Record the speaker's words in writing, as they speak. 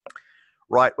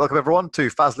Right, welcome everyone to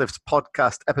Fazlift's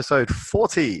podcast episode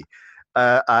 40.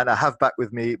 And I have back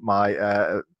with me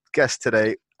my guest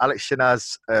today, Alex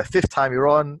Shanaz. Fifth time you're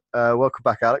on. Welcome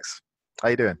back, Alex. How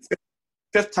you doing?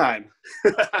 Fifth time.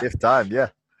 Fifth time, yeah.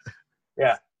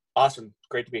 Yeah, awesome.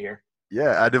 Great to be here.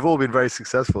 Yeah, and they've all been very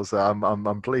successful, so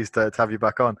I'm pleased to have you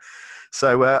back on.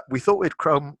 So we thought we'd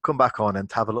come back on and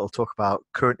have a little talk about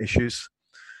current issues.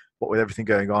 What with everything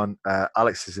going on,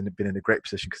 Alex has been in a great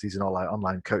position because he's an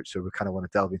online coach. So we kind of want to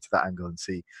delve into that angle and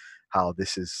see how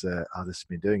this has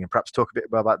been doing, and perhaps talk a bit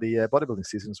about the bodybuilding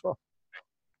season as well.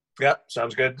 Yeah,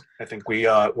 sounds good. I think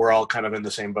we're all kind of in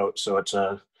the same boat, so it's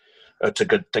a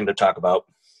good thing to talk about.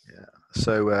 Yeah.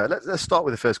 So let's start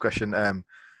with the first question.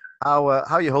 How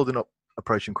are you holding up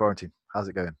approaching quarantine? How's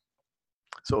it going?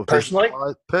 Sort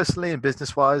of personally and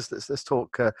business wise. Let's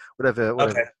talk whatever.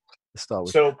 Okay. Let's start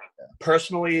with. So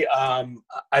personally,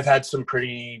 I've had some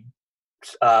pretty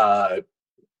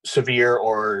severe,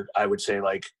 or I would say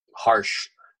like harsh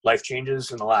life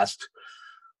changes in the last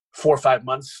 4 or 5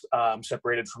 months.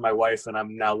 Separated from my wife, and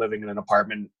I'm now living in an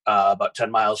apartment about 10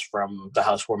 miles from the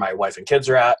house where my wife and kids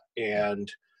are at,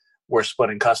 and we're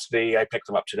splitting custody. I picked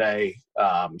them up today.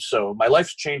 So my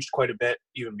life's changed quite a bit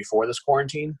even before this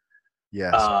quarantine.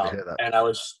 Yeah, sorry to hear that. And I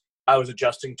was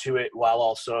adjusting to it while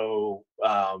also,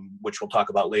 which we'll talk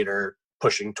about later,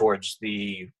 pushing towards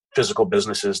the physical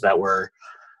businesses that were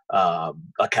a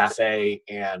cafe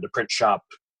and a print shop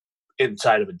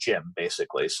inside of a gym,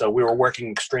 basically. So we were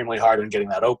working extremely hard on getting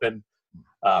that open.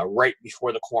 Right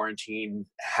before the quarantine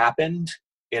happened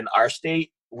in our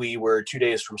state, we were 2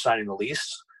 days from signing the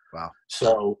lease. Wow.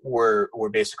 So we're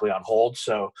basically on hold.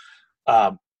 So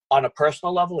on a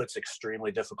personal level, it's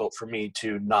extremely difficult for me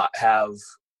to not have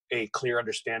a clear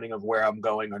understanding of where I'm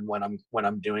going and when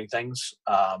I'm doing things.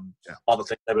 All the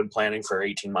things I've been planning for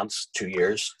 18 months, 2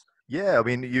 years. Yeah, I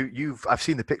mean, I've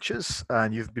seen the pictures,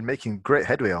 and you've been making great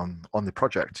headway on the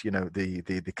project. You know,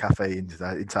 the cafe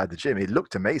inside the gym. It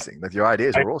looked amazing. That your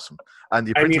ideas were awesome, and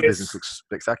your printing business looks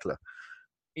spectacular.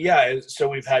 Yeah, so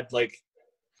we've had like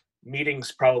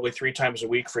meetings probably 3 times a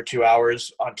week for 2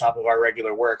 hours on top of our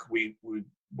regular work. We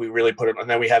really put it, and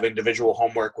then we have individual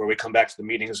homework where we come back to the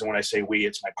meetings. And when I say we,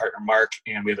 it's my partner, Mark,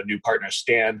 and we have a new partner,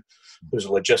 Stan, who's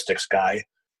a logistics guy,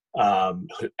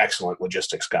 excellent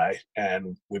logistics guy.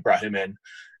 And we brought him in.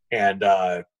 And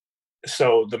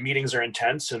so the meetings are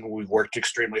intense, and we've worked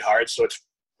extremely hard. So it's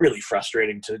really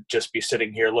frustrating to just be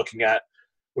sitting here looking at,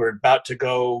 we're about to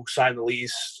go sign the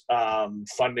lease.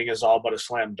 Funding is all but a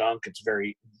slam dunk. It's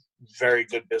very, very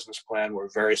good business plan. We're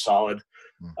very solid.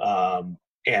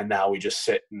 And now we just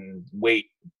sit and wait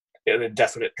an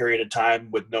indefinite period of time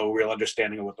with no real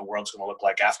understanding of what the world's going to look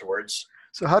like afterwards.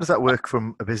 So how does that work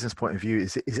from a business point of view?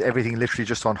 Is everything literally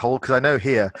just on hold? Because I know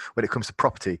here, when it comes to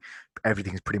property,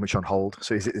 everything's pretty much on hold.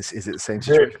 So is it the same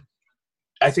situation?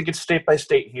 I think it's state by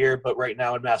state here, but right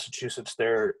now in Massachusetts,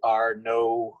 there are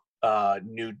no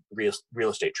new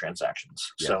real estate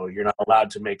transactions. Yeah. So you're not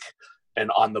allowed to make an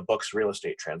on-the-books real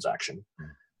estate transaction.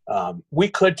 We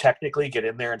could technically get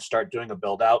in there and start doing a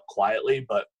build out quietly,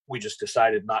 but we just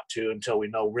decided not to until we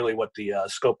know really what the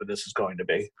scope of this is going to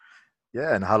be.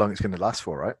 Yeah, and how long it's going to last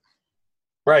for, right?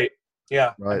 Right.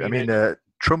 Yeah. Right. I mean,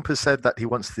 Trump has said that he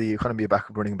wants the economy back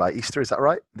up running by Easter. Is that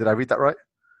right? Did I read that right?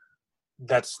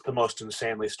 That's the most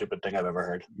insanely stupid thing I've ever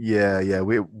heard. Yeah.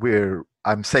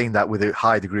 I'm saying that with a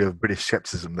high degree of British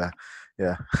skepticism there.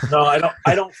 Yeah. No, I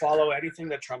don't follow anything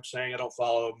that Trump's saying. I don't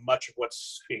follow much of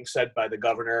what's being said by the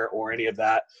governor or any of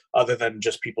that, other than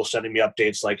just people sending me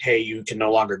updates like, hey, you can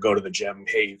no longer go to the gym.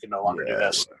 Hey, you can no longer do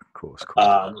this. Of course.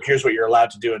 Here's what you're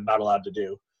allowed to do and not allowed to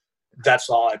do. That's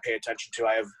all I pay attention to.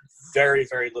 I have very,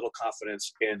 very little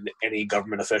confidence in any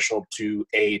government official to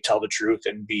A, tell the truth,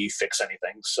 and B, fix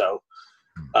anything. So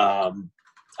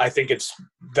I think it's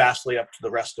vastly up to the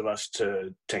rest of us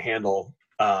to handle,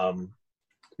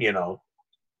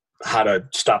 how to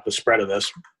stop the spread of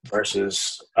this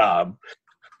versus,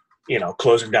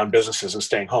 closing down businesses and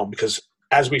staying home, because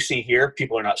as we see here,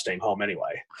 people are not staying home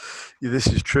anyway. Yeah, this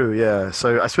is true. Yeah.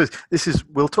 So I suppose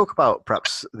we'll talk about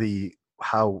perhaps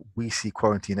how we see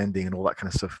quarantine ending and all that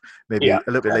kind of stuff, maybe a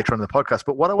little bit later on in the podcast.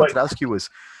 But what I wanted to ask you was,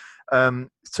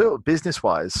 so business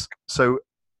wise, so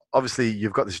obviously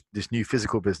you've got this new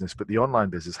physical business, but the online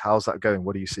business, how's that going?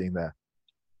 What are you seeing there?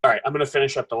 All right. I'm going to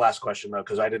finish up the last question though,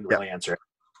 because I didn't really answer it.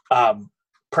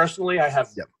 Personally, I have,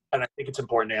 and I think it's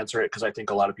important to answer it because I think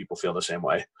a lot of people feel the same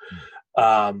way.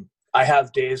 I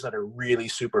have days that are really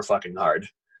super fucking hard.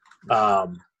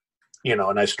 And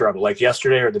I struggle. Like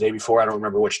yesterday or the day before, I don't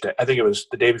remember which day. I think it was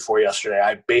the day before yesterday.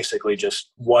 I basically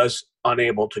just was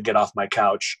unable to get off my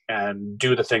couch and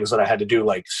do the things that I had to do,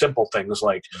 like simple things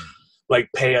like like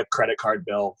pay a credit card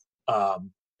bill.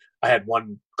 I had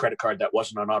one credit card that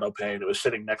wasn't on auto pay, and it was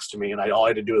sitting next to me, and all I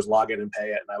had to do was log in and pay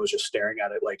it, and I was just staring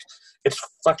at it like it's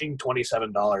fucking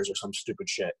 $27 or some stupid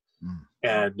shit.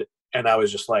 And I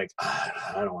was just like,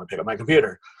 I don't want to pick up my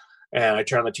computer. And I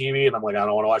turn on the TV, and I'm like, I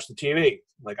don't want to watch the TV.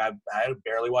 Like I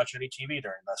barely watch any TV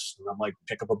during this. And I'm like,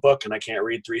 pick up a book, and I can't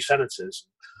read 3 sentences.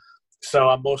 So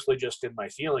I'm mostly just in my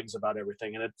feelings about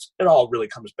everything, and it all really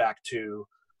comes back to,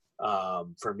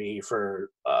 for me,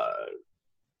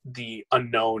 the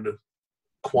unknown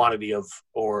quantity of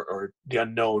or the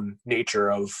unknown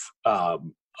nature of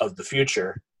the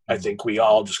future. I think we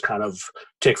all just kind of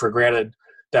take for granted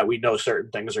that we know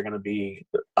certain things are going to be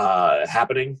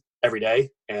happening every day,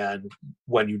 and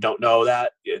when you don't know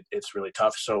that, it's really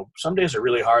tough. So some days are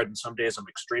really hard, and some days I'm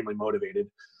extremely motivated.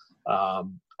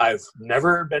 It's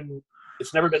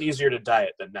never been easier to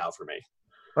diet than now for me.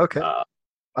 Okay. How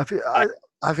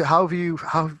have you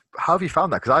found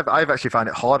that? Because I've actually found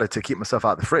it harder to keep myself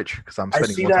out of the fridge because I'm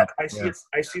spending more time.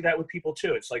 I see that with people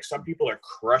too. It's like some people are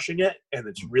crushing it, and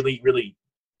it's really, really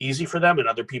easy for them, and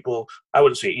other people, I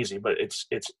wouldn't say easy, but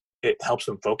it helps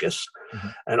them focus.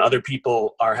 And other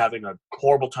people are having a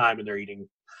horrible time, and they're eating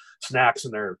snacks,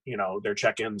 and their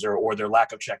check-ins or their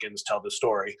lack of check-ins tell the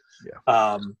story.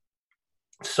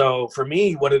 So for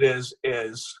me, what it is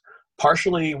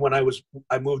partially when I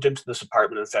moved into this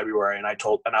apartment in February, and I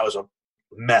was a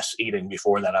mess eating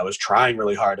before that. I was trying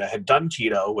really hard. I had done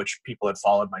keto, which people had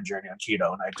followed my journey on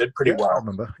keto, and I did pretty well. I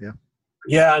remember.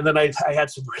 Yeah, and then I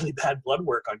had some really bad blood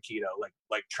work on keto,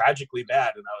 like tragically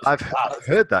bad. And I was I've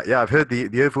heard that. Yeah, I've heard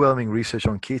the overwhelming research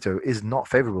on keto is not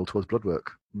favorable towards blood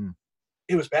work.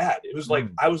 It was bad. It was like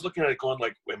I was looking at it going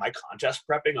like, am I contest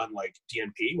prepping on like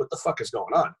DNP? What the fuck is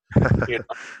going on?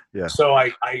 Yeah. So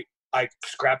I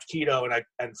scrapped keto,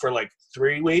 and for like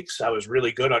 3 weeks I was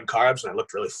really good on carbs, and I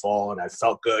looked really full, and I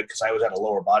felt good because I was at a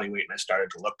lower body weight and I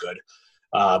started to look good.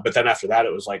 But then after that,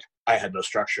 it was like I had no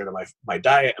structure to my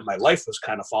diet, and my life was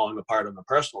kind of falling apart on the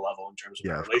personal level in terms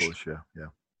of my relationship. Yeah.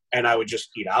 And I would just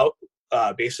eat out.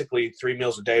 Basically 3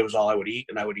 meals a day was all I would eat,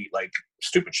 and I would eat like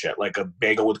stupid shit, like a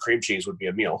bagel with cream cheese would be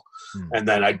a meal. And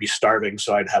then I'd be starving,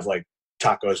 so I'd have like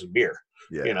tacos and beer.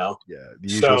 The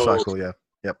usual cycle.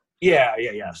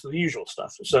 So the usual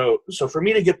stuff. So for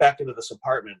me to get back into this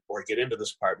apartment or get into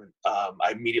this apartment,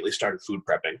 I immediately started food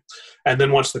prepping. And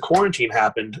then once the quarantine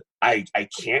happened, I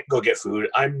can't go get food.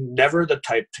 I'm never the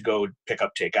type to go pick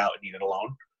up takeout and eat it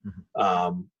alone.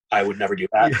 I would never do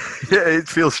that. Yeah, it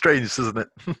feels strange, doesn't it?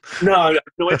 No, I have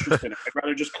no interest in it. I'd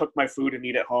rather just cook my food and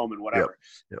eat at home and whatever.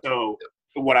 Yep. So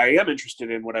what I am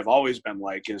interested in, what I've always been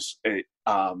like, is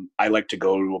I like to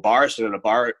go to a bar, sit at a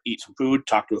bar, eat some food,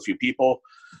 talk to a few people.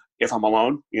 If I'm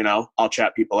alone, I'll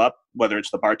chat people up, whether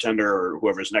it's the bartender or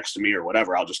whoever's next to me or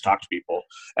whatever. I'll just talk to people.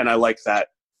 And I like that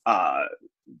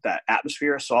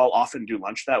atmosphere. So I'll often do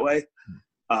lunch that way.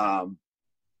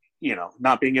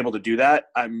 Not being able to do that,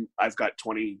 I've got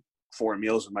 24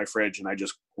 meals in my fridge, and I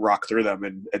just rock through them,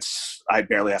 and I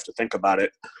barely have to think about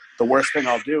it. The worst thing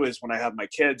I'll do is when I have my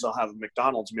kids, I'll have a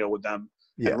McDonald's meal with them.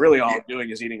 And really all I'm doing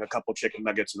is eating a couple chicken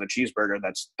nuggets and a cheeseburger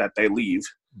that they leave.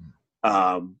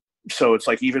 So it's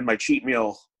like even my cheat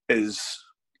meal is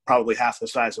probably half the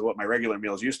size of what my regular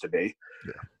meals used to be.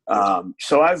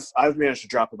 So I've managed to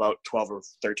drop about 12 or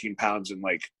 13 pounds in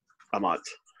like a month.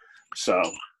 So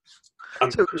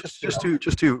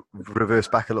just to reverse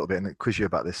back a little bit and quiz you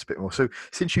about this a bit more. So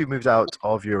since you moved out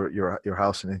of your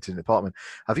house and into an apartment,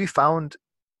 have you found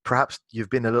perhaps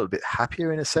you've been a little bit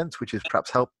happier in a sense, which has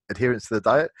perhaps helped adherence to the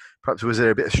diet? Perhaps was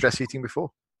there a bit of stress eating before?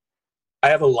 I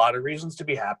have a lot of reasons to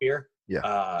be happier.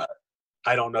 Yeah.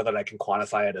 I don't know that I can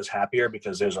quantify it as happier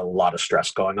because there's a lot of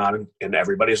stress going on in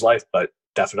everybody's life, but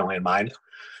definitely in mine.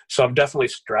 So I'm definitely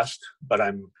stressed, but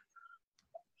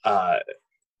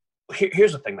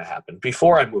here's the thing that happened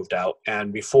before I moved out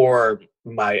and before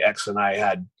my ex and I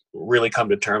had really come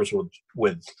to terms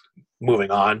with moving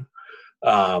on.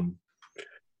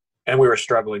 And we were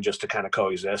struggling just to kind of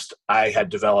coexist. I had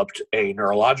developed a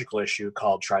neurological issue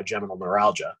called trigeminal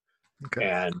neuralgia. Okay.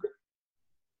 And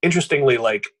interestingly,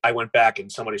 like I went back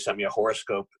and somebody sent me a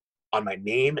horoscope on my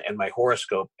name and my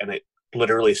horoscope, and it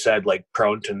literally said like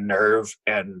prone to nerve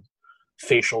and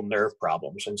facial nerve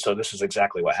problems. And so this is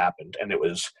exactly what happened. And it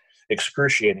was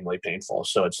excruciatingly painful.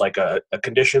 So it's like a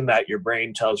condition that your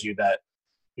brain tells you that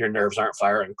your nerves aren't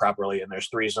firing properly. And there's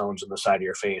 3 zones in the side of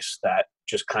your face that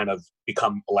just kind of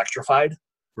become electrified.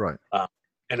 Right.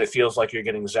 And it feels like you're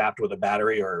getting zapped with a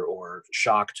battery or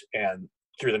shocked and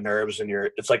through the nerves, and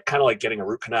it's like kind of like getting a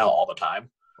root canal all the time.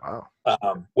 Wow.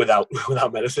 Without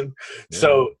medicine. Yeah.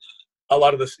 So a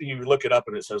lot of this, you look it up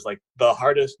and it says like the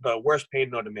worst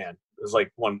pain known to man. is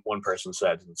like one person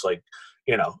said. It's like,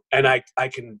 and I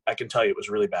can tell you it was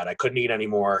really bad. I couldn't eat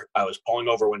anymore. I was pulling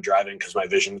over when driving because my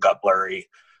vision got blurry.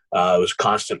 It was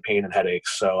constant pain and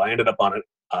headaches. So I ended up on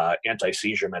an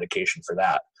anti-seizure medication for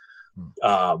that.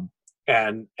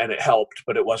 And it helped,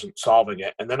 but it wasn't solving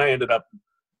it. And then I ended up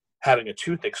having a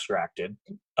tooth extracted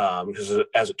because,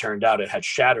 as it turned out, it had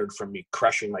shattered from me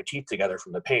crushing my teeth together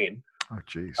from the pain. Oh,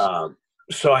 geez.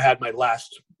 So I had my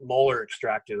last molar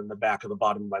extracted in the back of the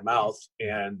bottom of my mouth,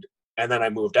 and then I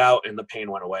moved out, and the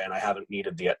pain went away, and I haven't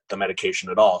needed the medication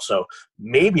at all. So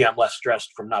maybe I'm less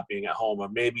stressed from not being at home, or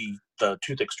maybe the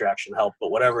tooth extraction helped.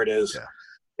 But whatever it is,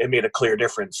 it made a clear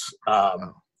difference.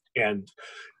 And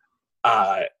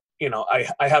I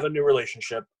have a new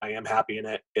relationship. I am happy in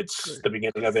it. It's the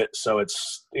beginning of it. So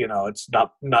it's, it's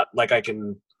not like I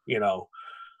can,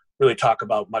 really talk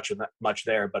about much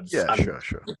there, but sure.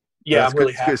 Yeah. That's I'm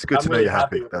really good. happy. It's good to know really you're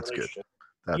happy. With That's the good.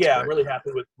 That's I'm really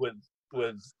happy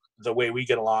with the way we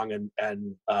get along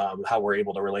and how we're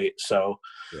able to relate. So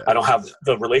I don't have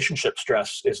the relationship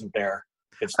stress isn't there.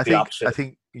 It's the opposite. I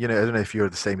think, I don't know if you're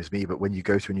the same as me, but when you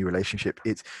go to a new relationship,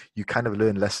 you kind of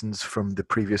learn lessons from the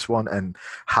previous one, and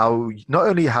not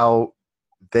only how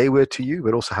they were to you,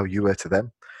 but also how you were to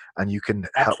them. And you can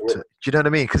help to, do you know what I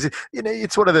mean? Because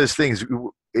it's one of those things.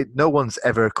 No one's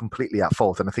ever completely at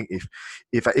fault. And I think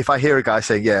if I hear a guy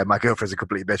saying, "Yeah, my girlfriend's a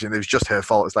complete bitch," and it was just her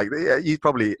fault, it's like, yeah, he's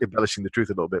probably embellishing the truth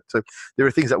a little bit. So there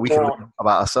are things that we can learn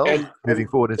about ourselves moving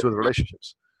forward into other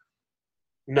relationships.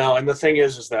 No, and the thing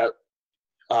is that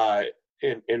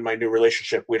in my new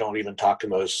relationship, we don't even talk in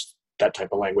that type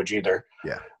of language either.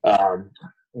 Yeah.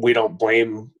 We don't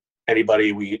blame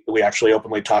anybody. We actually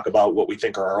openly talk about what we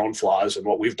think are our own flaws and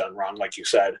what we've done wrong, like you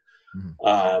said.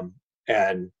 Mm-hmm.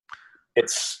 And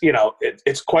it's,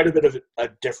 it's quite a bit of a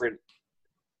different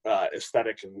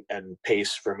aesthetic and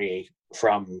pace for me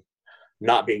from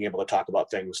not being able to talk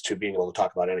about things to being able to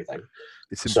talk about anything.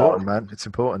 It's important, man. It's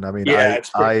important. I mean,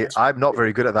 I'm not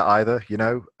very good at that either,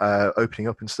 opening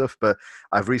up and stuff, but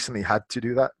I've recently had to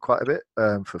do that quite a bit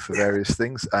for various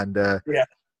things. And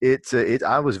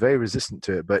I was very resistant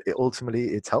to it, but ultimately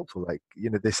it's helpful. Like,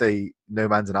 they say no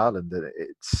man's an island, and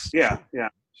it's true.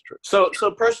 It's true.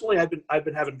 So personally, I've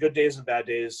been having good days and bad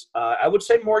days. I would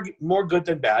say more good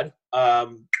than bad. I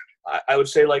would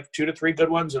say like 2 to 3 good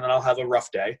ones, and then I'll have a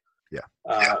rough day.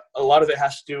 Yeah. A lot of it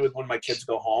has to do with when my kids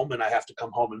go home and I have to come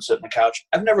home and sit on the couch.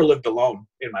 I've never lived alone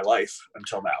in my life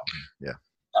until now. Yeah.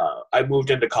 I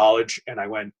moved into college and I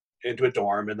went into a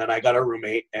dorm, and then I got a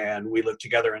roommate, and we lived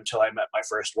together until I met my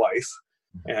first wife.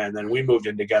 And then we moved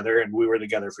in together, and we were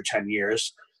together for 10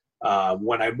 years.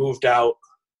 When I moved out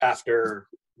after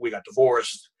we got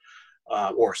divorced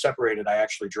or separated, I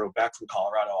actually drove back from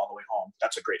Colorado all the way home.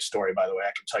 That's a great story, by the way.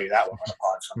 I can tell you that one on the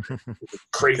pod. It's a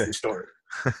crazy story.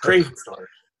 Crazy story.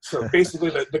 So basically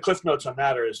the cliff notes on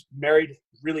that is married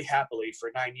really happily for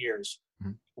 9 years.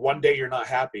 Mm-hmm. One day you're not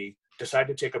happy, decide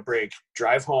to take a break,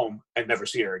 drive home, and never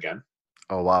see her again.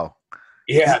 Oh, wow.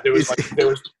 Yeah, there was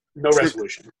no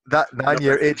resolution. That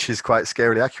 9-year itch is quite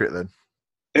scarily accurate then.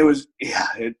 It was,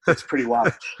 it's pretty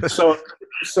wild. So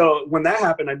when that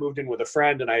happened, I moved in with a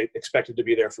friend, and I expected to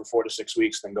be there for 4 to 6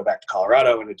 weeks, then go back to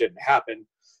Colorado, and it didn't happen.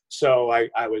 So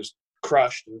I was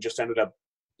crushed and just ended up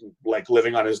like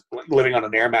living on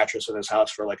an air mattress in his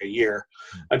house for like a year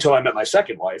until I met my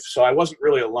second wife. So I wasn't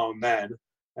really alone then.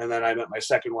 And then I met my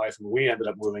second wife, and we ended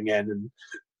up moving in,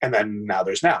 and then now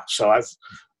there's now. So I've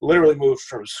literally moved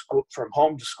from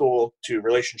home to school to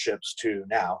relationships to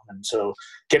now. And so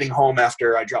getting home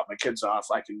after I drop my kids off,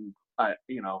 a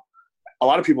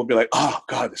lot of people will be like, "Oh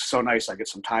God, this is so nice. I get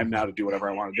some time now to do whatever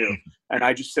I want to do." And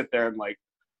I just sit there and like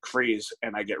freeze,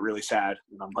 and I get really sad.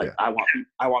 And I'm like,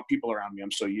 I want people around me.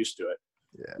 I'm so used to it.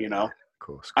 Yeah. Of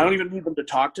course. I don't even need them to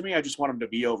talk to me. I just want them to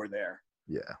be over there.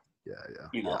 Yeah.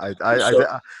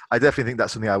 I definitely think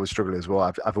that's something I would struggle as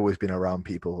well. I've always been around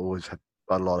people, always had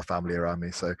a lot of family around me,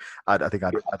 so I think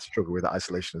I'd struggle with that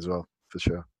isolation as well, for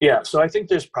sure. Yeah, so I think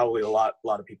there's probably a lot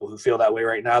of people who feel that way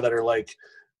right now, that are like,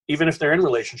 even if they're in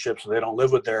relationships, they don't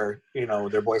live with their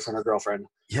their boyfriend or girlfriend.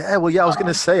 Yeah, well, I was going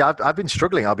to say I've been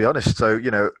struggling. I'll be honest. So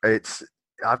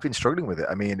I've been struggling with it.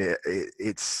 I mean,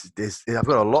 I've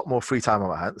got a lot more free time on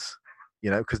my hands.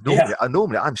 Because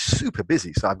normally I'm super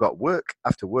busy. So I've got work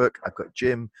after work. I've got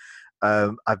gym.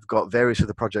 I've got various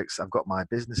other projects. I've got my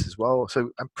business as well. So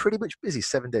I'm pretty much busy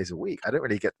 7 days a week. I don't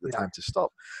really get the time to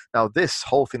stop. Now, this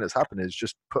whole thing that's happened is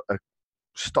just put a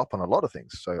stop on a lot of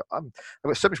things. So I've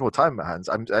got so much more time in my hands.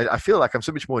 I feel like I'm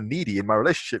so much more needy in my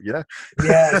relationship,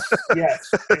 Yes.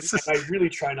 And I really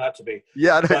try not to be.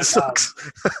 Yeah, I know, it sucks.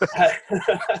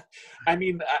 I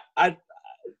mean,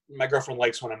 my girlfriend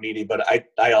likes when I'm needy, but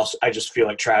I just feel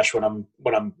like trash when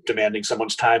I'm demanding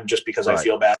someone's time just because I Right.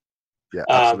 feel bad. Yeah,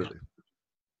 absolutely.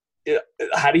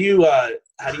 How do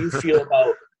you feel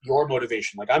about your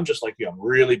motivation? Like, I'm just like you. I'm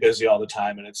really busy all the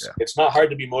time, and it's not hard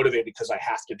to be motivated because I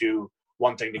have to do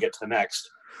one thing to get to the next.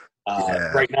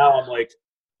 Right now, I'm like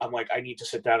I need to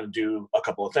sit down and do a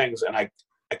couple of things, and I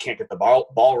can't get the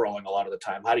ball rolling a lot of the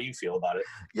time. How do you feel about it?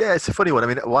 Yeah, it's a funny one. I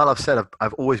mean, while I've said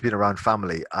I've always been around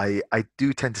family, I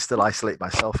do tend to still isolate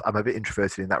myself. I'm a bit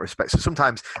introverted in that respect. So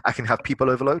sometimes I can have people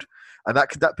overload, and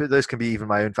those can be even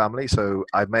my own family. So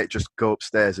I might just go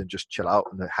upstairs and just chill out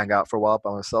and hang out for a while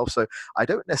by myself. So I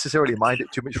don't necessarily mind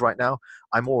it too much right now.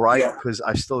 I'm all right because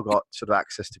I've still got sort of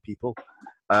access to people.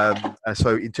 And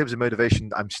so in terms of motivation,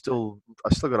 I've still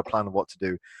got a plan of what to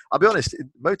do. I'll be honest,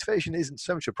 motivation isn't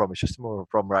so much a problem. It's just more of a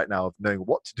problem right now of knowing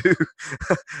what to do.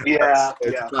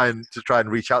 To try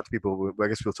and reach out to people. I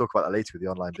guess we'll talk about that later with the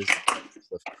online business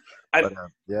stuff. I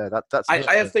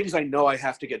have things I know I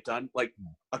have to get done. Like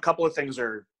a couple of things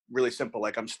are really simple.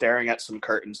 Like I'm staring at some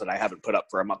curtains that I haven't put up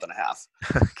for a month and a half.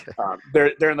 Okay.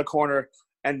 They're in the corner,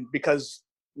 and because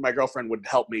my girlfriend would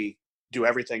help me do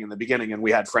everything in the beginning, and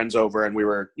we had friends over and we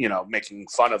were, making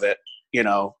fun of it,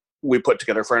 we put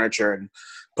together furniture and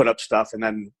put up stuff, and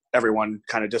then everyone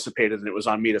kind of dissipated and it was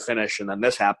on me to finish. And then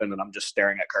this happened and I'm just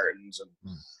staring at curtains, and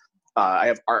I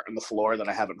have art on the floor that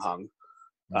I haven't hung.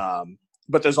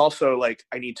 But there's also like,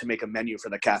 I need to make a menu for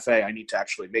the cafe. I need to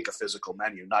actually make a physical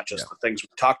menu, not just the things we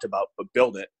talked about, but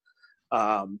build it.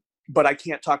 But I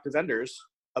can't talk to vendors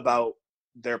about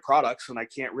their products, and I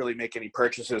can't really make any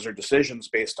purchases or decisions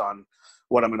based on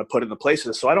what I'm going to put in the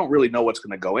places. So I don't really know what's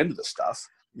going to go into the stuff.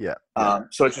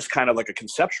 So it's just kind of like a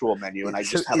conceptual menu, and I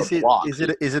just have a block. Is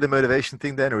it a motivation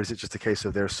thing then, or is it just a case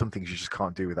of there are some things you just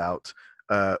can't do without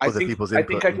other people's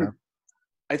input?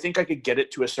 I think I could get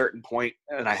it to a certain point,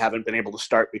 and I haven't been able to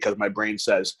start because my brain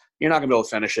says you're not going to be able to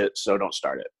finish it, so don't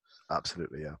start it.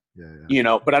 Absolutely, yeah.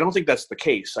 But I don't think that's the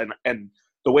case. And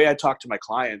the way I talk to my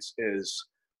clients is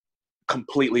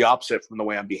completely opposite from the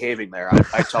way I'm behaving there.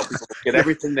 I tell people get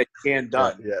everything they can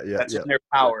done. That's in their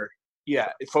power.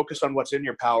 Focus on what's in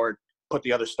your power. Put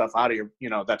the other stuff out of your,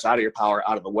 that's out of your power,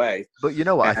 out of the way. But you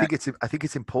know what? I think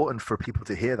it's important for people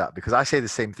to hear that, because I say the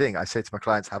same thing. I say to my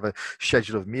clients, have a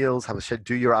schedule of meals,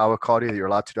 do your hour cardio that you're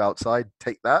allowed to do outside.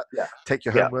 Take that. Take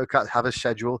your home workout. Have a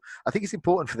schedule. I think it's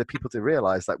important for the people to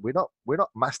realize that we're not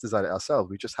masters at it ourselves.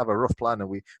 We just have a rough plan, and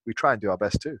we try and do our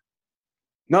best too.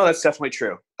 No, that's definitely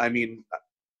true. I mean,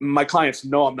 my clients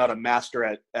know I'm not a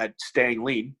master at staying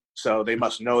lean, so they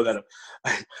must know that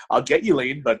I'll get you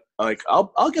lean, but like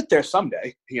I'll get there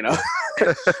someday,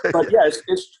 But yeah,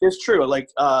 it's true. Like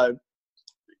I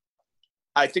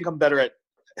think I'm better at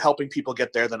helping people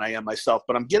get there than I am myself,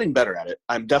 but I'm getting better at it.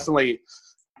 I'm definitely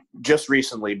just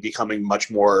recently becoming much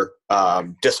more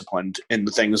disciplined in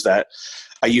the things that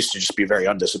I used to just be very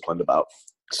undisciplined about.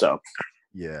 So.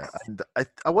 Yeah, and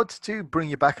I wanted to bring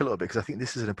you back a little bit, because I think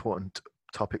this is an important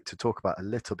topic to talk about a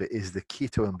little bit, is the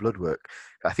keto and blood work.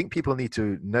 I think people need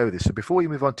to know this. So before we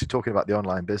move on to talking about the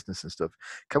online business and stuff,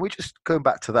 can we just go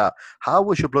back to that? How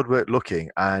was your blood work looking,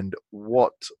 and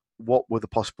what were the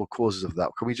possible causes of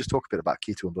that? Can we just talk a bit about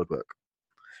keto and blood work?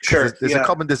 Sure. There's a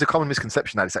common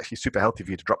misconception that it's actually super healthy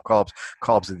for you to drop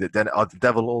carbs are the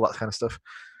devil, all that kind of stuff.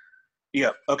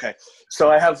 Yeah. Okay. So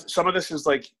I have some of this is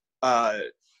like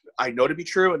I know to be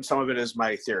true, and some of it is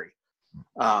my theory.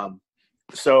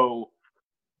 So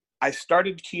I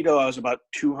started keto. I was about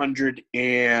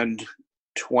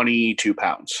 222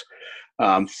 pounds,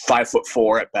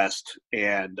 5'4" at best,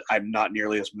 and I'm not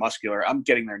nearly as muscular. I'm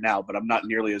getting there now, but I'm not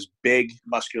nearly as big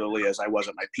muscularly as I was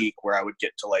at my peak, where I would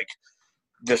get to like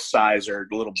this size or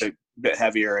a little bit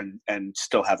heavier and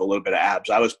still have a little bit of abs.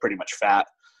 I was pretty much fat.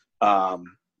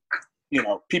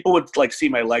 People would like see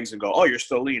my legs and go, "Oh, you're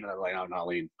still lean." And I'm like, "I'm not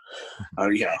lean." I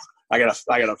got a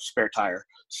spare tire.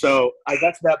 So I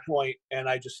got to that point, and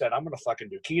I just said, I'm gonna fucking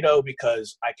do keto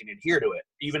because I can adhere to it.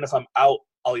 Even if I'm out,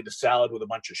 I'll eat a salad with a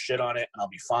bunch of shit on it, and I'll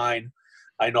be fine.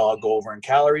 I know I'll go over in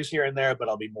calories here and there, but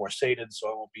I'll be more sated, so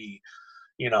I won't be,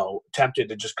 tempted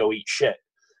to just go eat shit.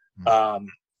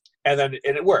 And then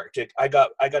it worked. I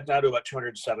got down to about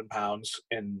 207 pounds,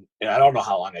 and I don't know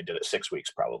how long I did it, 6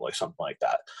 weeks probably, something like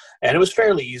that. And it was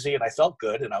fairly easy, and I felt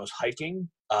good, and I was hiking.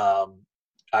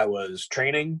 I was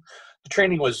training. The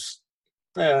training was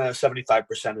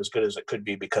 75% as good as it could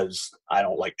be, because I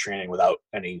don't like training without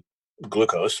any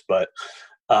glucose. But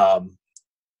it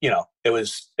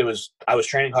was. I was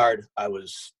training hard. I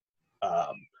was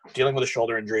dealing with a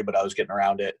shoulder injury, but I was getting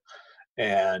around it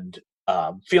and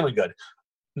feeling good.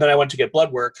 Then I went to get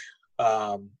blood work.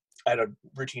 I had a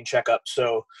routine checkup.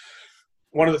 So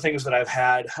one of the things that I've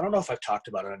had, I don't know if I've talked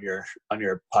about it on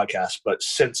your podcast, but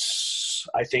since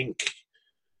I think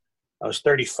I was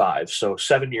 35, so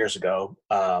 7 years ago,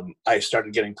 I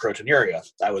started getting proteinuria.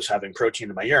 I was having protein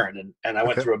in my urine, and I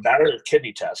went through a battery of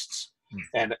kidney tests,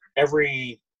 and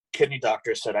every kidney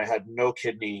doctor said I had no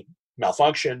kidney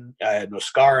malfunction, I had no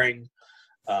scarring,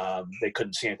 they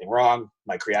couldn't see anything wrong.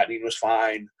 My creatinine was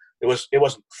fine. It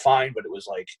wasn't fine, but it was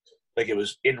like it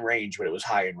was in range, but it was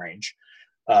high in range.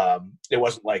 It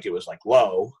wasn't like it was like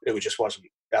low. It just wasn't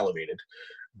elevated.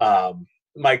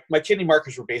 My kidney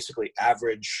markers were basically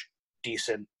average,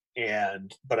 decent,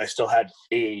 but I still had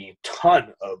a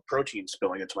ton of protein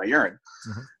spilling into my urine,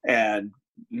 and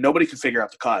nobody could figure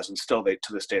out the cause, and still to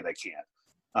this day they can't.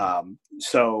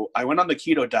 So I went on the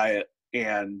keto diet,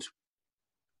 and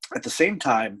at the same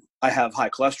time I have high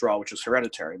cholesterol, which is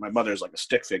hereditary. My mother's like a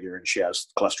stick figure, and she has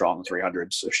cholesterol in the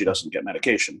 300s if she doesn't get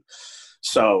medication.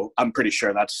 So I'm pretty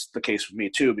sure that's the case with me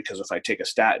too, because if I take a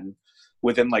statin,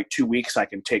 within like 2 weeks, I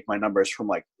can take my numbers from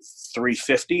like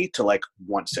 350 to like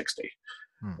 160.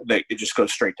 It just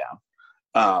goes straight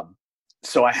down.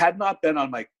 So I had not been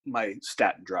on my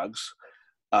statin drugs.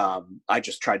 I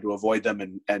just tried to avoid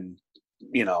them and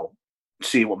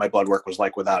see what my blood work was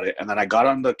like without it. And then I got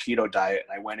on the keto diet,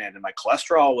 and I went in, and my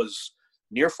cholesterol was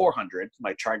near 400.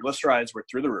 My triglycerides were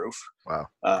through the roof. Wow.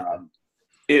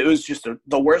 It was just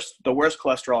the worst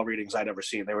cholesterol readings I'd ever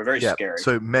seen. They were very scary.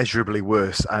 So measurably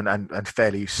worse, and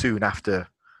fairly soon after.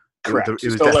 Correct. It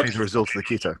was definitely the result of the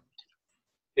keto.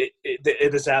 It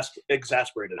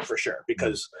exasperated it for sure,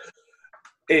 because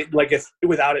if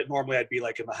without it, normally I'd be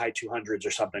like in the high 200s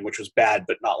or something, which was bad,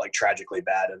 but not like tragically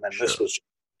bad. And then this was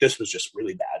just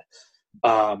really bad.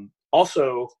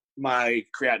 Also, my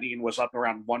creatinine was up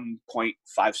around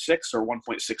 1.56 or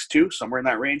 1.62, somewhere in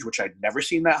that range, which I'd never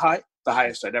seen that high. The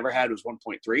highest I'd ever had was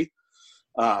 1.3.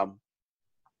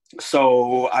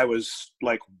 So I was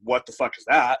like, what the fuck is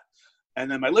that? And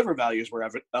then my liver values were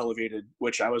elevated,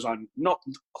 which I was on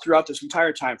throughout this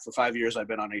entire time. For 5 years, I've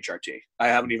been on HRT. I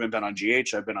haven't even been on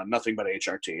GH. I've been on nothing but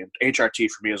HRT. And HRT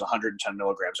for me is 110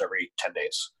 milligrams every 10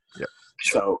 days. Yep.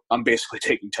 So I'm basically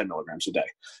taking 10 milligrams a day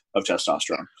of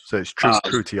testosterone. So it's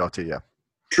true TRT, yeah.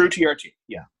 True TRT,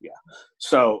 yeah.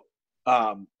 So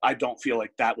I don't feel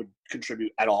like that would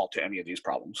contribute at all to any of these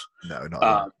problems. No, not at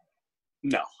all.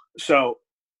 No. So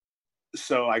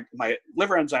my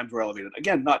liver enzymes were elevated.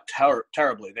 Again, not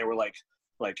terribly. They were like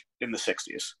in the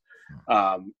 60s.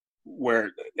 Where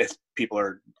if people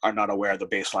are not aware, the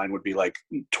baseline would be like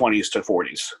 20s to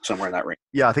 40s, somewhere in that range.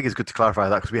 Yeah, I think it's good to clarify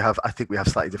that, because I think we have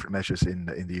slightly different measures in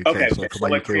the UK. Okay. So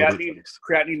like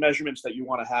creatinine measurements that you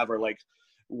want to have are like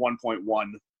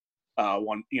 1.1,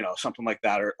 something like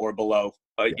that, or below.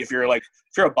 If you're a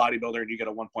bodybuilder and you get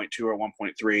a 1.2 or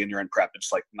 1.3 and you're in prep,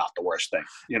 it's like not the worst thing.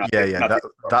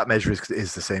 That measure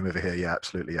is the same over here. Yeah,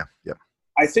 absolutely. Yeah.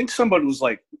 I think somebody was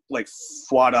like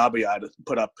Fuad Abiad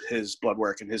put up his blood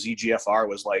work, and his EGFR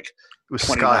was like it was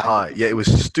sky high. Yeah, it was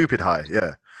stupid high.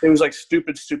 Yeah, it was like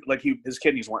stupid. Like his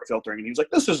kidneys weren't filtering, and he was like,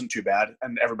 "This isn't too bad."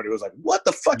 And everybody was like, "What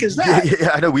the fuck is that?" Yeah,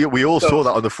 I know. We all saw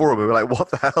that on the forum. We were like,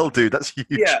 "What the hell, dude? That's huge."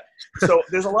 Yeah. So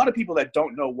there's a lot of people that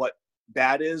don't know what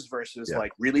bad is versus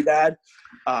like really bad,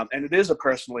 and it is a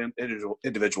personal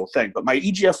individual thing. But my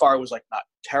EGFR was like not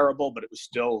terrible, but it was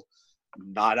still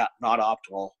not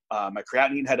optimal. My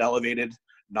creatinine had elevated,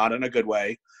 not in a good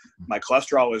way. My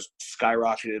cholesterol was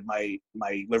skyrocketed. My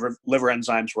liver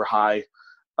enzymes were high,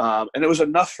 and it was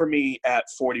enough for me at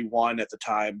 41 at the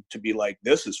time to be like,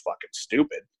 this is fucking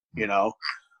stupid.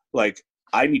 Like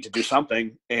I need to do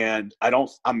something, and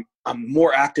I'm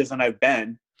more active than I've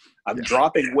been. I'm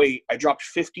dropping weight. I dropped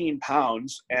 15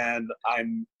 pounds, and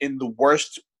I'm in the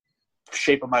worst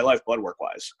shape of my life blood work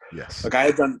wise. Yes. Like I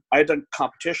had done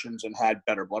competitions and had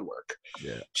better blood work.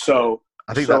 Yeah. So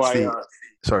I think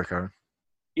sorry, Karen.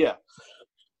 Yeah.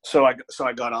 So I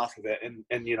got off of it, and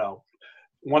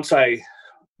once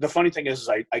the funny thing is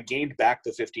I gained back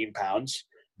the 15 pounds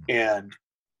and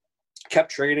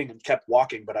kept training and kept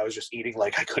walking, but I was just eating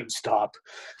like I couldn't stop.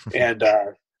 And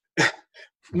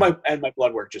my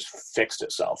blood work just fixed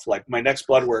itself. Like my next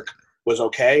blood work was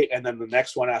okay, and then the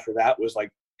next one after that was like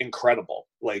incredible,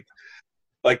 like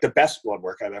the best blood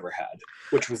work I've ever had,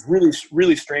 which was really,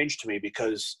 really strange to me,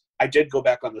 because I did go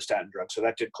back on the statin drug, so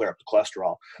that did clear up the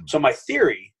cholesterol. So my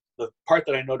theory, the part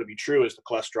that I know to be true, is the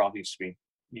cholesterol needs to be,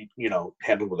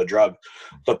 handled with a drug.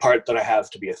 The part that I have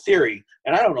to be a theory,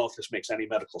 and I don't know if this makes any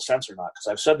medical sense or not,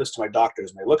 because I've said this to my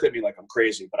doctors and they look at me like I'm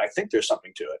crazy, but I think there's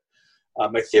something to it.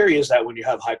 My theory is that when you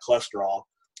have high cholesterol,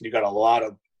 you got a lot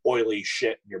of oily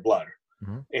shit in your blood.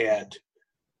 And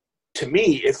to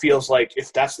me, it feels like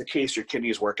if that's the case, your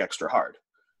kidneys work extra hard.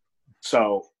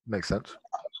 So Makes sense.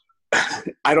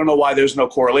 I don't know why there's no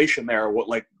correlation there.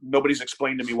 Nobody's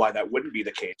explained to me why that wouldn't be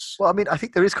the case. Well, I mean, I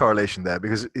think there is correlation there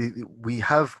because we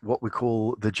have what we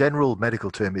call the general medical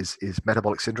term is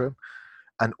metabolic syndrome,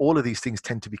 and all of these things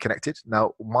tend to be connected.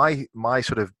 Now, my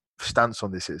sort of stance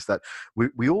on this is that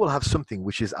we all have something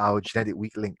which is our genetic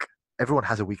weak link. Everyone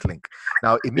has a weak link.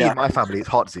 Now, in me and my family, it's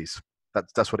heart disease.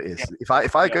 That's what it is. Yeah.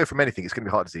 If I go from anything, it's going to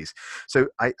be heart disease. So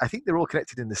I think they're all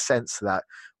connected in the sense that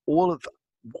all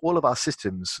of our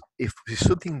systems, if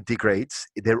something degrades,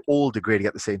 they're all degrading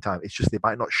at the same time. It's just they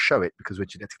might not show it because we're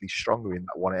genetically stronger in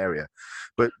that one area.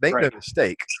 But make no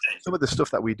mistake, some of the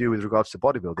stuff that we do with regards to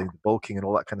bodybuilding, the bulking and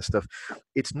all that kind of stuff,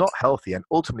 it's not healthy. And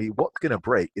ultimately, what's going to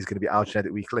break is going to be our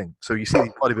genetic weak link. So you see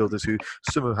these bodybuilders who,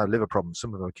 some of them have liver problems,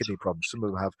 some of them have kidney problems, some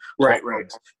of them have heart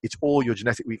problems. It's all your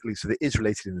genetic weak link. So it is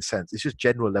related in the sense. It's just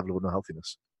general level of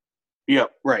unhealthiness. Yeah,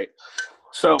 right.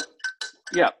 So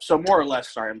more or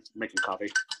less, sorry, I'm making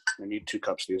coffee. I need 2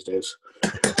 cups these days.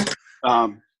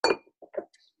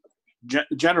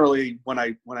 Generally, when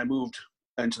I moved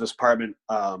into this apartment,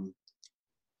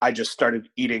 I just started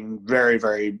eating very,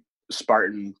 very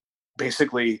Spartan,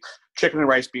 basically chicken and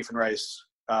rice, beef and rice.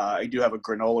 I do have a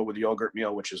granola with yogurt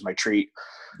meal, which is my treat.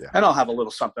 Yeah. And I'll have a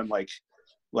little something like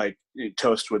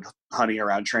toast with honey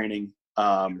around training,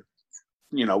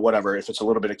 whatever, if it's a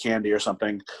little bit of candy or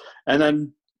something. And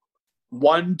then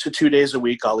 1 to 2 days a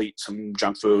week, I'll eat some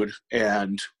junk food.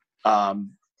 And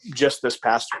just this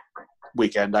past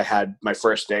weekend, I had my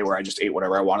first day where I just ate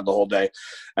whatever I wanted the whole day.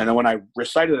 And then when I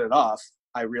recited it off,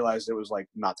 I realized it was like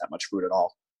not that much food at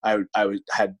all. I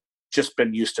had just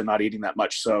been used to not eating that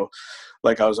much. So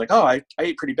I was like, oh, I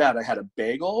ate pretty bad. I had a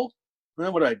bagel. And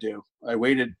then what did I do? I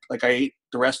ate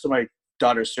the rest of my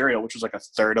daughter's cereal, which was like a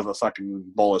third of a fucking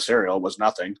bowl of cereal. It was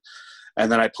nothing.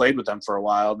 And then I played with them for a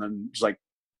while and then just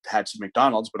had some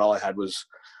McDonald's, but all I had was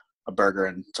a burger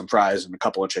and some fries and a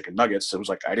couple of chicken nuggets. It was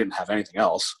like I didn't have anything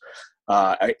else.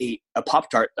 I ate a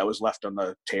Pop-Tart that was left on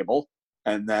the table,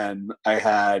 and then I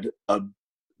had a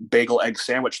bagel egg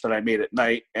sandwich that I made at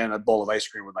night and a bowl of ice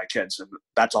cream with my kids, and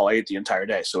that's all I ate the entire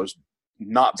day. So it was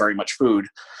not very much food.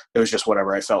 It was just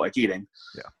whatever I felt like eating.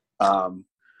 Yeah.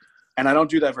 And I don't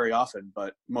do that very often,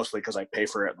 but mostly because I pay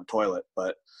for it in the toilet.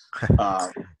 But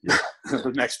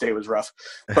the next day was rough.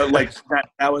 But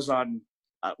that was on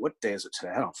what day is it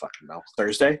today? I don't fucking know.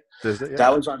 Thursday. Yeah.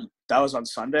 That was on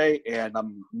Sunday, and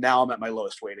I'm at my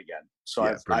lowest weight again.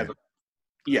 So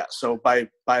So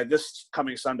by this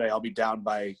coming Sunday, I'll be down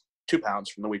by 2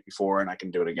 pounds from the week before, and I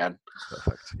can do it again.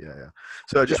 Perfect. Yeah.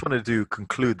 So I just wanted to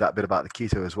conclude that bit about the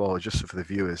keto as well, just for the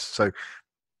viewers. So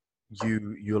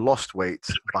you lost weight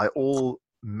by all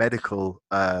medical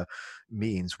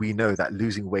means. We know that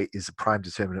losing weight is a prime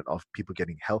determinant of people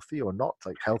getting healthy or not.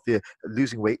 Healthier,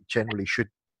 losing weight generally should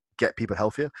get people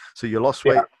healthier. So you lost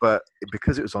weight, but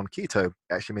because it was on keto, it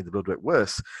actually made the blood work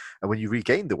worse. And when you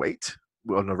regained the weight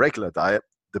on a regular diet,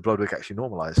 the blood work actually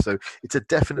normalized. So it's a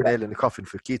definite nail in the coffin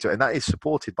for keto, and that is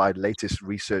supported by the latest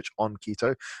research on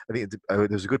keto. I think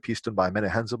there's a good piece done by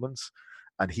Menno Henselmans,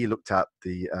 and he looked at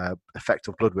the effect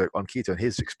of blood work on keto, and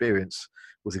his experience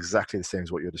was exactly the same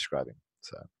as what you're describing.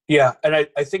 So yeah, and I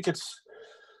think I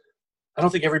don't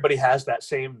think everybody has that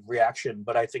same reaction,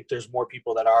 but I think there's more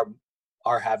people that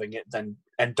are having it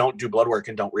and don't do blood work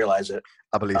and don't realize it.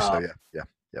 I believe so. Yeah.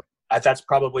 Yep. That's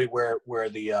probably where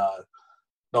the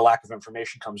lack of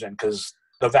information comes in, because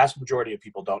the vast majority of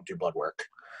people don't do blood work,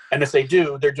 and if they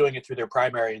do, they're doing it through their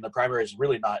primary, and the primary is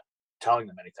really not telling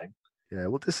them anything. Yeah,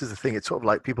 well, this is the thing. It's sort of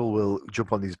like people will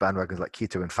jump on these bandwagons like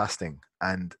keto and fasting,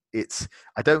 and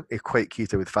I don't equate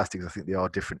keto with fasting because I think they are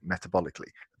different metabolically.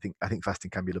 I think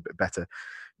fasting can be a little bit better,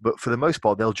 but for the most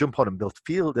part, they'll jump on them. They'll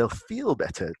feel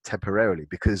better temporarily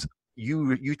because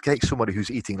you take somebody who's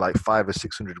eating like 500 or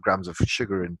 600 grams of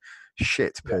sugar and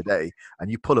shit per day, and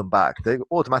you pull them back. They're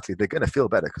going to feel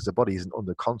better because the body isn't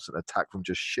under constant attack from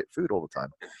just shit food all the time.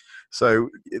 So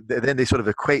then they sort of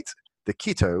equate the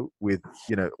keto with,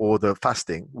 or the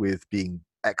fasting with being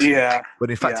excellent. Yeah.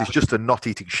 But in fact, it's just a not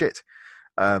eating shit.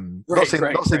 Not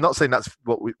saying that's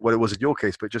what it was in your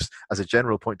case, but just as a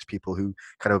general point to people who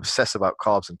kind of obsess about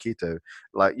carbs and keto,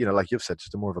 like you've said,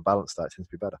 just a more of a balanced diet tends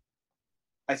to be better.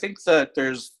 I think that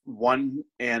there's one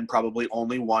and probably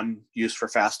only one use for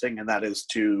fasting, and that is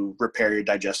to repair your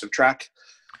digestive tract.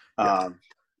 Yeah.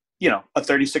 A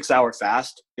 36-hour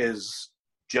fast is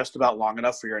just about long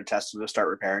enough for your intestine to start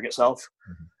repairing itself.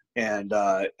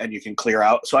 Mm-hmm. And you can clear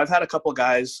out. So I've had a couple of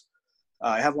guys,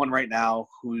 I have one right now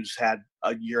who's had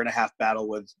a 1.5-year battle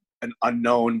with an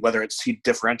unknown, whether it's heat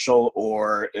differential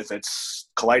or if it's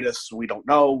colitis, we don't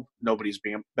know. Nobody's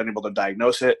been able to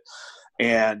diagnose it.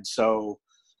 And so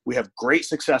We have great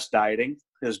success dieting.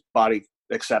 His body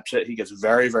accepts it. He gets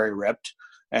very, very ripped.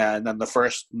 And then the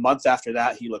first month after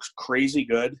that, he looks crazy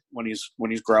good when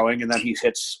he's growing. And then he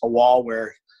hits a wall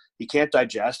where he can't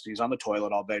digest. He's on the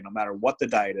toilet all day, no matter what the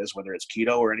diet is, whether it's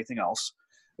keto or anything else.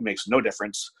 It makes no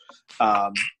difference.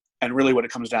 And really what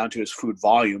it comes down to is food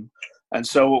volume. And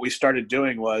so what we started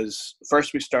doing was,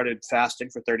 first we started fasting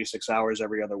for 36 hours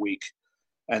every other week.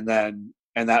 And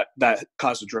that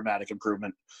caused a dramatic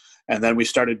improvement. And then we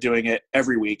started doing it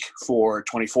every week for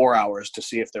 24 hours to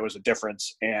see if there was a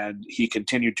difference. And he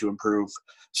continued to improve.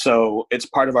 So it's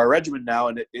part of our regimen now.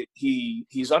 And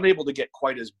he's unable to get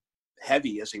quite as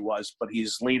heavy as he was, but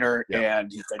he's leaner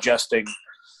and he's digesting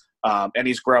and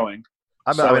he's growing.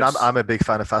 I'm a big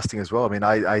fan of fasting as well. I mean,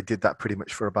 I did that pretty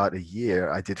much for about a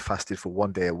year. I fasted for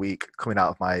 1 day a week coming out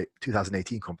of my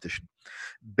 2018 competition,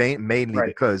 mainly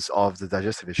because of the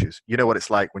digestive issues. You know what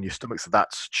it's like when your stomach's that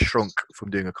shrunk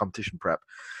from doing a competition prep.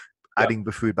 Adding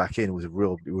the food back in was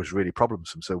really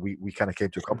problemsome. So we kind of came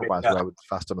to a compromise where I would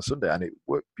fast on a Sunday, and it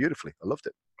worked beautifully. I loved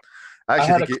it. I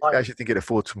actually think it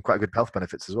affords some quite good health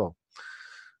benefits as well.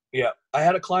 Yeah, I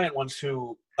had a client once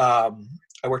who I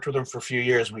worked with him for a few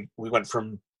years. We went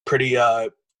from pretty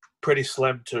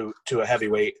slim to a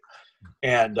heavyweight,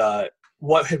 and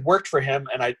what had worked for him,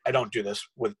 and I don't do this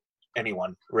with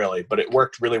anyone really, but it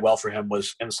worked really well for him,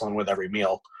 was insulin with every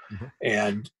meal. Mm-hmm.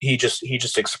 And he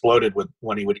just exploded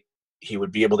when he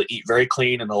would be able to eat very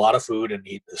clean and a lot of food, and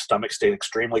his stomach stayed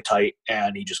extremely tight,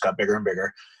 and he just got bigger and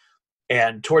bigger.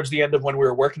 And towards the end of when we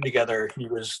were working together, he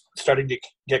was starting to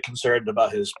get concerned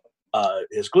about his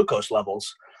glucose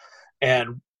levels,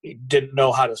 and he didn't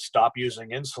know how to stop using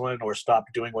insulin or stop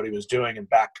doing what he was doing and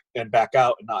back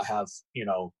out and not have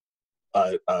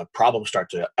a problem start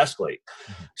to escalate.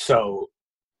 Mm-hmm. So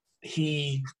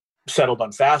he settled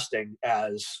on fasting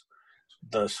as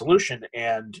the solution.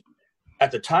 And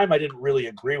at the time, I didn't really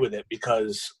agree with it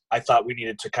because I thought we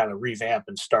needed to kind of revamp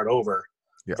and start over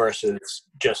versus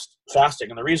just fasting.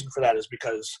 And the reason for that is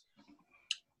because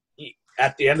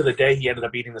at the end of the day, he ended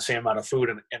up eating the same amount of food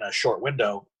in a short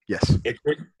window. Yes. It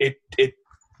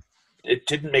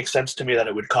didn't make sense to me that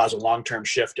it would cause a long-term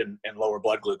shift in lower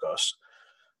blood glucose,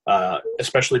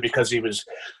 especially because he was,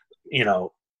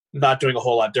 not doing a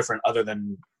whole lot different other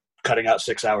than cutting out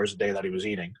 6 hours a day that he was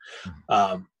eating.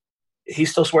 He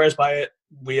still swears by it.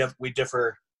 We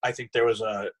differ. I think there was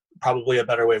probably a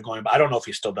better way of going, but I don't know if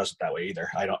he still does it that way either.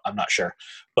 I'm not sure.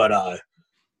 But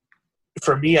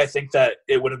for me, I think that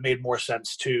it would have made more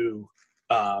sense to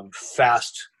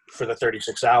fast for the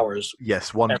 36 hours.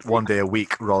 Yes, one day a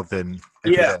week rather than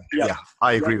every day. Yeah,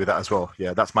 I agree with that as well.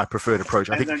 Yeah, that's my preferred approach.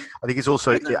 I think it's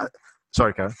also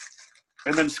sorry, Karen.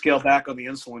 And then scale back on the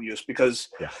insulin use because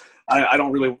I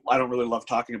don't really love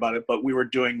talking about it, but we were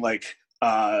doing like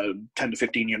 10 to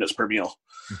 15 units per meal.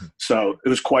 Mm-hmm. So it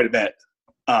was quite a bit.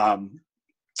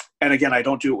 And again, I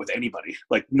don't do it with anybody.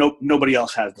 Like nobody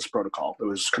else has this protocol. It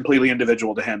was completely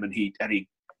individual to him, and he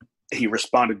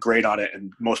responded great on it.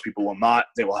 And most people will not.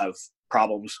 They will have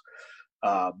problems.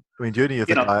 The only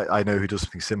other guy I know who does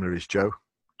something similar is Joe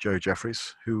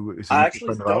Jeffries, who is. I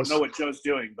actually don't know what Joe's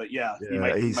doing, but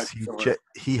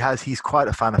he's quite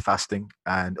a fan of fasting,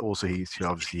 and also he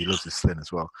obviously loves his Slin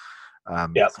as well. So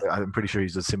I'm pretty sure he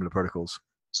does similar protocols.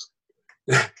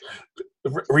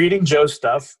 Reading Joe's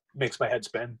stuff makes my head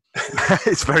spin.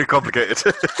 It's very complicated.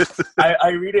 I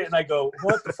read it and I go,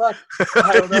 what the fuck?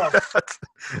 I don't know.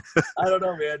 I don't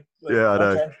know, man. Like, I know.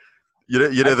 Okay.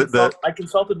 You know I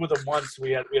consulted with him once.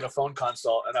 We had a phone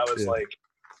consult, and I was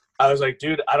like,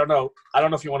 dude, I don't know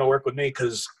if you want to work with me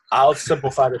because I'll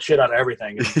simplify the shit out of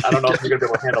everything. And I don't know if you're gonna be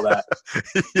able to handle that.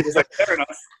 He's like, fair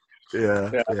enough.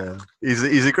 Yeah.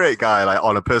 He's a great guy, like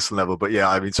on a personal level, but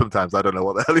sometimes I don't know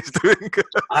what the hell he's doing.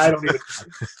 I don't even.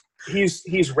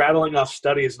 He's rattling off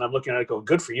studies, and I'm looking at it going,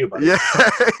 "Good for you, buddy." Yeah,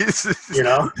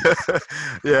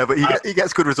 Yeah, but he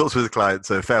gets good results with his clients,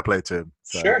 so fair play to him.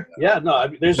 So. Sure. Yeah. No. I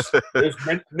mean, there's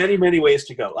many ways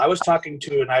to go. I was talking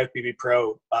to an IFBB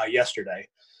pro yesterday.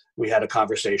 We had a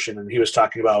conversation, and he was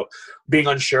talking about being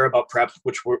unsure about prep,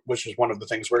 which is one of the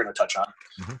things we're going to touch on.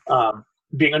 Mm-hmm.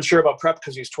 Being unsure about prep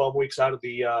because he's 12 weeks out of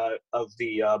the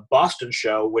Boston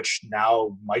show, which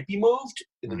now might be moved.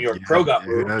 The New York Pro got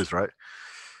moved. Who knows, right?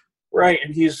 Right,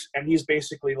 and he's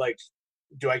basically like,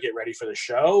 do I get ready for the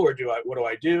show or what do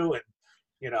I do? And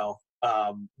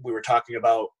we were talking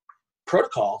about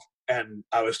protocol, and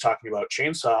I was talking about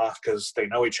Chainsaw because they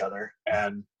know each other,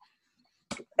 and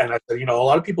I said, a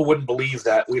lot of people wouldn't believe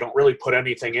that we don't really put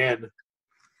anything in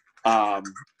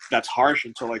that's harsh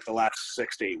until like the last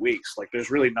 6 to 8 weeks. Like there's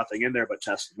really nothing in there but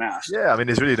test and mask. Yeah, I mean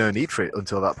there's really no need for it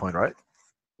until that point, right?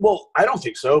 Well, I don't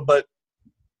think so, but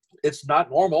it's not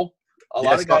normal. A Yeah,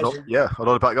 lot it's of not. guys A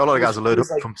lot of guys are loaded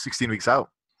up like, from 16 weeks out.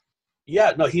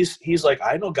 yeah, no, he's like,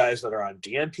 I know guys that are on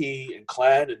DNP and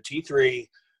Clen and T3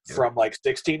 from like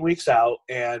 16 weeks out,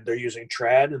 and they're using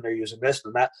tren and they're using this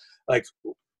and that. Like,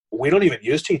 we don't even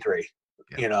use T3.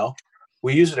 You know,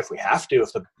 we use it if we have to,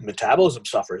 if the metabolism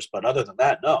suffers, but other than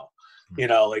that, no. You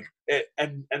know, like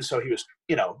and so he was,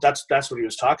 you know, that's what he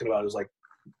was talking about, is like,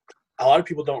 a lot of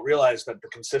people don't realize that the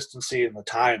consistency and the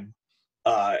time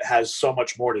has so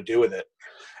much more to do with it.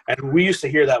 And we used to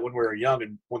hear that when we were young,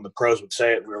 and when the pros would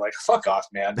say it, we were like, fuck off,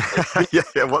 man. Like,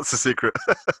 yeah, what's the secret?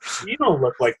 you don't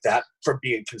look like that for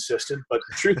being consistent. But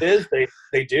the truth is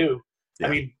they do. I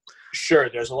mean, sure,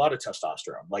 there's a lot of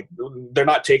testosterone. Like, they're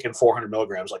not taking 400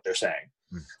 milligrams like they're saying.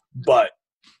 But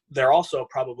they're also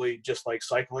probably just like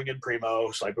cycling in Primo,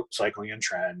 cycling in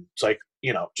tren. It's like,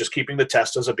 you know, just keeping the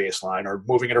test as a baseline or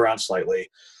moving it around slightly.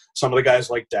 Some of the guys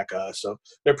like DECA. So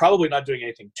they're probably not doing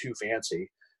anything too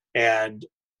fancy. And,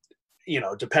 you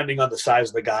know, depending on the size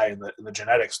of the guy and the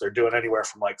genetics, they're doing anywhere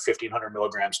from like 1,500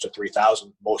 milligrams to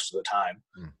 3,000 most of the time.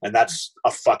 And that's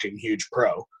a fucking huge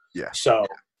pro. Yeah. So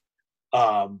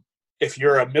if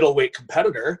you're a middleweight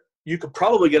competitor, you could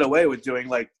probably get away with doing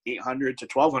like 800 to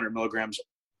 1,200 milligrams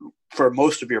for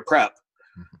most of your prep,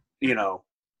 you know,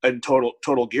 and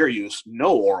total gear use,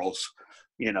 no orals,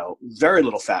 you know, very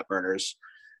little fat burners,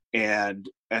 and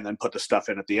then put the stuff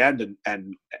in at the end,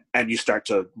 and you start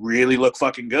to really look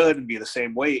fucking good and be the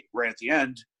same weight right at the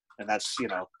end. And that's, you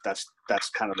know, that's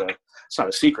kind of it's not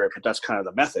a secret, but that's kind of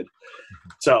the method.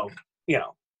 So, you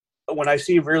know, when I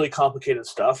see really complicated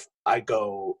stuff, I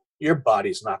go, your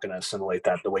body's not going to assimilate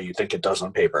that the way you think it does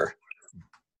on paper.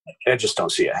 I just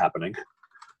don't see it happening.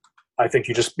 I think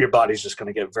your body's just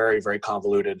going to get very, very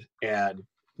convoluted and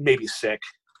maybe sick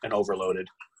and overloaded.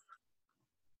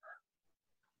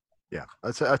 Yeah,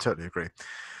 I totally agree.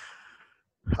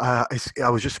 I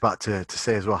was just about to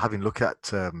say as well, having looked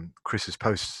at Chris's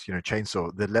posts, you know,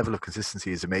 Chainsaw, the level of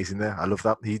consistency is amazing there. I love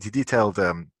that. He detailed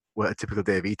what a typical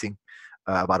day of eating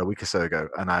about a week or so ago,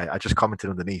 and I just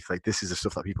commented underneath, like, this is the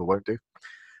stuff that people won't do.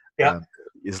 Yeah.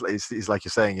 It's like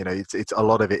you're saying, you know, it's a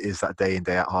lot of it is that day in,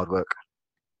 day out hard work.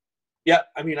 Yeah,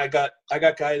 I mean, I got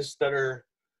guys that are.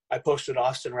 I posted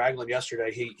Austin Ragland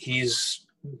yesterday. He's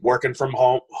working from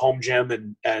home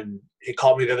gym, and he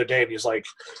called me the other day, and he's like,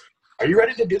 "Are you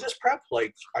ready to do this prep?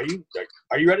 Like, are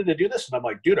you ready to do this?" And I'm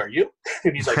like, "Dude, are you?"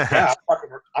 And he's like, "Yeah,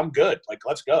 I'm good. Like,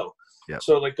 let's go." Yeah.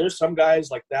 So like, there's some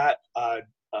guys like that.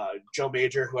 Joe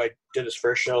Major, who I did his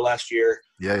first show last year.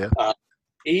 Yeah.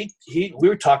 We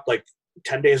were talked like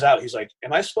 10 days out. He's like,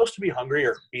 "Am I supposed to be hungry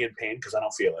or be in pain because I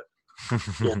don't feel it?"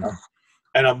 You know?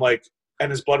 And I'm like, and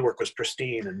his blood work was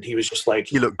pristine, and he was just like,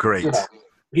 he looked great. You know,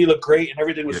 he looked great, and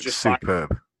everything was just superb.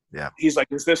 fine. Yeah. He's like,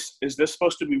 is this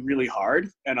supposed to be really hard?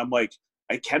 And I'm like,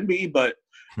 I can be, but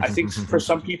I think for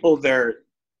some people, they're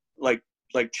like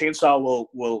Chainsaw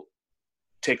will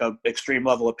take a extreme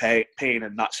level of pain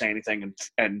and not say anything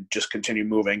and just continue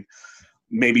moving.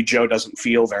 Maybe Joe doesn't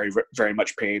feel very, very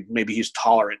much pain. Maybe he's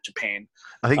tolerant to pain.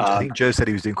 I think Joe said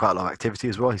he was doing quite a lot of activity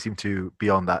as well. He seemed to be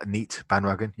on that neat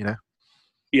bandwagon, you know?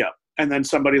 Yeah. And then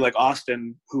somebody like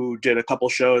Austin, who did a couple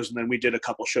shows, and then we did a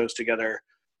couple shows together,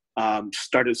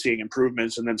 started seeing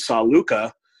improvements, and then saw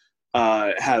Luca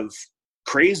have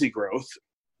crazy growth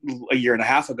a year and a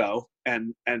half ago,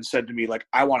 and said to me, like,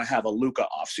 I want to have a Luca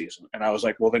off season. And I was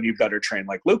like, well, then you better train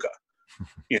like Luca,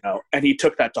 you know? And he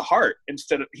took that to heart.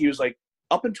 He was like,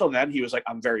 up until then, he was like,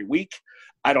 I'm very weak.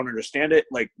 I don't understand it.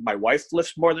 Like, my wife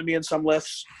lifts more than me in some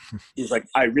lifts. He's like,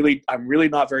 I'm really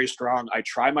not very strong. I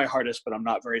try my hardest, but I'm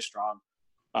not very strong.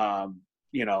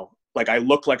 You know, like, I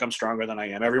look like I'm stronger than I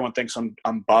am. Everyone thinks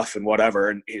I'm buff and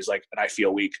whatever. And he's like, and I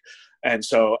feel weak. And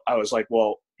so I was like,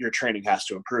 well, your training has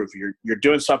to improve. You're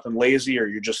doing something lazy, or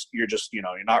you're just, you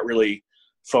know, you're not really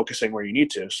focusing where you need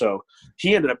to. So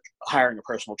he ended up hiring a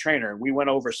personal trainer, and we went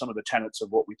over some of the tenets of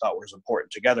what we thought was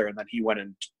important together. And then he went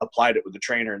and applied it with the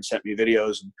trainer and sent me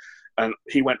videos. And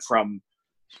he went from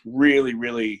really,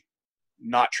 really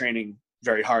not training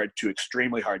very hard to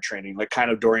extremely hard training, like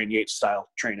kind of Dorian Yates style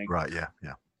training. Right. Yeah.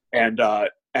 And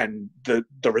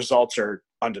the results are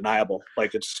undeniable.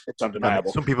 Like, it's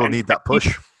undeniable. Some people need that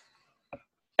push.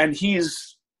 And he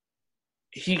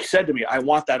said to me, I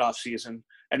want that off season.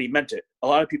 And he meant it. A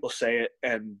lot of people say it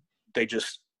and they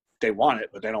want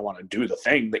it, but they don't want to do the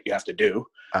thing that you have to do.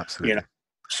 Absolutely. You know?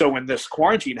 So when this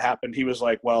quarantine happened, he was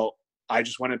like, well, I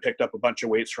just went and picked up a bunch of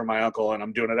weights from my uncle, and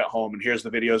I'm doing it at home, and here's the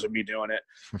videos of me doing it,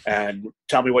 and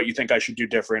tell me what you think I should do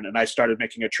different. And I started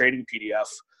making a training PDF,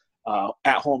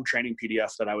 at-home training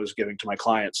PDF that I was giving to my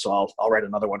clients. So I'll write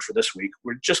another one for this week.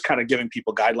 We're just kind of giving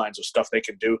people guidelines of stuff they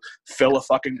can do. Fill a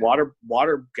fucking gallon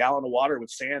of water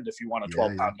with sand if you want a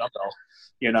 12-pound dumbbell,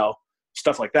 you know,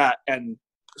 stuff like that. And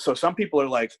so some people are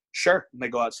like, sure, and they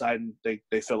go outside and they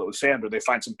fill it with sand, or they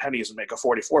find some pennies and make a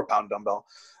 44-pound dumbbell.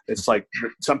 It's like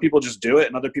some people just do it,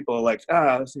 and other people are like,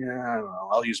 yeah, I don't know,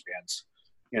 I'll use bands,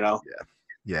 you know.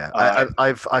 Yeah,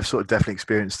 I've sort of definitely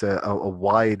experienced a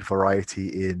wide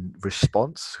variety in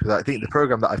response, because I think the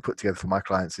program that I've put together for my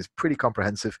clients is pretty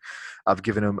comprehensive. I've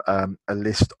given them a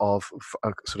list of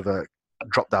sort of a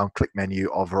drop-down click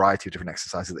menu of a variety of different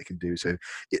exercises they can do. So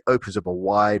it opens up a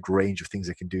wide range of things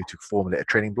they can do to formulate a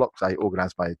training block. I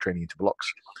organize my training into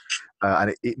blocks.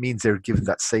 And it means they're given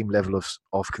that same level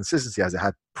of consistency as they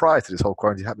had prior to this whole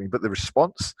quarantine happening. But the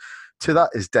response to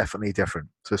that is definitely different.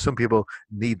 So some people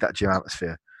need that gym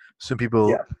atmosphere. Some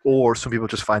people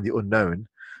just find the unknown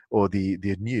or the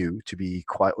new to be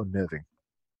quite unnerving.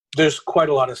 There's quite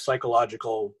a lot of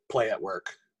psychological play at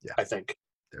work. Yeah, I think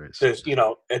there is. There's, you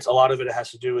know, it's a lot of it has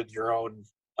to do with your own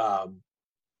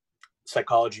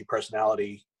psychology,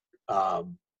 personality,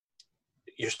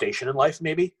 your station in life,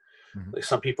 maybe. Mm-hmm. Like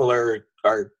some people are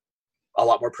a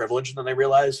lot more privileged than they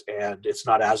realize, and it's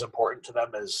not as important to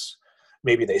them as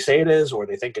maybe they say it is or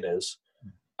they think it is.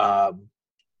 And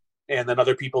then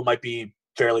other people might be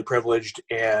fairly privileged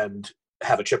and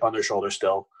have a chip on their shoulder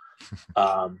still.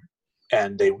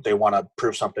 And they want to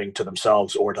prove something to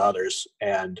themselves or to others.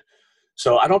 And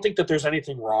so I don't think that there's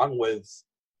anything wrong with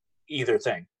either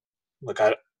thing. Like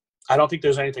I don't think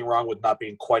there's anything wrong with not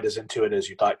being quite as into it as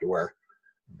you thought you were,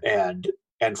 and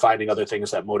finding other things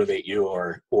that motivate you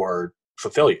or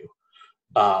fulfill you.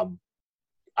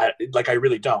 I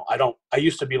really don't. I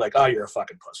used to be like, oh, you're a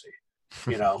fucking pussy,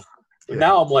 you know. Yeah.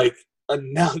 Now I'm like,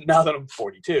 now that I'm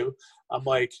 42, I'm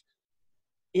like,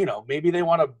 you know, maybe they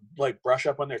want to like brush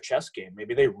up on their chess game.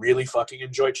 Maybe they really fucking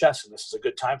enjoy chess and this is a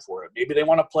good time for it. Maybe they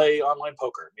want to play online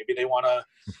poker. Maybe they want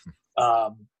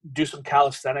to do some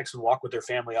calisthenics and walk with their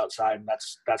family outside, and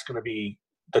that's going to be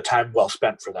the time well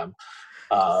spent for them.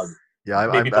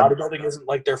 Maybe bodybuilding isn't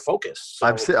like their focus. So.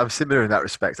 I'm similar in that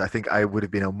respect. I think I would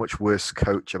have been a much worse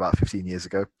coach about 15 years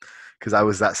ago because I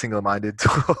was that single-minded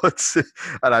towards,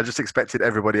 and I just expected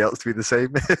everybody else to be the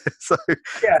same. So,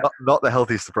 yeah, not the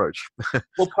healthiest approach.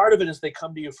 Well, part of it is they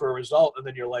come to you for a result, and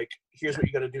then you're like, "Here's what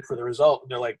you got to do for the result," and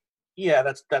they're like, "Yeah,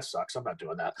 that sucks. I'm not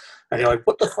doing that." And you're like,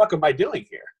 "What the fuck am I doing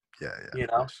here?" Yeah. You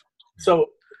know. So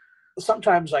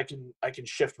sometimes I can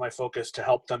shift my focus to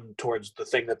help them towards the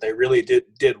thing that they really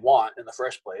did want in the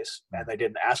first place, and they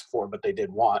didn't ask for, but they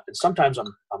did want. And sometimes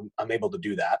I'm able to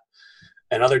do that,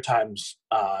 and other times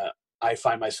I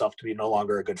find myself to be no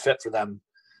longer a good fit for them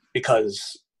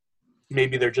because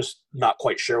maybe they're just not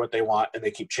quite sure what they want, and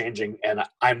they keep changing, and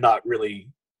I'm not really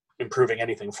improving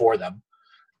anything for them.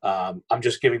 I'm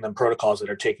just giving them protocols that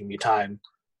are taking me time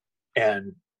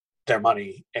and their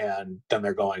money, and then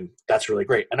they're going, that's really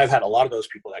great. And I've had a lot of those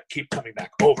people that keep coming back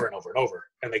over and over and over,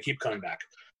 and they keep coming back,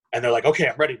 and they're like, okay,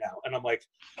 I'm ready now. And I'm like,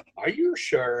 are you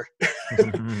sure?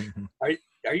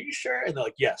 Are you sure? And they're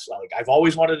like, yes. Like, I've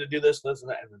always wanted to do this and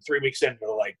that. And then 3 weeks in,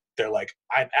 they're like,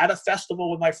 I'm at a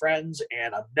festival with my friends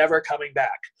and I'm never coming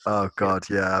back. Oh God.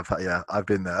 Yeah. I've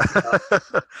been there.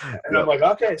 And I'm like,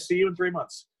 okay, see you in 3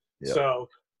 months. Yep. So,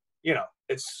 you know,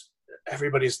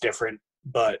 everybody's different,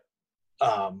 but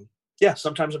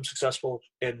sometimes I'm successful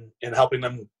in helping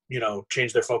them, you know,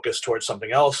 change their focus towards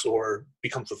something else or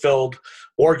become fulfilled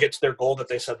or get to their goal that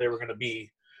they said they were going to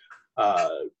be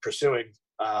pursuing.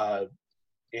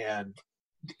 And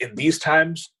in these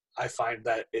times, I find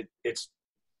that it's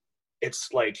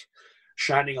like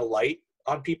shining a light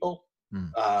on people.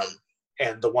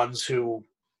 And the ones who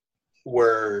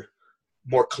were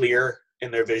more clear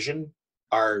in their vision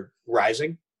are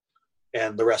rising,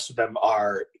 and the rest of them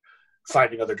are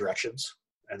finding other directions,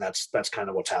 and that's kind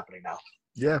of what's happening now.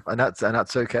 Yeah, and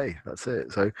that's okay. That's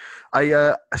it. So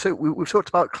we've talked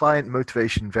about client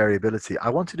motivation variability. I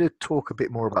wanted to talk a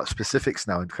bit more about specifics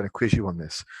now and kind of quiz you on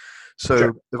this. So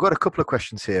sure. We've got a couple of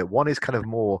questions here. One is kind of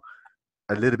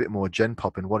a little bit more gen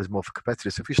pop, and one is more for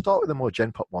competitors. So if we start with the more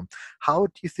gen pop one, how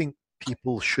do you think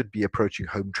people should be approaching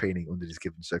home training under these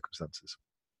given circumstances?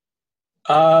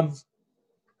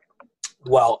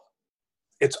 Well,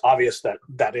 it's obvious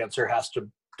that answer has to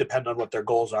depend on what their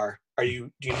goals are. Do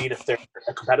you mean if they're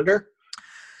a competitor?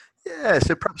 Yeah,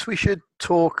 so perhaps we should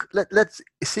talk. Let's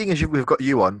seeing as we've got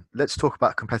you on, let's talk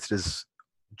about competitors.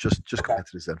 Just okay.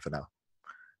 Competitors then for now.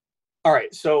 All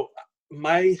right. So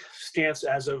my stance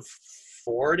as of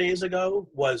 4 days ago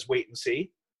was wait and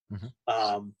see.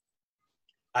 Mm-hmm.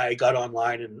 I got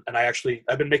online and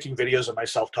I've been making videos of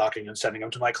myself talking and sending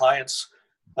them to my clients.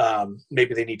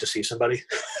 Maybe they need to see somebody.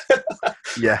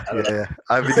 Yeah.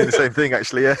 I've been doing the same thing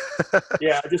actually. Yeah.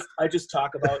 Yeah. I just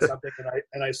talk about something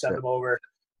and I send them over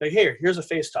like, here's a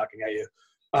face talking at you.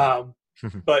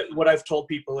 But what I've told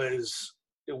people is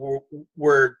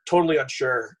we're totally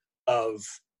unsure of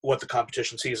what the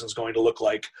competition season is going to look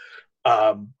like.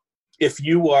 If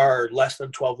you are less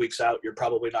than 12 weeks out, you're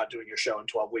probably not doing your show in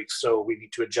 12 weeks. So we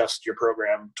need to adjust your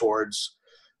program towards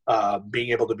being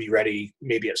able to be ready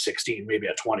maybe at 16, maybe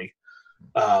at 20.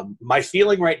 My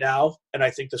feeling right now, and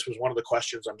I think this was one of the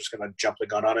questions, I'm just going to jump the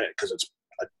gun on it because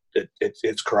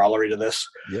it's corollary to this,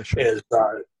 yeah,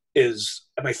 sure. is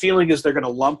my feeling is they're going to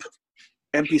lump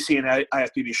NPC and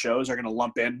IFBB shows are going to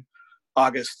lump in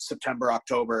August, September,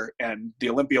 October, and the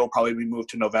Olympia will probably be moved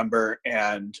to November,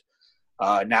 and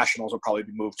Nationals will probably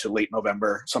be moved to late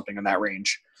November, something in that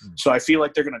range. So I feel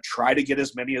like they're going to try to get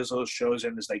as many of those shows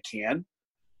in as they can.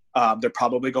 They're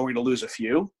probably going to lose a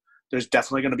few. There's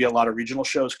definitely going to be a lot of regional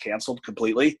shows canceled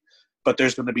completely, but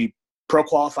there's going to be pro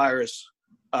qualifiers.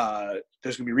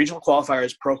 There's going to be regional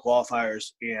qualifiers, pro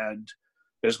qualifiers, and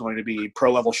there's going to be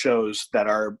pro level shows that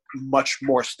are much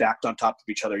more stacked on top of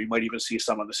each other. You might even see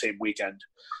some on the same weekend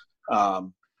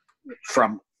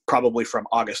probably from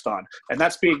August on. And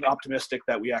that's being optimistic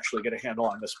that we actually get a handle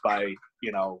on this by,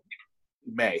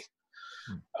 May,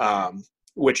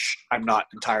 which I'm not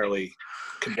entirely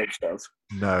convinced of.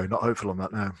 No, not hopeful on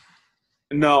that, no.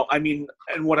 No, I mean,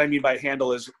 and what I mean by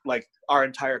handle is like our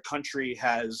entire country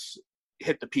has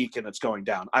hit the peak and it's going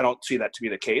down. I don't see that to be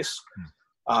the case.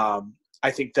 I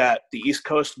think that the East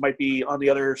Coast might be on the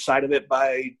other side of it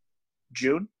by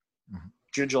June,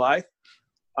 July.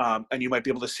 And you might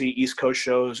be able to see East Coast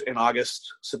shows in August,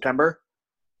 September.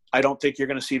 I don't think you're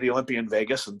going to see the Olympia in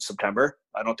Vegas in September.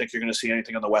 I don't think you're going to see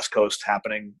anything on the West Coast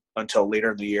happening until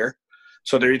later in the year.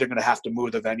 So they're either going to have to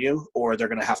move the venue or they're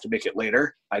going to have to make it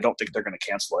later. I don't think they're going to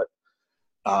cancel it.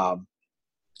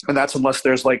 And that's unless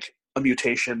there's like a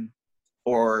mutation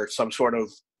or some sort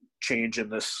of change in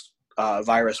this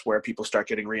virus where people start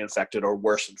getting reinfected or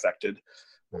worse infected,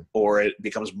 or it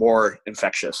becomes more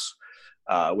infectious.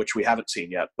 Which we haven't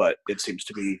seen yet, but it seems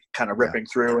to be kind of ripping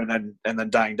through and then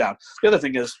dying down. The other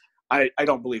thing is, I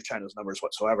don't believe China's numbers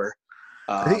whatsoever.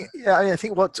 I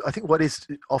think what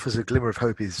offers a glimmer of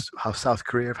hope is how South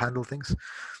Korea have handled things.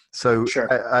 So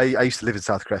sure. I used to live in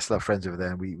South Korea. I still have friends over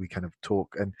there, and we kind of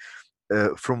talk. And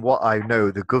from what I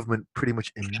know, the government pretty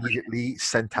much immediately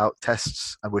sent out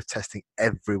tests, and we're testing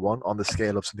everyone on the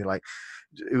scale of something like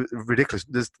ridiculous.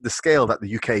 The scale that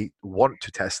the UK want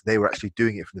to test, they were actually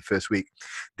doing it from the first week.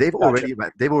 They've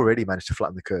already managed to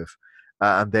flatten the curve,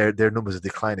 and their numbers are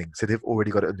declining. So they've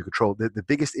already got it under control. The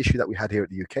biggest issue that we had here at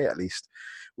the UK, at least,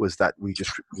 was that we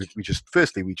just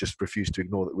refused to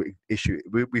ignore that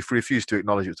we refused to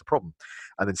acknowledge it was a problem,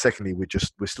 and then secondly,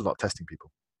 we're still not testing people.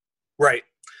 Right.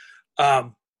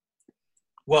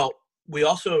 Well, we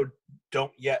also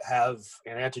don't yet have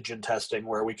an antigen testing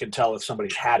where we can tell if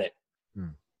somebody's had it.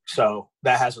 So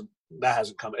that hasn't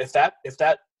come. If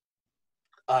that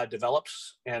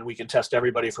develops and we can test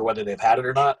everybody for whether they've had it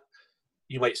or not,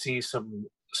 you might see some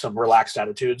relaxed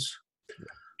attitudes.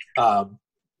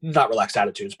 Not relaxed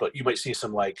attitudes, but you might see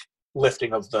some like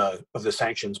lifting of the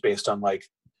sanctions based on like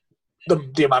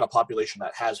the amount of population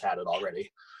that has had it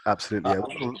already. Absolutely.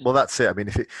 Yeah. Well, that's it. I mean,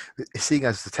 seeing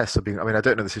as the tests are being, I mean, I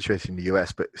don't know the situation in the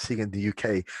US, but seeing in the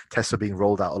UK, tests are being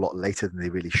rolled out a lot later than they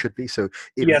really should be. So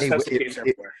that's the case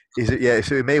everywhere.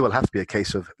 So it may well have to be a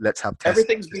case of let's have tests.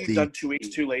 Everything's being done 2 weeks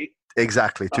too late.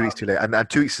 Exactly, 2 weeks too late, and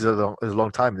 2 weeks is a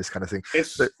long time in this kind of thing.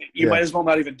 You might as well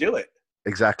not even do it.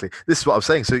 Exactly. This is what I'm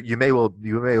saying. So you may well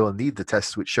need the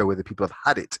tests which show whether people have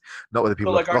had it, not whether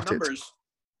people have got it.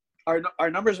 Our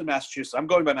numbers in Massachusetts, I'm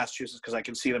going by Massachusetts because I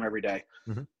can see them every day.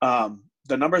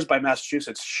 The numbers by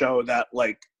Massachusetts show that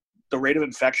like the rate of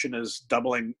infection is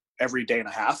doubling every day and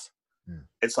a half.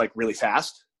 It's like really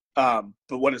fast. But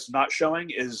what it's not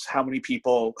showing is how many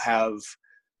people have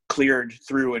cleared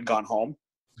through and gone home.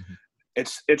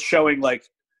 It's showing like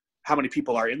how many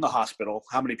people are in the hospital,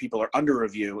 how many people are under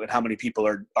review, and how many people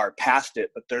are past it.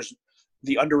 But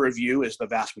the under review is the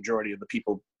vast majority of the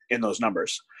people in those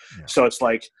numbers. So it's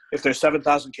like if there's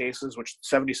 7,000 cases, which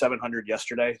 7,700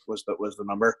 yesterday was the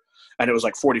number, and it was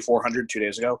like 4,400 2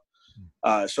 days ago.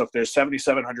 So if there's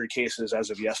 7,700 cases as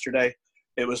of yesterday,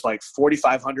 it was like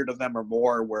 4,500 of them or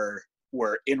more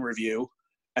were in review,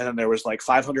 and then there was like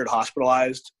 500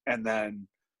 hospitalized, and then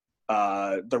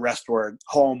the rest were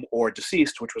home or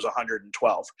deceased, which was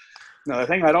 112. Now the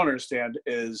thing I don't understand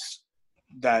is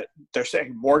that they're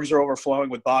saying morgues are overflowing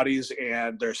with bodies,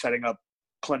 and they're setting up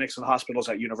clinics and hospitals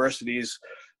at universities.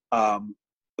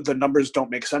 The numbers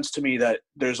don't make sense to me that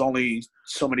there's only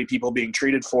so many people being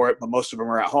treated for it, but most of them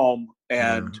are at home.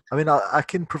 And I mean, I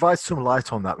can provide some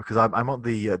light on that because I'm on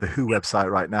the WHO website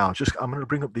right now. I'm going to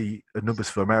bring up the numbers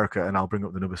for America, and I'll bring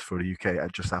up the numbers for the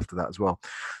UK just after that as well.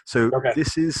 So Okay.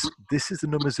 this is the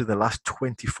numbers in the last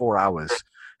 24 hours.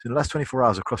 So in the last 24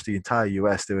 hours across the entire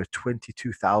US, there were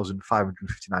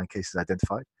 22,559 cases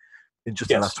identified in just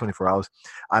the last 24 hours,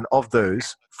 and of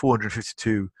those,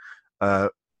 452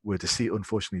 were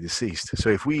unfortunately deceased. So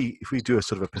if we do a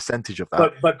sort of a percentage of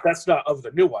that, but that's not of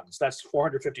the new ones. That's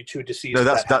 452 deceased. No,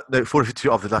 that's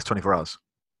 452 of the last 24 hours.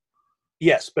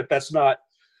 Yes, but that's not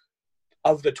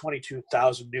of the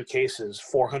 22,000 new cases.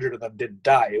 400 of them didn't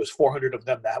die. It was 400 of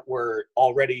them that were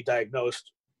already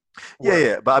diagnosed.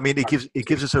 Yeah. But I mean, it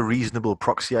gives us a reasonable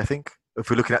proxy. I think if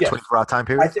we're looking at 24-hour time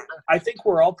period. I think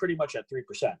we're all pretty much at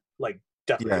 3%. Like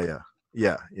definitely.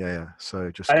 Yeah.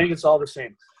 So I think it's all the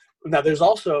same. Now, there's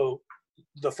also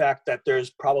the fact that there's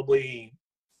probably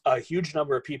a huge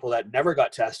number of people that never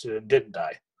got tested and didn't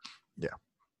die. Yeah.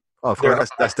 Oh, of course,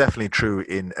 that's definitely true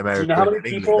in America. Do you know how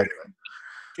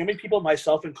many people,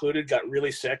 myself included, got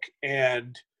really sick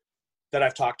and that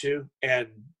I've talked to and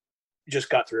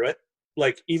just got through it?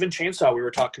 Like even Chainsaw, we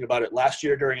were talking about it last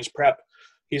year during his prep.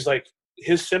 He's like,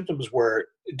 his symptoms were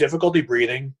difficulty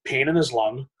breathing, pain in his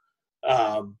lung,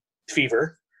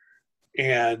 fever,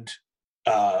 and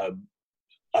a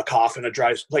cough and a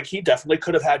dry. Like he definitely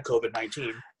could have had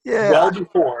COVID-19. Yeah, well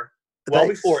before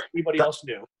anybody else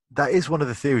knew. That is one of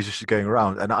the theories just going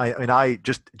around, and I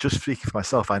just speaking for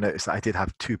myself, I noticed that I did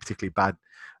have 2 particularly bad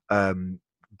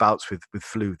bouts with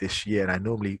flu this year, and I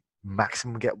normally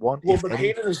maximum get 1. Well, the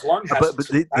pain in his lung has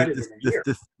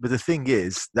but the thing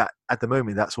is that at the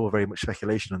moment that's all very much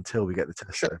speculation until we get the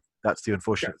test. Sure. So that's the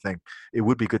unfortunate thing. It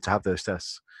would be good to have those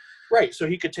tests. Right. So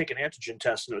he could take an antigen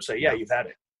test and it would say, yeah, you've had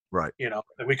it. Right. You know,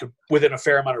 and we could, within a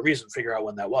fair amount of reason, figure out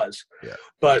when that was. Yeah.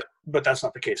 But that's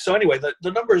not the case. So anyway,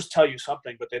 the numbers tell you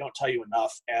something, but they don't tell you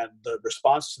enough. And the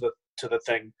response to the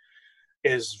thing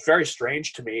is very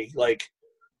strange to me. Like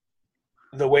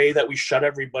the way that we shut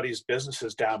everybody's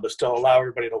businesses down, but still allow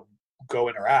everybody to go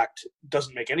interact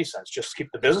doesn't make any sense. Just keep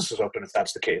the businesses open if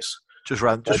that's the case. Just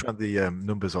run the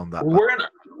numbers on that.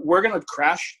 We're gonna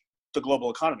crash the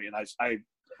global economy, and I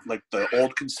like the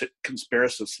old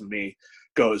conspiracist in me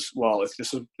goes, well, if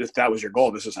that was your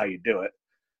goal, this is how you do it.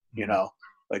 You know,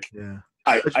 like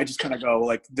I just kind of go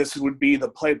like, this would be the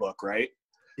playbook, right?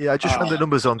 Yeah, I just ran the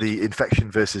numbers on the infection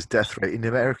versus death rate in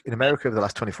America over the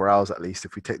last 24 hours, at least.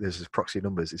 If we take those as proxy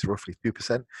numbers, it's roughly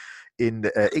 2%. In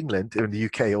England, in the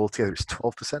UK, altogether, it's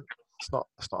 12%. That's not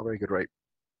a very good rate.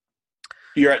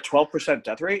 You're at 12%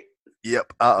 death rate.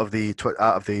 Yep, out of the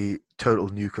total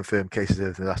new confirmed cases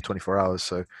over the last 24 hours.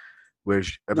 So,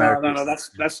 whereas America, no,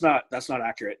 that's not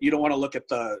accurate. You don't want to look at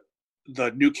the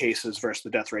new cases versus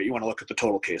the death rate. You want to look at the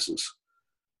total cases,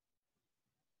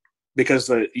 because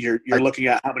you're looking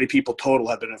at how many people total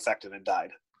have been infected and died.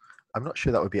 I'm not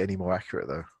sure that would be any more accurate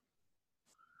though.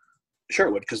 Sure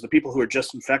it would, because the people who are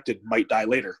just infected might die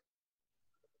later.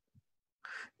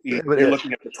 You're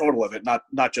looking at the total of it,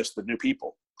 not just the new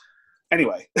people.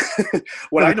 Anyway,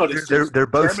 I noticed they're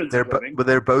both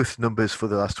numbers for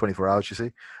the last 24 hours, you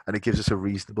see, and it gives us a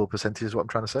reasonable percentage is what I'm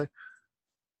trying to say.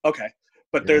 Okay.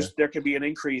 But there could be an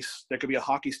increase, there could be a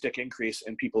hockey stick increase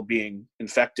in people being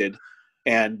infected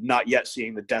and not yet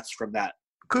seeing the deaths from that.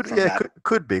 Could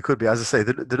be. As I say,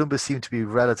 the numbers seem to be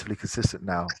relatively consistent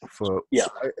now.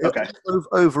 Okay.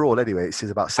 Overall, anyway, it says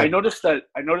about 7. I noticed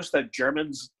that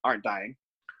Germans aren't dying.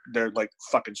 They're like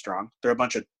fucking strong. They're a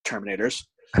bunch of Terminators.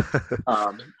 They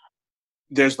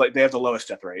have the lowest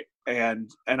death rate, and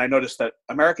I noticed that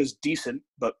America's decent,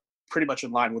 but pretty much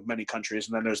in line with many countries.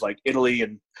 And then there's like Italy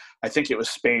and I think it was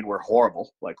Spain were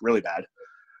horrible, like really bad.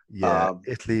 Yeah,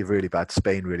 Italy really bad,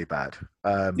 Spain really bad.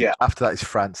 After that is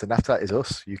France, and after that is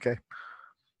us, UK.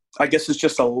 I guess it's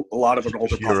just a lot of an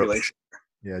older population.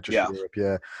 Yeah, Europe.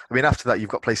 Yeah, I mean after that you've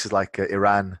got places like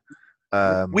Iran.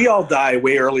 We all die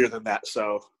way earlier than that,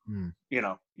 so you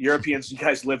know, Europeans, you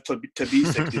guys live to be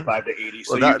 65 to 80.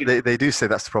 So well, they do say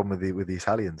that's the problem with the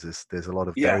Italians is there's a lot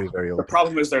of very, very old. The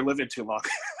problem is they're living too long.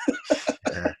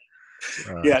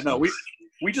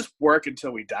 We just work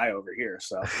until we die over here.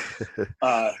 So,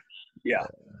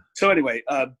 So anyway,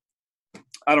 I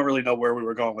don't really know where we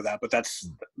were going with that, but that's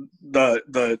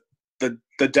the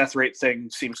death rate thing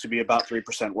seems to be about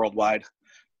 3% worldwide.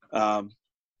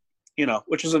 You know,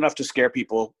 which is enough to scare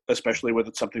people, especially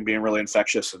with something being really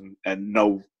infectious and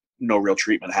no real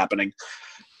treatment happening.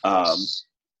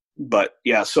 But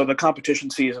yeah, so the competition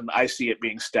season, I see it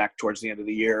being stacked towards the end of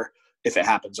the year, if it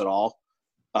happens at all.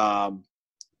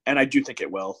 And I do think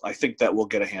it will. I think that we'll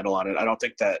get a handle on it. I don't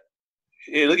think that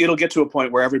it'll get to a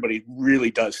point where everybody really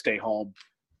does stay home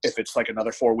if it's like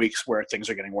another 4 weeks where things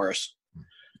are getting worse.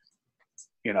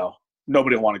 You know,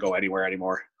 nobody will want to go anywhere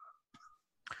anymore.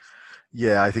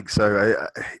 Yeah, I think so.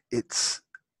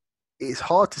 It's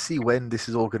hard to see when this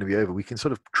is all going to be over. We can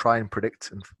sort of try and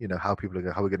predict, and how people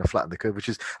are how we're going to flatten the curve, which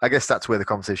is, I guess, that's where the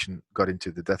conversation got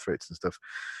into the death rates and stuff.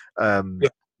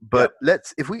 But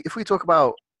if we talk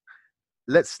about,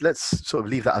 let's sort of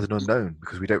leave that as an unknown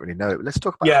because we don't really know it. Let's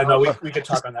talk about we could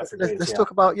talk on that for days. Let's talk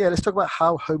about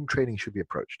how home training should be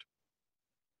approached.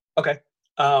 Okay.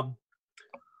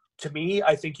 To me,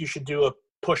 I think you should do a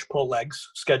push-pull legs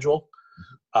schedule.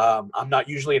 I'm not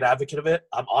usually an advocate of it.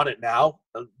 I'm on it now.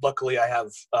 Luckily, I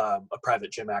have a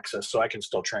private gym access, so I can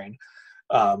still train.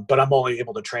 But I'm only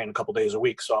able to train a couple days a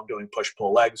week, so I'm doing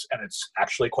push-pull legs, and it's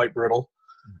actually quite brutal.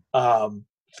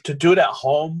 To do it at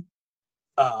home,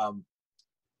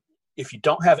 if you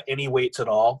don't have any weights at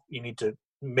all, you need to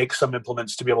make some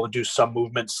implements to be able to do some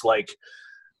movements like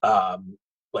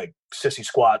sissy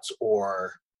squats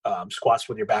or squats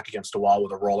with your back against a wall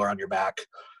with a roller on your back.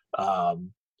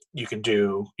 You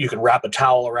can wrap a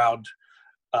towel around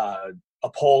a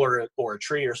pole or a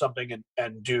tree or something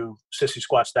and do sissy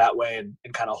squats that way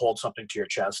and kind of hold something to your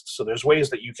chest. So there's ways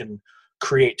that you can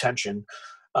create tension.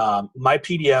 My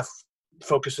PDF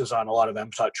focuses on a lot of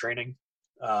MTUT training,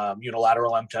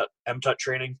 unilateral MTUT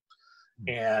training.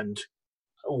 And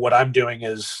what I'm doing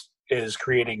is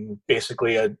creating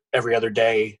basically a every other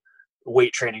day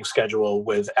weight training schedule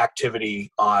with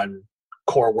activity on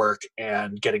core work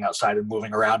and getting outside and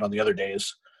moving around on the other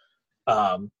days.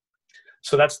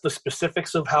 So that's the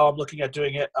specifics of how I'm looking at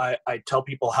doing it. I tell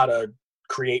people how to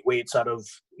create weights out of,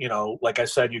 like I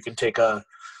said, you can take a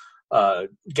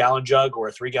gallon jug or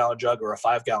a 3-gallon jug or a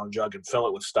 5-gallon jug and fill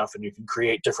it with stuff, and you can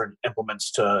create different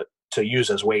implements to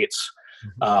use as weights.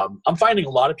 I'm finding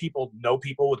a lot of people know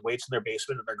people with weights in their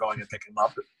basement, and they're going and picking them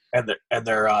up, and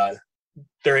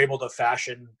they're able to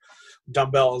fashion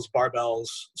dumbbells, barbells.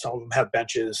 Some of them have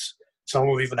benches. Some of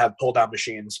them even have pull-down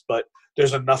machines. But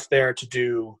there's enough there to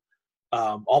do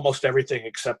almost everything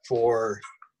except for,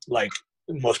 like,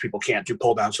 most people can't do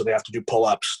pull-down, so they have to do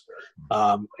pull-ups.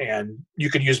 And you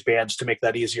can use bands to make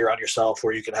that easier on yourself,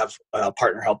 or you can have a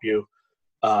partner help you.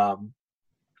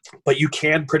 But you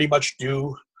can pretty much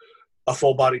do a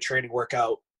full-body training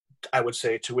workout, I would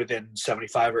say, to within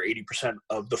 75 or 80%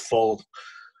 of the full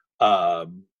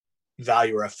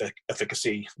value or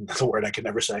efficacy, that's a word I can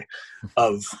never say,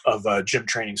 of a gym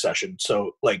training session.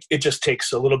 So, like, it just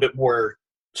takes a little bit more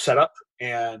setup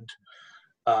and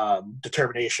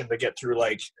determination to get through.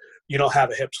 Like, you don't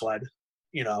have a hip sled,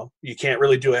 you can't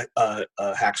really do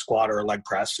a hack squat or a leg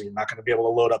press, so you're not going to be able to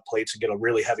load up plates and get a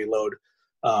really heavy load.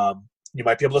 You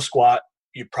might be able to squat.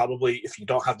 You probably, if you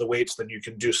don't have the weights, then you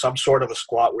can do some sort of a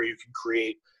squat where you can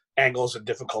create angles and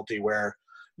difficulty where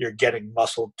you're getting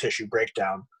muscle tissue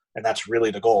breakdown, and that's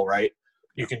really the goal, right?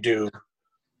 You can do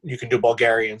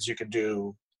Bulgarians, you can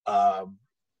do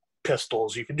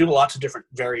pistols, you can do lots of different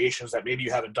variations that maybe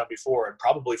you haven't done before, and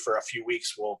probably for a few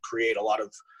weeks will create a lot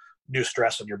of new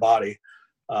stress in your body.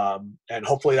 And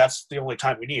hopefully that's the only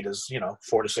time we need is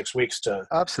 4 to 6 weeks to.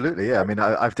 Absolutely, yeah. I mean,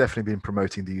 I've definitely been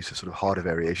promoting the use of sort of harder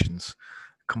variations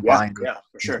combined with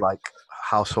for sure, like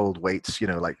household weights,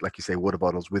 like you say, water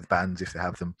bottles with bands if they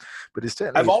have them. But it's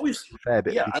certainly a fair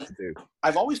bit to do.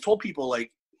 I've always told people,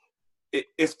 like,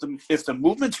 if the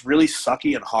movement's really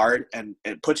sucky and hard and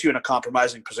it puts you in a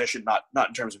compromising position, not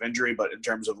in terms of injury, but in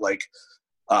terms of like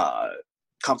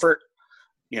comfort,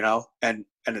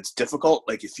 and it's difficult.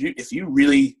 Like, if you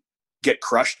really get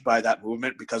crushed by that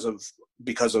movement because of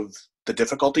the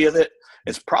difficulty of it,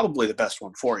 it's probably the best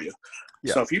one for you.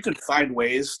 Yeah. So if you can find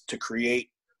ways to create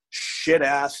shit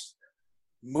ass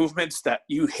movements that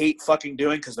you hate fucking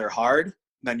doing because they're hard,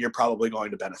 then you're probably going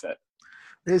to benefit.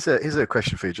 Here's a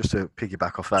question for you, just to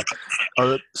piggyback off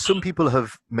that. Some people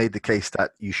have made the case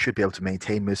that you should be able to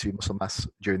maintain most of your muscle mass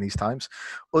during these times.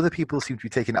 Other people seem to be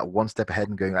taking that one step ahead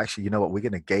and going, actually, you know what, we're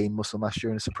going to gain muscle mass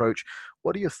during this approach.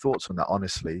 What are your thoughts on that,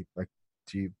 honestly? Like,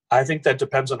 I think that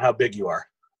depends on how big you are.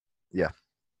 Yeah.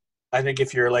 I think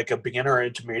if you're like a beginner or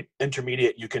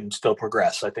intermediate, you can still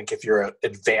progress. I think if you're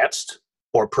advanced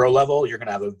or pro level, you're going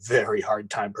to have a very hard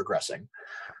time progressing.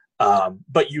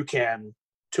 But you can,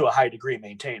 to a high degree,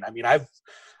 maintain. I mean,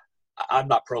 I'm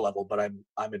not pro level, but I'm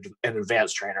an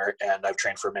advanced trainer, and I've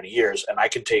trained for many years, and I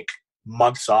can take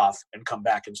months off and come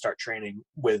back and start training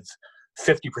with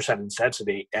 50%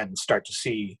 intensity and start to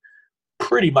see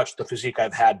pretty much the physique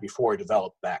I've had before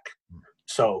develop back.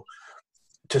 So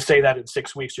to say that in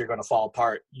 6 weeks you're going to fall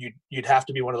apart, you'd have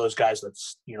to be one of those guys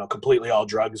that's completely all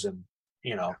drugs and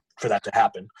for that to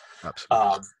happen.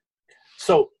 Absolutely.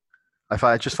 So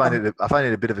I just find it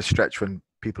a bit of a stretch when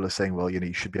people are saying, well,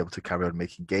 you should be able to carry on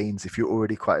making gains if you're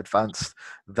already quite advanced.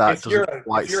 That if you're a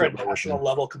national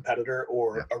level competitor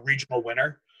or a regional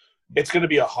winner, it's going to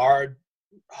be a hard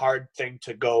thing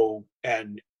to go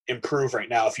and improve right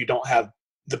now if you don't have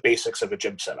the basics of a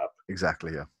gym setup.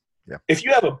 Exactly. Yeah. If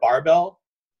you have a barbell,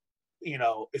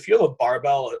 a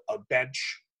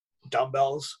bench,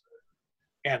 dumbbells,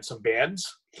 and some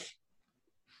bands,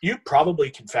 you probably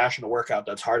can fashion a workout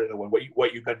that's harder than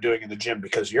what you've been doing in the gym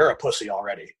because you're a pussy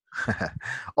already.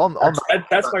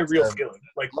 That's my real feeling.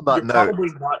 Like, you're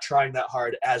probably not trying that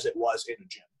hard as it was in a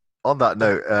gym. On that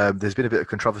note, there's been a bit of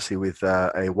controversy with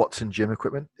a Watson gym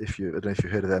equipment. I don't know if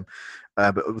you've heard of them,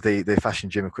 but they fashion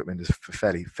gym equipment is a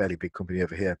fairly big company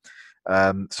over here.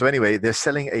 So anyway, they're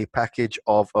selling a package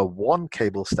of a 1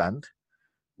 cable stand,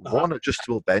 1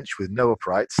 adjustable bench with no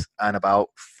uprights, and about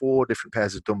 4 different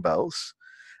pairs of dumbbells.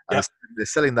 And they're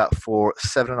selling that for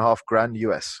 $7,500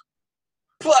 US.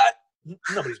 But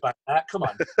nobody's buying that. Come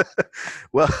on.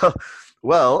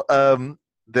 well.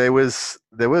 There was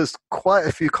quite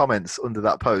a few comments under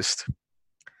that post.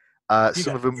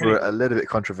 Some of them were a little bit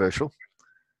controversial.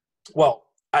 Well,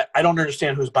 I don't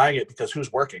understand who's buying it because who's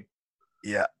working?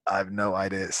 Yeah, I have no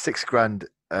idea.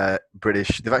 $6,000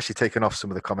 British. They've actually taken off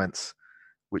some of the comments,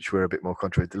 which were a bit more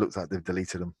controversial. It looks like they've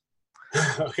deleted them.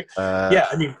 Okay.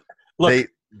 I mean, look,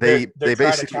 they're basically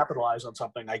trying to capitalize on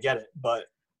something. I get it, but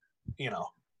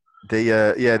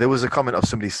there was a comment of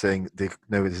somebody saying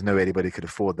there's no way anybody could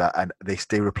afford that, and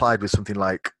they replied with something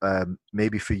like,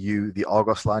 maybe for you the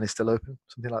Argos line is still open,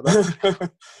 something like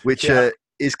that, which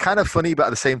is kind of funny, but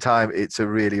at the same time it's a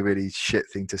really, really shit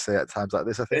thing to say at times like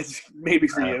this. I think it's maybe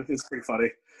for you it's pretty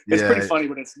funny. It's pretty funny,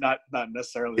 but it's not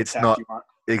necessarily it's not you want.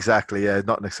 Exactly,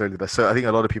 not necessarily the best. So I think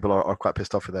a lot of people are quite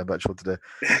pissed off with them, but I just wanted to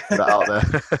put that out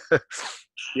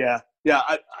there.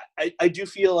 I do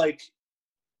feel like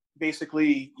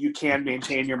basically you can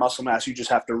maintain your muscle mass. You just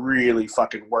have to really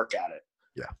fucking work at it.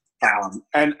 Yeah.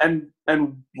 And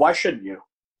why shouldn't you?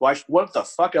 What the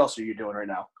fuck else are you doing right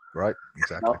now? Right.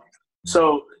 Exactly.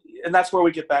 So, and that's where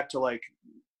we get back to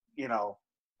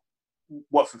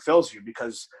what fulfills you,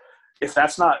 because if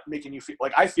that's not making you feel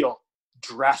like, I feel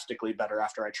drastically better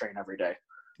after I train every day.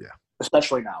 Yeah.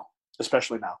 Especially now.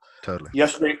 Totally.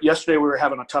 Yesterday we were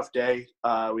having a tough day.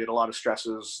 We had a lot of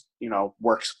stresses,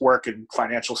 work and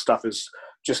financial stuff is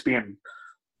just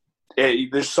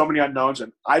there's so many unknowns,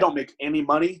 and I don't make any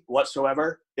money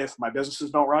whatsoever if my businesses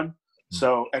don't run.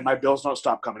 So, and my bills don't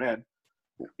stop coming in,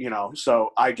 so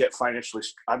I get financially,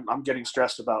 I'm getting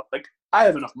stressed about, like, I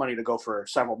have enough money to go for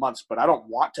several months, but I don't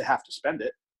want to have to spend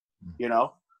it. I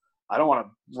don't want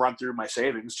to run through my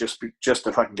savings just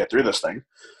if I can get through this thing.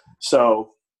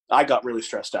 So I got really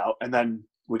stressed out, and then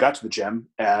we got to the gym,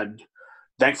 and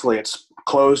thankfully it's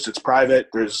closed. It's private.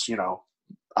 There's,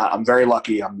 I'm very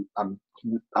lucky. I'm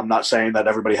not saying that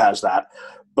everybody has that,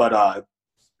 but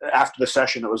after the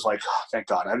session, it was like, oh, thank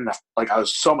God. I didn't have, I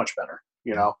was so much better,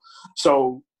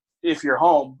 So if you're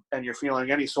home and you're feeling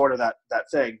any sort of that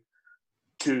thing,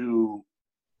 to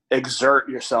exert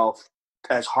yourself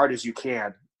as hard as you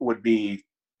can would be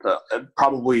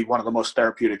probably one of the most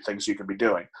therapeutic things you can be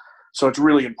doing. So it's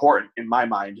really important in my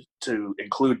mind to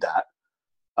include that,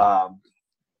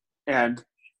 and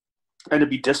to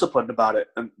be disciplined about it.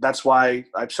 And that's why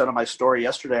I've said on my story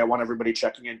yesterday, I want everybody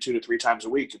checking in 2 to 3 times a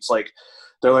week. It's like,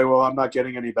 they're like, well, I'm not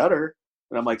getting any better.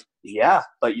 And I'm like, yeah,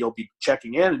 but you'll be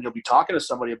checking in and you'll be talking to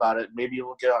somebody about it. Maybe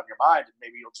it'll get on your mind, and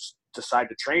maybe you'll just decide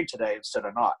to train today instead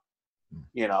of not,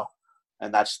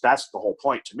 and that's the whole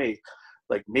point to me.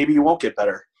 Like, maybe you won't get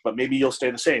better, but maybe you'll stay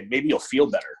the same. Maybe you'll feel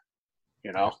better,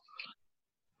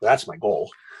 That's my goal.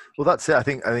 Well, that's it. I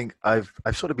think I've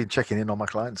sort of been checking in on my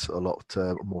clients a lot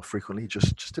more frequently,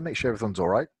 just to make sure everyone's all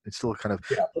right. It's still kind of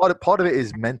part of it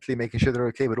is mentally making sure they're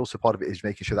okay, but also part of it is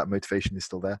making sure that motivation is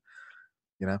still there.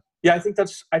 Yeah, I think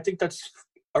that's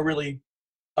a really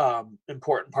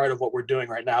important part of what we're doing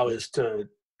right now is to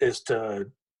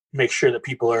make sure that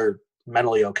people are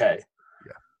mentally okay.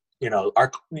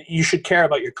 You should care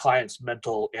about your clients'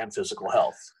 mental and physical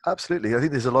health. Absolutely. I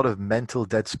think there's a lot of mental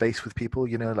dead space with people,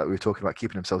 like we were talking about,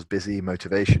 keeping themselves busy,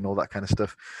 motivation, all that kind of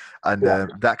stuff. And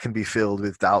that can be filled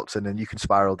with doubts, and then you can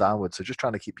spiral downwards. So just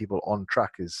trying to keep people on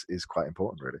track is quite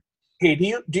important, really. Hey,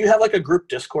 do you have like a group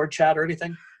Discord chat or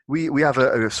anything? We have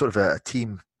a sort of a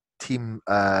team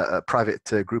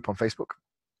private group on Facebook.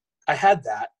 I had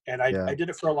that, and I did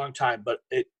it for a long time, but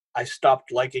I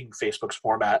stopped liking Facebook's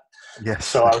format. Yes.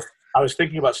 So I was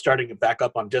thinking about starting it back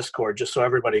up on Discord just so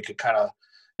everybody could kind of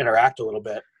interact a little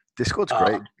bit. Discord's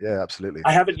great. Yeah, absolutely.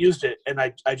 I haven't used it, and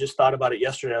I just thought about it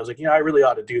yesterday. I was like, I really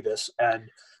ought to do this. And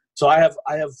so I have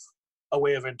a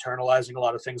way of internalizing a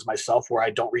lot of things myself where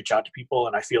I don't reach out to people,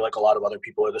 and I feel like a lot of other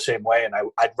people are the same way. And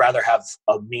I'd rather have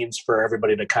a means for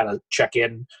everybody to kind of check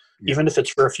in, even if it's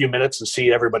for a few minutes, and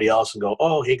see everybody else and go,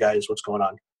 oh, hey guys, what's going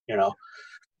on?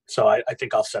 So I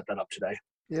think I'll set that up today.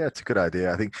 Yeah, it's a good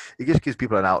idea. I think it just gives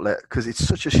people an outlet because it's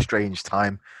such a strange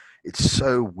time. It's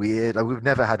so weird. Like, we've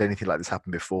never had anything like this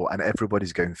happen before, and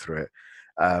everybody's going through it.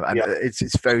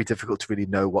 It's very difficult to really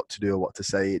know what to do or what to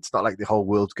say. It's not like the whole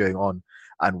world's going on,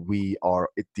 and the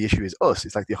issue is us.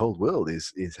 It's like the whole world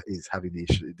is having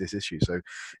this issue. So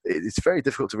it's very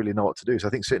difficult to really know what to do. So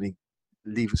I think certainly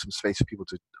leaving some space for people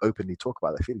to openly talk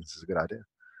about their feelings is a good idea.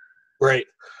 Right.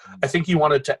 I think you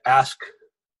wanted to ask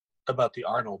about the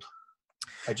Arnold.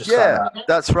 I just saw that.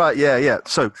 That's right. Yeah.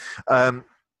 So,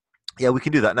 we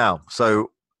can do that now. So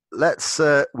let's.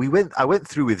 I went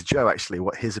through with Joe actually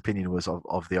what his opinion was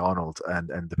of the Arnold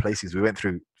and the placings. We went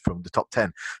through from the top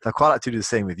 10. So I'd quite like to do the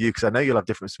same with you because I know you'll have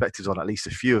different perspectives on at least a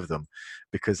few of them.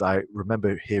 Because I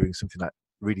remember hearing something like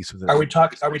reading something. Are we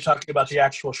talking about the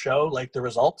actual show, like the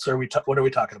results, or what are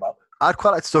we talking about? I'd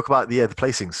quite like to talk about the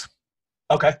placings.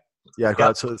 Okay. Yeah,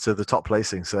 quite so the top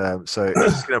placings. So it's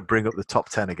just going to bring up the top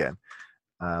 10 again.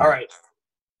 All right.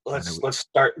 Let's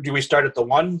start. Do we start at the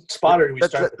 1 spot, or do we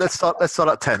start? Let's start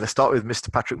at 10. Let's start with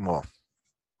Mr. Patrick Moore.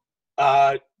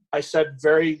 I said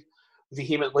very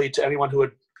vehemently to anyone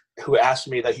who asked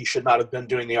me that he should not have been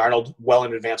doing the Arnold well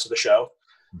in advance of the show.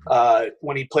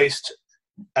 When he placed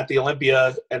at the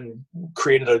Olympia and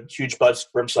created a huge buzz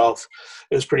for himself,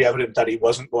 it was pretty evident that he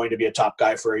wasn't going to be a top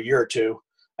guy for a year or two,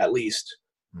 at least.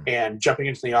 And jumping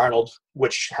into the Arnold,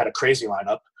 which had a crazy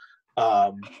lineup,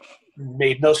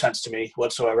 made no sense to me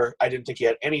whatsoever. I didn't think he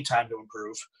had any time to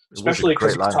improve, especially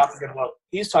because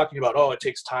he's talking about, oh, it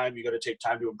takes time. You got to take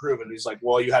time to improve. And he's like,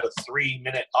 well, you had a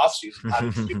 3-minute off season. How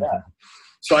did you do that?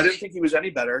 So I didn't think he was any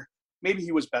better. Maybe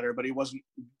he was better, but he wasn't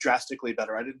drastically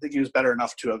better. I didn't think he was better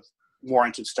enough to have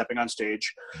warranted stepping on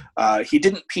stage. He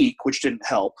didn't peak, which didn't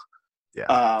help.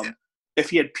 If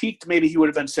he had peaked, maybe he would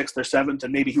have been 6th or 7th,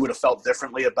 and maybe he would have felt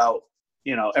differently about,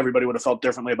 everybody would have felt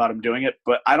differently about him doing it.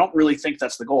 But I don't really think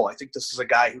that's the goal. I think this is a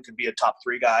guy who can be a top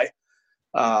 3 guy.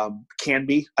 Can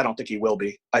be. I don't think he will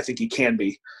be. I think he can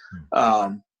be.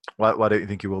 Why don't you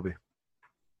think he will be?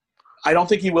 I don't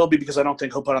think he will be because I don't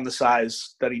think he'll put on the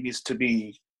size that he needs to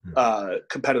be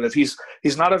competitive. He's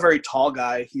not a very tall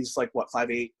guy. He's like,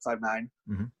 5'8",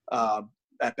 5'9",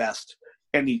 at best.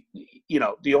 And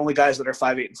the only guys that are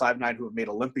 5'8" and 5'9" who have made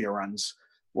Olympia runs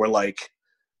were like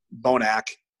Bonac,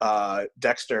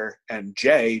 Dexter, and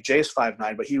Jay. Jay's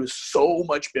 5'9", but he was so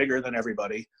much bigger than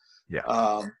everybody.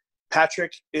 Yeah.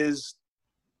 Patrick is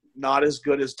not as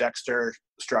good as Dexter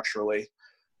structurally.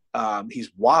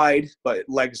 He's wide, but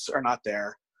legs are not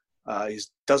there. He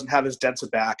doesn't have as dense a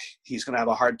back. He's going to have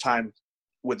a hard time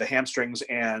with the hamstrings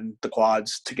and the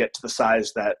quads to get to the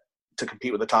size to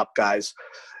compete with the top guys.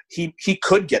 He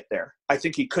could get there. I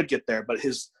think he could get there, but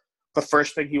the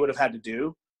first thing he would have had to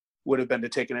do would have been to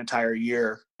take an entire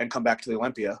year and come back to the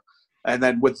Olympia. And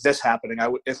then with this happening,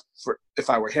 if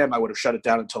I were him, I would have shut it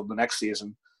down until the next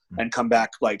season and come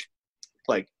back like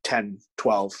 10,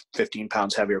 12, 15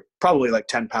 pounds heavier, probably like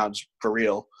 10 pounds for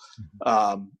real,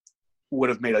 would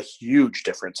have made a huge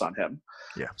difference on him.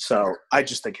 Yeah. So I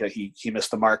just think that he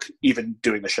missed the mark even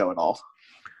doing the show at all.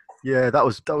 Yeah, that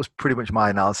was pretty much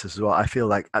my analysis as well. I feel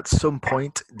like at some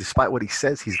point, despite what he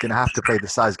says, he's going to have to play the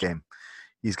size game.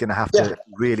 He's going to have to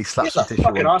really slap some tissue.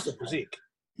 Fucking awesome physique.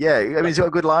 Yeah, I mean, he's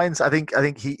got good lines. I think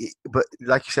he, but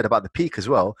like you said about the peak as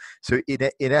well. So in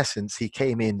essence, he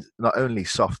came in not only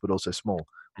soft but also small,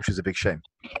 which was a big shame.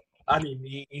 I mean,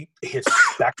 he hits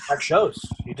back-to-back shows.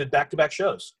 He did back-to-back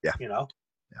shows. Yeah. Yeah.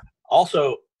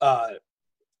 Also, what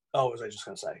was I just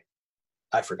going to say?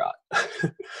 I forgot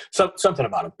something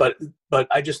about him, but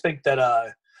I just think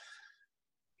that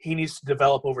he needs to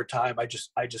develop over time. I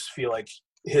just feel like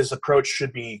his approach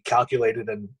should be calculated,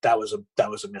 and that was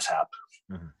a mishap.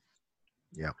 Mm-hmm.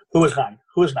 Yeah. Who was 9?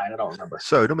 I don't remember.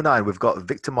 So number 9, we've got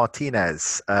Victor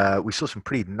Martinez. We saw some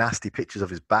pretty nasty pictures of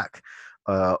his back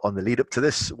on the lead up to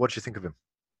this. What do you think of him?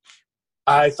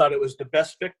 I thought it was the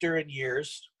best Victor in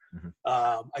years.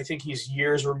 Mm-hmm. I think he's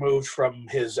years removed from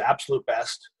his absolute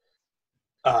best.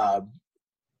 I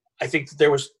think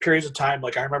there was periods of time,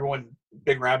 like I remember when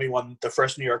Big Ramy won the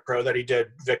first New York Pro that he did,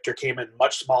 Victor came in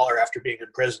much smaller after being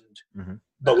imprisoned,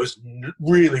 but was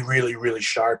really, really, really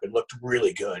sharp and looked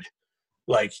really good.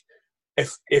 Like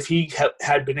if he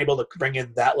had been able to bring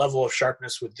in that level of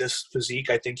sharpness with this physique,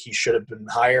 I think he should have been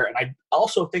higher. And I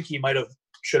also think he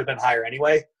should have been higher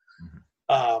anyway.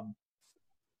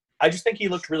 I just think he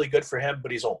looked really good for him,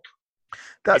 but he's old.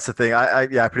 That's the thing. I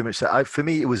pretty much said. For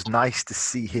me, it was nice to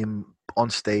see him on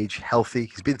stage, healthy.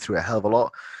 He's been through a hell of a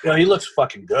lot. He looks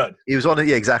fucking good. He was on.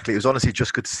 Yeah, exactly. It was honestly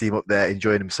just good to see him up there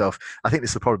enjoying himself. I think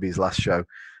this will probably be his last show.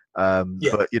 But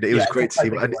it was great to see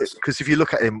him. Because if you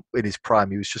look at him in his prime,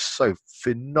 he was just so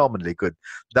phenomenally good.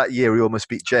 That year, he almost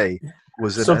beat Jay.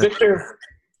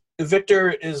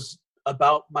 Victor is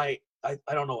about my. I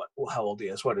don't know how old he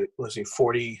is. What was he?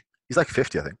 40. He's like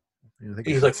 50, I think.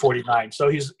 He's like 49. So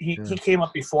he came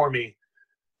up before me,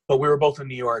 but we were both in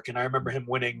New York, and I remember him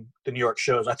winning the New York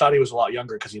shows. I thought he was a lot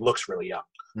younger because he looks really young.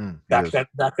 Back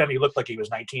then he looked like he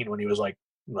was 19 when he was like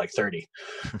 30.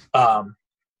 And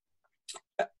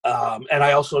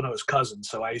I also know his cousin,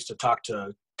 so I used to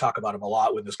talk about him a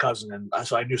lot with his cousin, and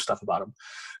so I knew stuff about him.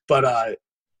 But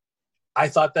I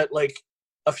thought that like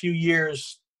a few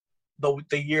years,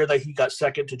 the year that he got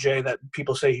second to Jay, that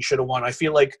people say he should have won. I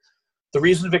feel like the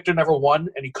reason Victor never won,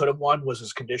 and he could have won, was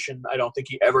his condition. I don't think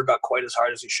he ever got quite as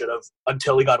hard as he should have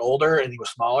until he got older and he was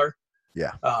smaller.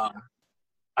 Yeah.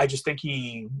 I just think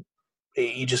he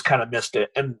just kind of missed it.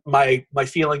 And my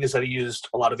feeling is that he used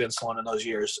a lot of insulin in those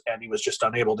years, and he was just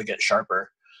unable to get sharper.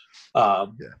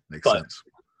 Makes sense.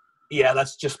 Yeah,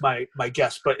 that's just my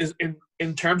guess. But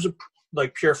in terms of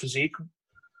like pure physique,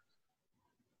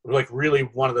 like really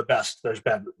one of the best there's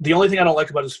been. The only thing I don't like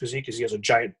about his physique is he has a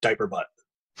giant diaper butt.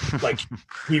 Like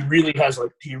he really has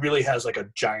like a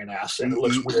giant ass, and it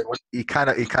looks weird. He kind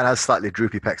of has slightly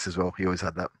droopy pecs as well. He always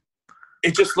had that.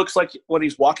 It just looks like when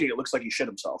he's walking, it looks like he shit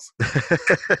himself.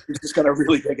 He's just got a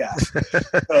really big ass.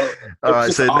 All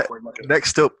right. So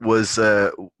next up was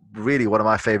really one of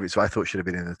my favorites, who I thought should have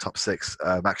been in the top 6,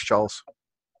 Max Charles.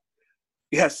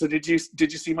 Yeah. So did you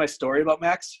see my story about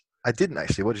Max? I didn't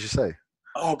actually. What did you say?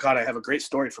 Oh God, I have a great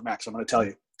story for Max. I'm going to tell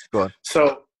you. Go on.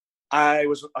 So I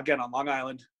was again on Long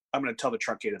Island. I'm going to tell the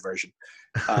truncated version.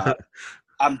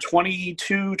 I'm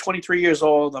 22, 23 years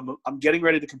old. I'm getting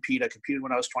ready to compete. I competed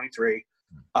when I was 23.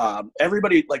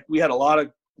 Everybody, like, we had a lot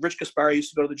of – Rich Gaspari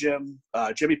used to go to the gym.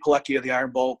 Jimmy Pilecki of the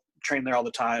Iron Bowl trained there all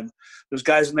the time. There's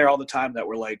guys in there all the time that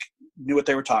were, like, knew what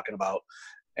they were talking about.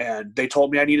 And they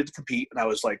told me I needed to compete, and I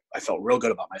was like – I felt real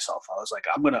good about myself. I was like,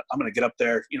 I'm gonna get up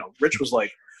there. You know, Rich was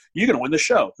like, you're going to win the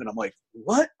show. And I'm like,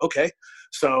 what? Okay.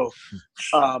 So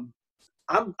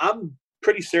I'm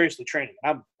pretty seriously training.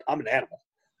 I'm an animal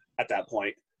at that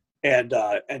point. And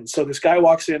so this guy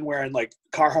walks in wearing like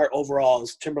Carhartt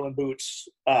overalls, Timberland boots,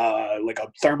 like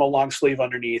a thermal long sleeve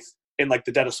underneath in like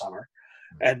the dead of summer,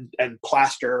 and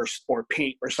plaster or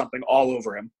paint or something all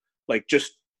over him. Like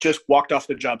just walked off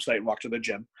the job site and walked to the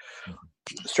gym,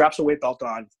 straps a weight belt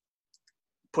on,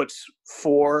 puts 3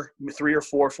 or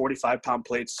 4 45-pound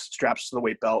plates, straps to the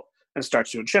weight belt, and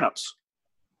starts doing chin-ups.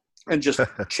 And just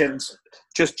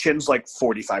chins like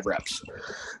 45 reps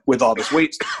with all this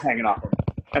weight hanging off him.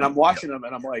 And I'm watching him,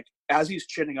 and I'm like, as he's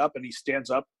chinning up and he stands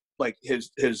up, like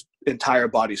his entire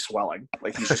body's swelling.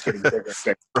 Like he's just getting bigger and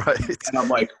bigger. Right. And I'm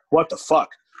like, what the fuck?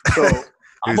 So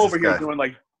I'm over here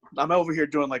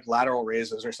doing like lateral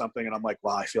raises or something, and I'm like,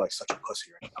 wow, I feel like such a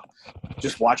pussy right now.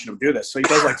 Just watching him do this. So he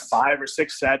does like 5 or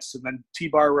 6 sets, and then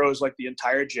T-bar rows like the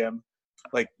entire gym.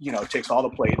 Like, you know, takes all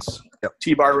the plates,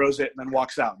 T-bar rows it, and then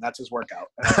walks out, and that's his workout.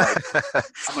 And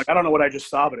I'm like, I don't know what I just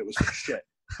saw, but it was some shit.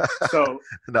 So,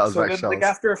 then, like,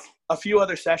 after a few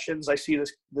other sessions, I see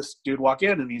this dude walk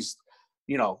in, and he's,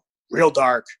 you know, real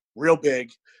dark, real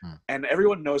big, and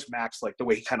everyone knows Max, like the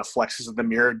way he kind of flexes in the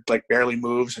mirror, like barely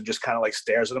moves and just kind of like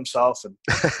stares at himself, and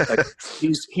like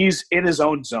he's in his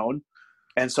own zone.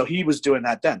 And so he was doing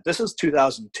that then. This is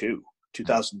 2002,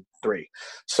 2003.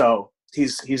 So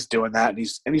he's doing that,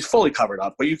 and he's fully covered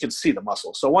up, but you can see the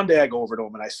muscle. So one day I go over to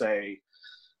him and I say,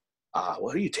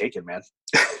 what are you taking, man?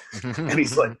 And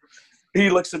he's like, he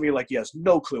looks at me like he has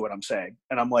no clue what I'm saying.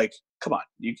 And I'm like, come on.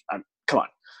 Come on.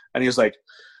 And he was like,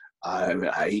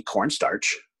 I eat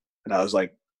cornstarch. And I was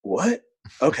like, what?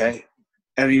 Okay.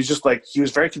 And he was just like, he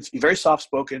was very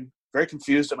soft-spoken, very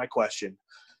confused at my question.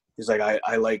 He's like,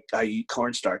 I eat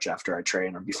cornstarch after I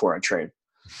train or before I train.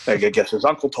 Like, I guess his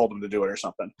uncle told him to do it or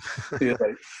something. He was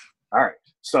like, all right.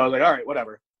 So I was like, all right,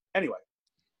 whatever. Anyway,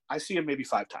 I see him maybe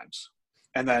 5 times.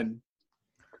 And then,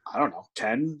 I don't know,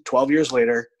 10, 12 years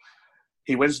later,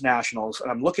 he wins nationals. And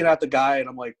I'm looking at the guy, and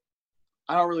I'm like,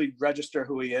 I don't really register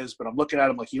who he is, but I'm looking at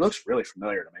him like, he looks really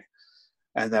familiar to me.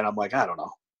 And then I'm like, I don't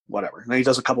know, whatever. And then he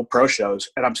does a couple pro shows.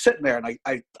 And I'm sitting there, and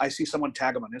I see someone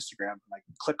tag him on Instagram, and I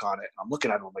click on it. And I'm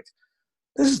looking at him, I'm like,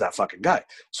 this is that fucking guy.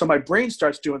 So my brain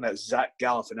starts doing that Zach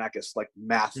Galifianakis like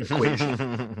math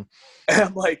equation. And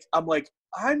I'm like,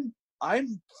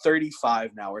 I'm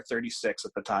 35 now, or 36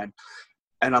 at the time.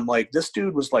 And I'm like, this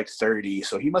dude was like 30,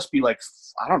 so he must be like,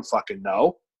 I don't fucking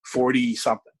know, 40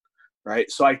 something, right?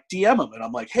 So I DM him and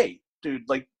I'm like, hey, dude,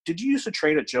 like, did you used to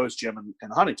train at Joe's gym in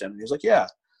Huntington? And he's like, yeah.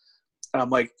 And I'm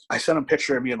like, I sent him a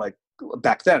picture of me and like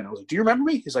back then. I was like, do you remember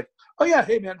me? He's like, oh yeah,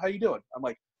 hey man, how you doing? I'm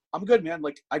like, I'm good, man.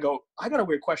 Like, I go, I got a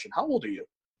weird question. How old are you?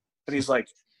 And he was like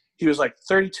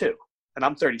 32 and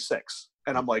I'm 36.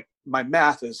 And I'm like, my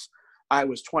math is I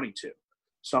was 22.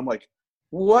 So I'm like,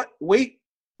 what? Wait,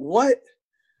 what?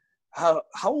 How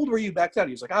old were you back then?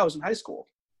 He's like, I was in high school.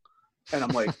 And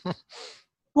I'm like,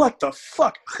 what the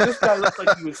fuck? This guy looked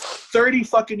like he was 30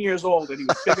 fucking years old and he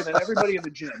was bigger than everybody in the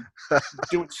gym,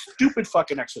 doing stupid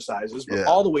fucking exercises with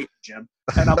all the weight in the gym.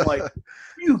 And I'm like,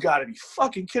 you gotta be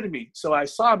fucking kidding me. So I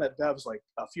saw him at Bev's like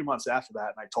a few months after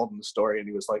that, and I told him the story, and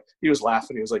he was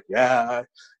laughing. He was like, yeah,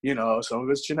 you know, some of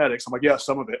it's genetics. I'm like, yeah,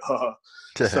 some of it.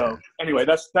 So anyway,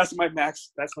 that's my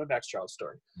Max Charles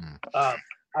story.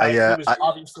 He was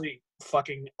obviously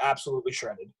fucking absolutely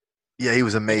shredded. Yeah, he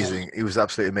was amazing. He was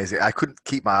absolutely amazing. I couldn't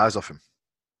keep my eyes off him.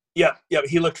 Yeah,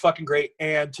 he looked fucking great.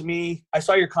 And to me, I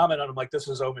saw your comment on him, like, this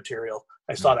is O material.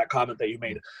 I saw that comment that you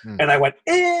made. And I went,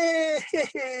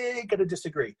 gonna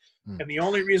disagree. And the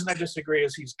only reason I disagree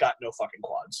is he's got no fucking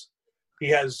quads. He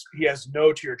has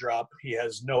no teardrop. He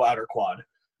has no outer quad.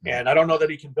 And I don't know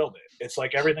that he can build it. It's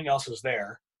like everything else is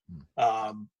there.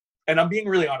 And I'm being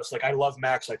really honest. Like, I love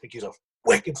Max. I think he's a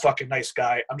wicked fucking nice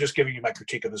guy. I'm just giving you my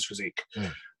critique of his physique.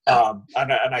 And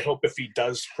I hope if he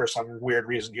does, for some weird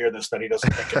reason, hear this, that he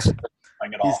doesn't think it's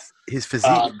playing at all. His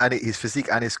physique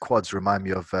and his quads remind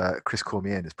me of Chris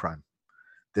Cormier in his prime.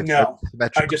 They're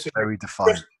very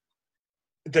defined.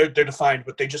 They're defined,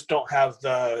 but they just don't have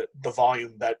the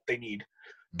volume that they need.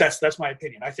 That's my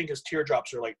opinion. I think his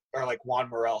teardrops are like Juan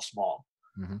Morel small,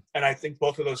 and I think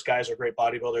both of those guys are great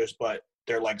bodybuilders, but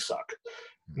their legs suck.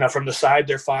 Now from the side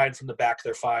they're fine, from the back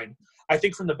they're fine. I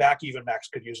think from the back, even Max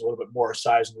could use a little bit more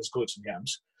size in his glutes and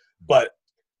yams. But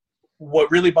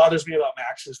what really bothers me about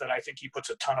Max is that I think he puts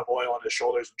a ton of oil on his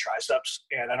shoulders and triceps,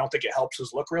 and I don't think it helps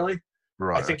his look really.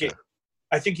 Right.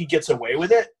 I think he gets away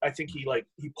with it. I think he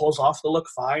pulls off the look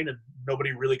fine, and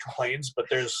nobody really complains. But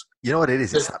there's, you know what it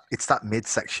is? It's that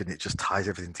midsection. It just ties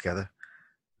everything together.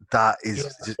 That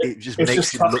is, it just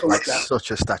makes him look like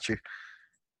such a statue.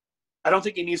 I don't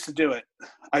think he needs to do it.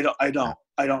 I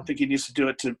don't think he needs to do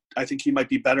it. I think he might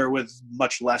be better with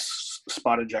much less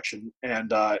spot injection and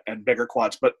bigger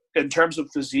quads. But in terms of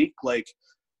physique, like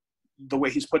the way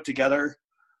he's put together,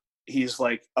 he's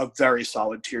like a very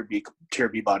solid tier B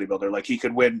bodybuilder. Like he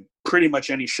could win pretty much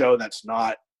any show that's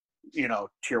not, you know,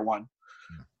 tier 1.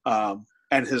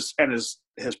 And his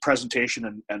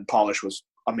presentation and polish was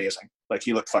amazing. Like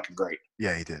he looked fucking great.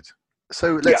 Yeah, he did.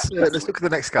 So let's look at the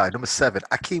next guy, number 7,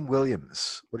 Akeem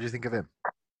Williams. What do you think of him?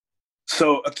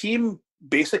 So Akeem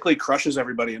basically crushes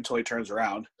everybody until he turns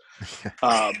around.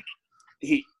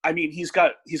 He's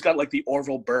got like the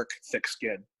Orville Burke thick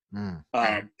skin.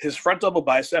 His front double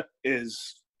bicep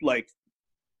is like,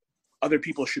 other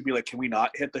people should be like, can we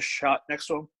not hit the shot next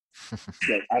to him?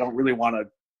 Like, I don't really want to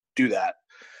do that.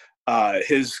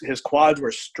 His quads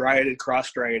were striated,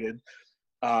 cross-striated.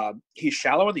 He's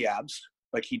shallow in the abs.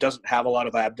 Like he doesn't have a lot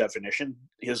of ab definition.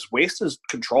 His waist is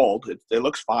controlled. It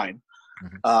looks fine.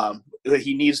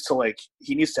 He needs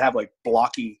to have like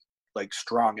blocky, like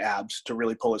strong abs to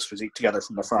really pull his physique together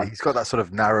from the front. He's got that sort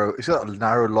of narrow,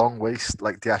 long waist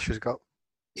like Diasher's got.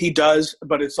 He does,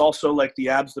 but it's also like the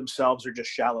abs themselves are just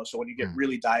shallow. So when you get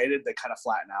really dieted, they kind of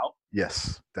flatten out.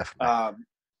 Yes, definitely.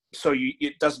 So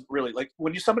it doesn't really, like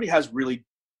when somebody has really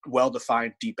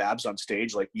well-defined deep abs on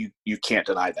stage, like you can't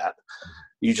deny that.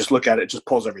 You just look at it just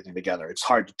pulls everything together. It's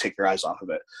hard to take your eyes off of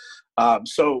it.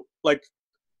 So like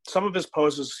some of his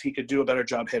poses, he could do a better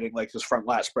job hitting, like his front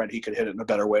lat spread. He could hit it in a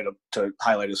better way to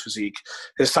highlight his physique.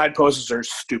 His side poses are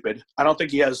stupid. I don't think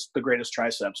he has the greatest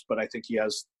triceps, but I think he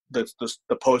has the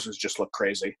poses just look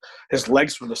crazy. His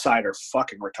legs from the side are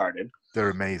fucking retarded.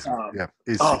 They're amazing.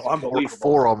 His unbelievable.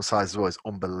 Forearm size is always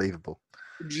unbelievable.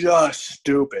 Just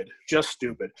stupid.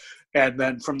 And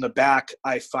then from the back,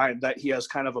 I find that he has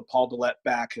kind of a Paul Dillette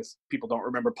back. If people don't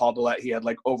remember Paul Dillette, he had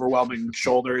like overwhelming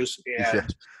shoulders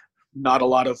and not a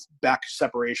lot of back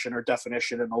separation or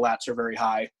definition, and the lats are very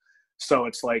high. So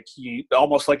it's like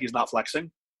almost like he's not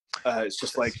flexing. It's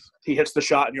just like he hits the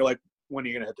shot and you're like, when are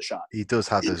you going to hit the shot? He does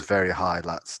have those very high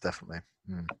lats, definitely.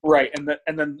 Right.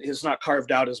 And then he's not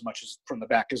carved out as much as from the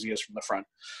back as he is from the front.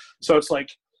 So it's like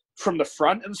from the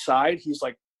front and side, he's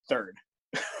like third.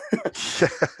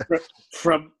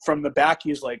 From the back,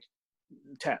 he's like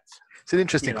 10th. It's an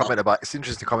interesting comment about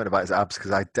his abs,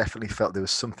 because I definitely felt there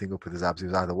was something up with his abs. He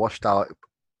was either washed out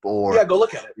or go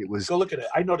look at it. Go look at it.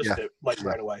 I noticed it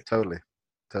right away. Totally.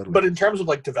 totally. But in terms of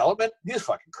like development, he's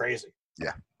fucking crazy.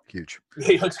 Yeah, huge.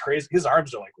 He looks crazy. His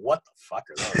arms are like, what the fuck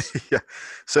are those? Yeah.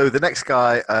 So the next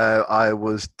guy, I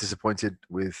was disappointed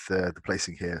with the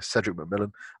placing here, Cedric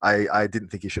McMillan. I didn't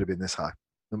think he should have been this high.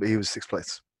 He was 6th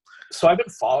place. So I've been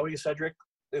following Cedric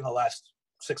in the last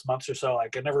 6 months or so.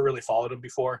 Like I never really followed him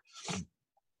before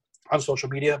on social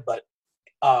media, but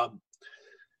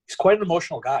he's quite an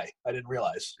emotional guy. I didn't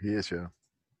realize. He is,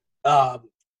 yeah.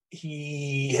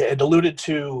 He had alluded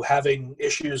to having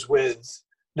issues with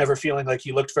never feeling like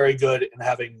he looked very good and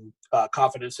having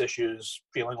confidence issues,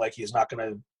 feeling like he's not going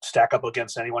to stack up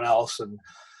against anyone else. And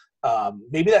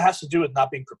maybe that has to do with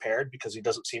not being prepared because he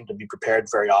doesn't seem to be prepared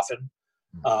very often.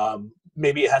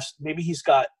 Maybe he's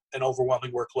got an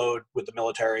overwhelming workload with the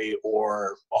military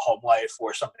or a home life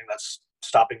or something that's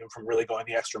stopping him from really going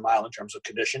the extra mile in terms of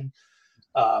condition.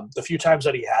 The few times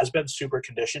that he has been super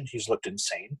conditioned, he's looked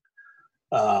insane.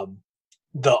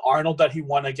 The Arnold that he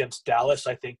won against Dallas,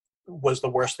 I think, was the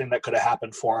worst thing that could have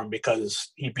happened for him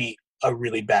because he beat a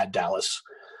really bad Dallas.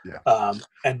 Yeah.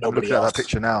 And nobody I'm looking else. at that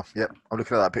picture now. Yep. I'm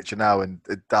looking at that picture now, and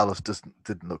Dallas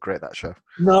didn't look great that show.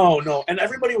 No. And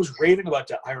everybody was raving about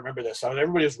that. I remember this.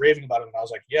 Everybody was raving about him, and I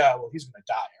was like, yeah, well, he's going to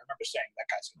die. I remember saying that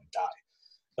guy's going to die.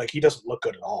 Like, he doesn't look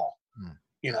good at all.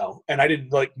 You know, and I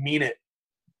didn't like mean it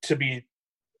to be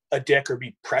a dick or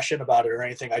be prescient about it or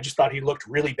anything. I just thought he looked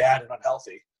really bad and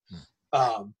unhealthy.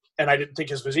 And I didn't think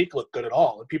his physique looked good at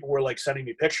all. And people were like sending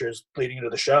me pictures leading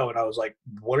into the show. And I was like,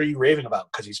 what are you raving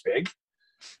about? Because he's big?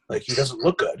 Like, he doesn't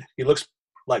look good. He looks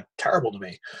like terrible to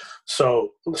me.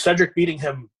 So Cedric beating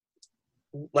him,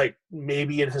 like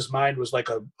maybe in his mind was like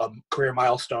a career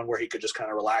milestone where he could just kind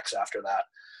of relax after that.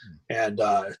 And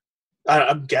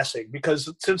I'm guessing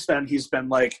because since then he's been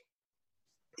like,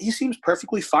 he seems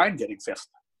perfectly fine getting 5th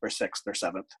or 6th or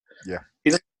 7th. Yeah.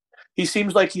 He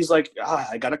seems like he's like,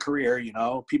 I got a career, you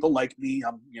know, people like me.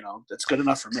 That's good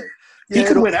enough for me. Yeah, he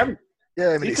could win everything. Yeah,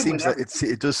 I mean,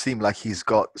 it does seem like he's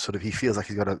got he feels like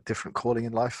he's got a different calling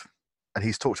in life, and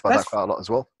he's talked about that quite a lot as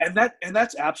well. And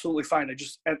that's absolutely fine.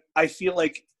 I feel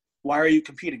like, why are you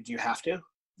competing? Do you have to?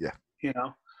 Yeah. You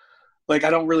know, like I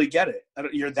don't really get it.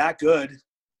 You're that good,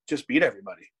 just beat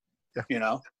everybody. Yeah. You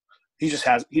know, he just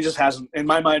hasn't. In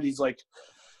my mind, he's like,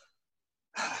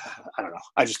 I don't know.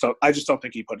 I just don't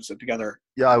think he puts it together.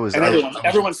 Yeah, I was. And everyone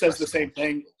everyone says the same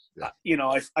thing. Yeah. You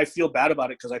know, I feel bad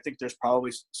about it because I think there's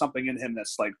probably something in him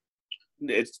that's like,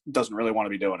 it doesn't really want to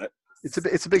be doing it.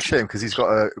 It's a big shame because he's got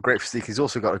a great physique. He's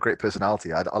also got a great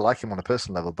personality. I like him on a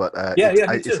personal level, but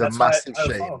it's a massive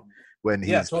shame when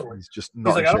he's just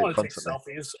not. He's like, I don't want to take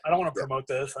selfies. I don't want to promote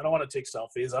this. I don't want to take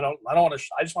selfies. I don't want to.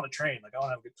 I just want to train. Like I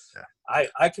want to have good.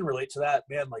 I can relate to that,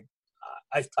 man. Like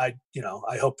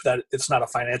I hope that it's not a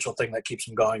financial thing that keeps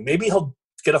him going. Maybe he'll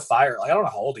get a fire. Like I don't know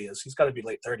how old he is. He's got to be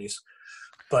late 30s.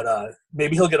 But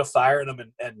maybe he'll get a fire in him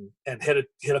and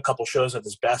hit a couple shows at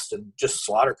his best and just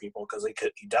slaughter people because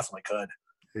he definitely could.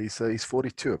 He's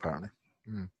 42 apparently.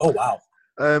 Oh wow!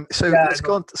 Let's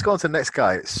go on to the next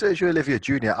guy, Sergio Olivier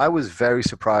Jr. I was very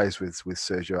surprised with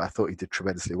Sergio. I thought he did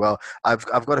tremendously well. I've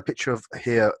got a picture of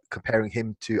here comparing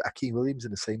him to Akeem Williams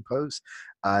in the same pose,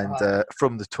 and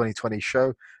from the 2020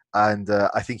 show, and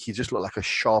I think he just looked like a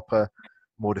sharper,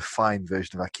 more defined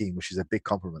version of Akeem, which is a big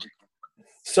compliment.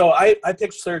 So I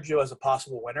picked Sergio as a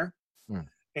possible winner,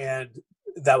 and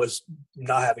that was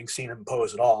not having seen him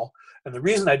pose at all. And the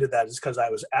reason I did that is because I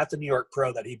was at the New York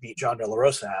Pro that he beat John De La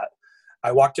Rosa at.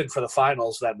 I walked in for the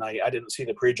finals that night. I didn't see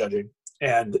the prejudging,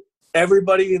 and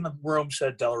everybody in the room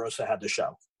said De La Rosa had the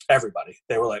show. Everybody.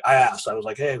 They were like, I asked. I was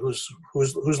like, hey, who's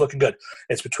looking good?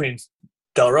 It's between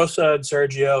De La Rosa and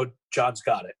Sergio. John's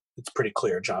got it. It's pretty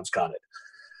clear. John's got it.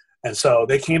 And so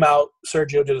they came out,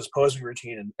 Sergio did his posing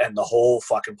routine, and the whole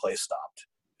fucking place stopped.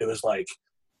 It was like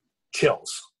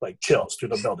chills through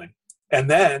the building. And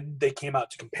then they came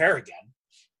out to compare again,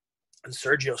 and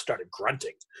Sergio started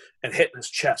grunting and hitting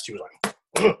his chest. He was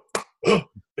like,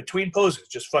 between poses,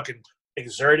 just fucking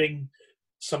exerting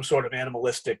some sort of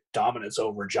animalistic dominance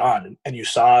over John. And you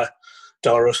saw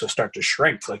De La Rosa start to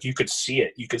shrink. Like, you could see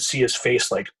it. You could see his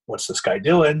face like, what's this guy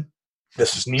doing?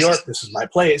 This is New York. This is my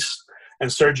place. And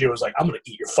Sergio was like, I'm going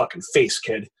to eat your fucking face,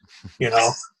 kid. You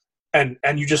know? And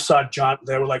you just saw John,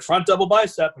 they were like, front double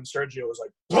bicep. And Sergio was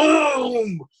like,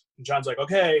 boom. And John's like,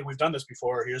 okay, we've done this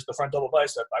before. Here's the front double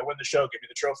bicep. I win the show. Give me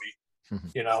the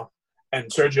trophy. You know?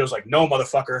 And Sergio's like, no,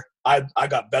 motherfucker. I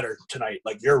got better tonight.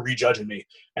 Like, you're rejudging me.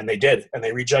 And they did. And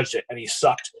they rejudged it. And he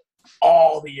sucked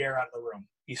all the air out of the room.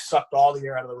 He sucked all the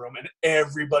air out of the room. And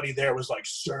everybody there was like,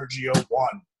 Sergio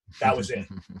won. That was it.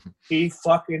 He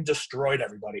fucking destroyed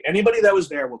everybody. Anybody that was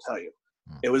there will tell you.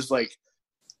 It was like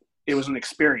it was an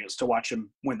experience to watch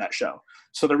him win that show.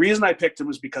 So the reason I picked him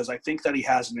is because I think that he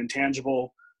has an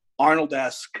intangible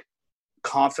Arnold-esque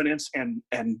confidence and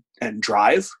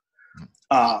drive.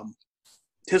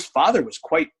 His father was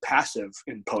quite passive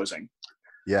in posing.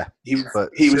 Yeah, he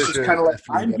was just kind of like,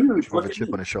 I'm huge. With a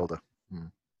chip on his shoulder.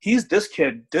 He's this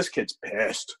kid's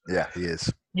pissed. Yeah, he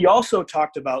is. He also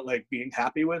talked about like being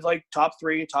happy with like top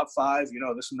 3, top 5,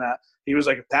 this and that. He was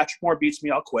like, if Patrick Moore beats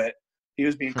me, I'll quit. He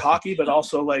was being cocky, but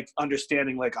also like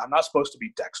understanding like, I'm not supposed to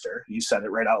beat Dexter. He said it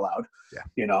right out loud.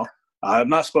 Yeah. I'm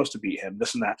not supposed to beat him,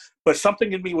 this and that. But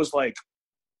something in me was like,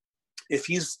 if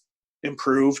he's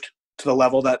improved to the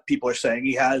level that people are saying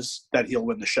he has, that he'll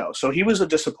win the show. So he was a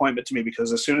disappointment to me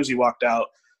because as soon as he walked out,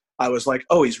 I was like,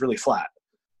 oh, he's really flat.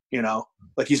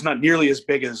 Like he's not nearly as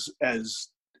big as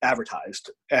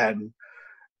advertised. And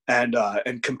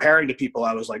comparing to people,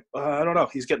 I was like, I don't know.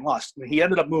 He's getting lost. I mean, he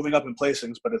ended up moving up in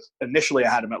placings, but initially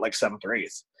I had him at like 7th or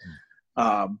 8th.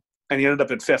 And he ended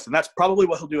up in 5th. And that's probably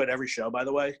what he'll do at every show, by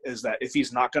the way, is that if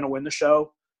he's not going to win the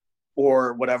show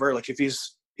or whatever, like if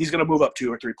he's going to move up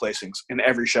 2 or 3 placings in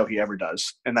every show he ever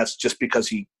does. And that's just because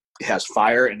he has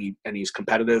fire and he's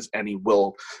competitive and he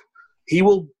will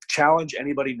challenge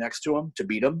anybody next to him to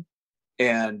beat him.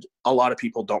 And a lot of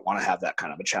people don't want to have that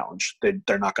kind of a challenge.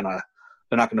 They're not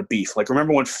gonna beef. Like,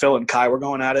 remember when Phil and Kai were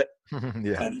going at it?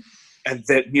 Yeah. And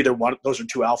that neither one, those are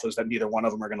 2 alphas that neither one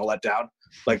of them are going to let down.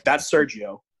 Like, that's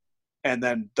Sergio. And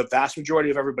then the vast majority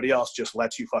of everybody else just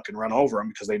lets you fucking run over them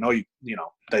because they know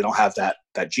they don't have that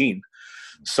gene.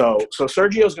 So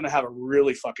Sergio's going to have a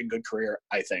really fucking good career,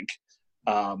 I think.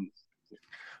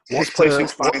 His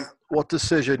placing's fine. What does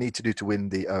Sergio need to do to win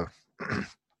the O?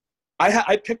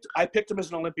 I picked him as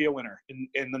an Olympia winner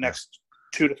in the next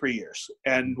 2 to 3 years.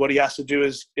 And what he has to do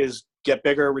is get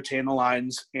bigger, retain the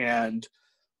lines, and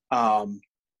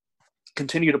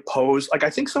continue to pose. Like, I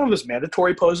think some of his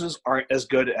mandatory poses aren't as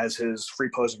good as his free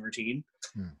posing routine.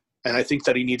 And I think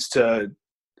that he needs to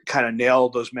kind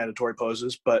of those mandatory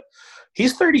poses. But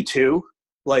he's 32.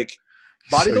 Like,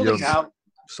 bodybuilding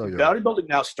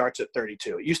now starts at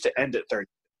 32. It used to end at 30.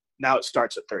 Now it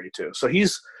starts at 32. So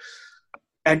he's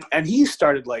and he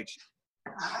started, like,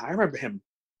 I remember him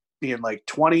being like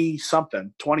 20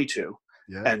 something, 22,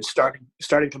 and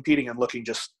starting competing and looking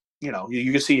just, you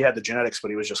can see he had the genetics,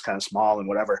 but he was just kind of small and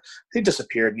whatever. He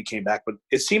disappeared and he came back, but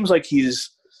it seems like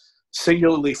he's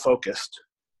singularly focused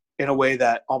in a way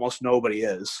that almost nobody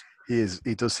is.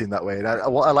 He does seem that way.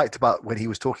 And what I liked about when he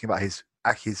was talking about his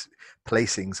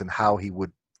placings and how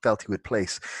felt he would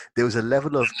place, there was a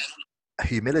level of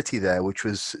humility there, which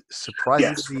was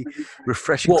surprisingly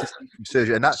refreshing to see from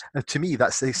Sergio. And that, to me,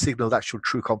 that signaled actual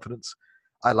true confidence.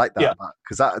 I like that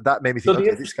because that made me think,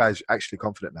 okay, this guy's actually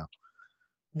confident now.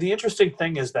 The interesting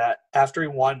thing is that after he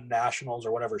won Nationals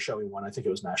or whatever show he won, I think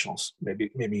it was Nationals,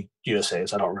 maybe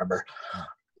USA's, I don't remember.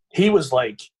 He was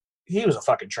a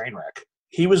fucking train wreck.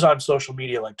 He was on social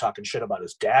media, like, talking shit about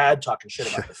his dad, talking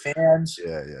shit about the fans.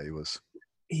 Yeah, he was.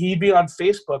 He'd be on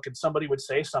Facebook and somebody would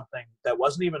say something that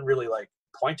wasn't even really, like,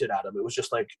 pointed at him. It was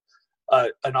just like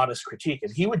an honest critique,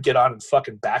 and he would get on and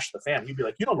fucking bash the fan. He'd be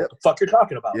like, "You don't know what the fuck you're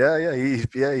talking about."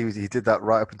 He did that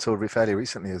right up until fairly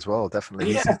recently as well.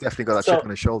 Definitely, he's definitely got that chip on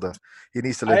his shoulder. He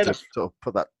needs to learn to sort of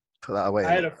put that away.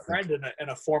 I had a friend and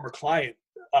a former client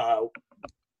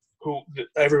who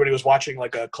everybody was watching,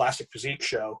 like, a classic physique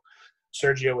show.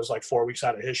 Sergio was like 4 weeks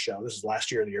out of his show. This is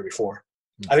last year or the year before.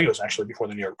 I think it was actually before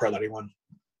the New York Pro that he won.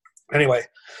 Anyway,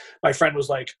 my friend was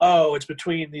like, "Oh, it's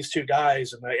between these 2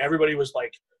 guys," and everybody was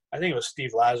like, I think it was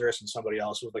Steve Lazarus and somebody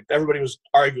else. It was like everybody was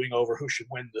arguing over who should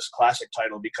win this classic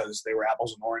title because they were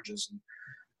apples and oranges.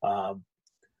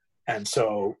 And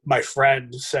so my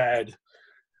friend said,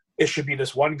 it should be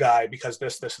this one guy because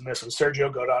this, and this. And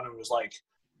Sergio got on and was like,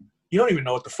 "You don't even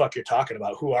know what the fuck you're talking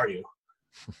about. Who are you?"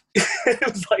 It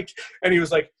was like, and he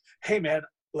was like, "Hey, man,"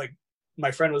 like,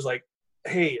 my friend was like,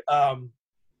 "Hey,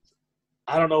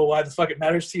 I don't know why the fuck it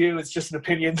matters to you. It's just an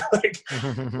opinion. like,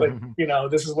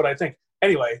 this is what I think."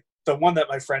 Anyway, the one that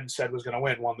my friend said was going to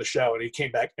win won the show, and he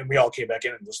came back, and we all came back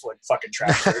in and just, like, fucking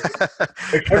trashed her.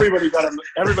 Like, everybody on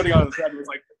the side was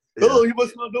like, "Oh, he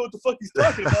must not know what the fuck he's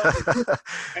talking about."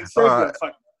 And Sergio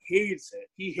fucking hates it.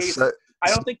 He hates it. I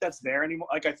don't think that's there anymore.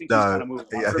 Like, I think he's kind of moving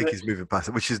on. I think he's moving past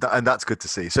it, and that's good to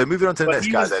see. So moving on to the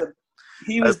next guy then.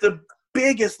 He was the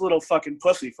biggest little fucking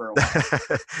pussy for a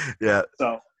while. Yeah.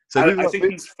 So I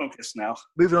think he's focused now.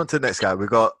 Moving on to the next guy, we've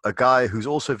got a guy who's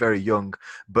also very young,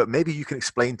 but maybe you can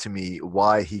explain to me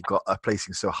why he got a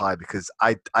placing so high, because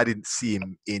I didn't see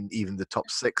him in even the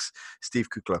top 6. Steve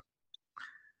Kukla.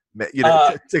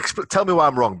 Tell me why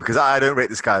I'm wrong, because I don't rate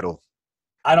this guy at all.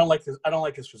 I don't like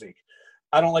his physique.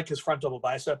 I don't like his front double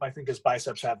bicep. I think his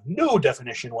biceps have no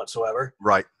definition whatsoever.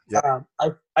 Right. Yeah.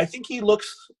 I think he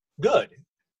looks good.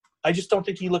 I just don't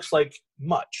think he looks like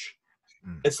much.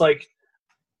 It's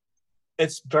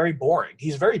very boring.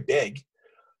 He's very big.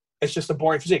 It's just a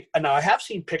boring physique. And now I have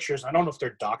seen pictures. I don't know if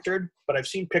they're doctored, but I've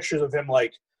seen pictures of him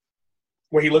like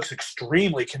where he looks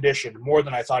extremely conditioned, more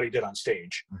than I thought he did on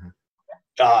stage.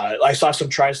 Mm-hmm. I saw some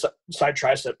side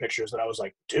tricep pictures that I was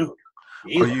like, dude,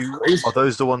 are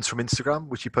those the ones from Instagram,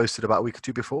 which he posted about a week or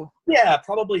two before? Yeah,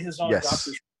 probably his own Yes.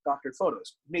 doctored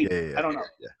photos. Maybe. Yeah. I don't know.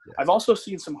 Yeah. I've also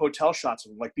seen some hotel shots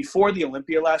of him. Like before the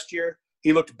Olympia last year,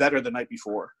 he looked better the night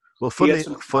before. Well,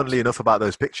 funnily enough about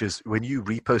those pictures, when you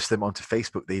repost them onto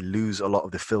Facebook, they lose a lot of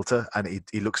the filter, and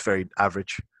he looks very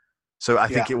average. So I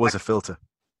think it was a filter.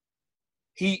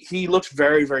 He looked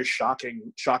very, very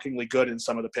shockingly good in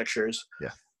some of the pictures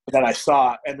that I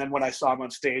saw. And then when I saw him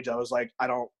on stage, I was like, I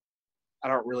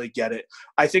don't really get it.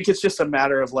 I think it's just a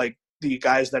matter of like the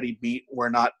guys that he beat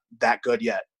were not that good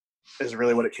yet, is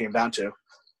really what it came down to.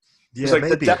 Yeah, it's like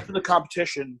maybe. the depth of the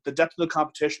competition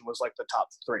was like the top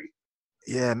 3.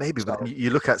 Yeah, maybe. But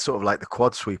you look at sort of like the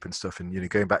quad sweep and stuff, and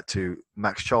going back to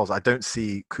Max Charles, I don't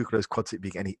see Kuklo's quad sweep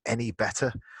being any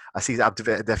better. I see his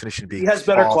definition being. He has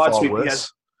better quad sweep.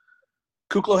 Worse.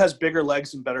 Kuklo has bigger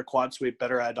legs and better quad sweep,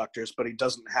 better adductors, but he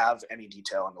doesn't have any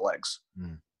detail on the legs.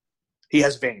 He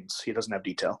has veins. He doesn't have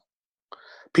detail.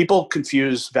 People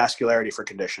confuse vascularity for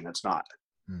condition. It's not.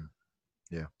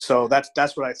 Yeah. So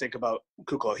that's what I think about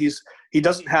Kuklo. He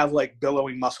doesn't have like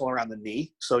billowing muscle around the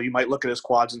knee. So you might look at his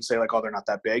quads and say like, oh, they're not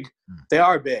that big. They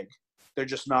are big. They're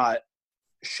just not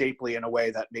shapely in a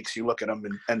way that makes you look at them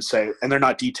and say, and they're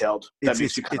not detailed.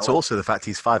 It's also the fact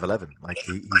he's 5'11". Like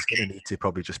he's going to need to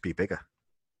probably just be bigger.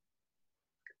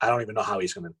 I don't even know how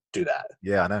he's going to do that.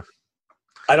 Yeah, I know.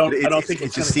 I don't think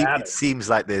it's going to matter. It seems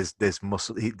like there's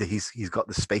muscle. He's got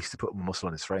the space to put muscle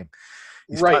on his frame.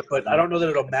 Right, but I don't know that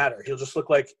it'll matter. He'll just look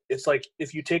like it's like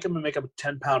if you take him and make him a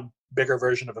 10-pound bigger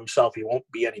version of himself, he won't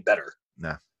be any better.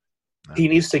 No. He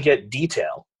needs to get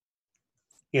detail.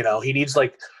 You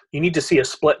need to see a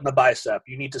split in the bicep.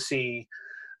 You need to see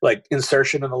like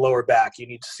insertion in the lower back. You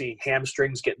need to see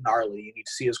hamstrings get gnarly. You need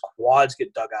to see his quads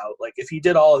get dug out. Like if he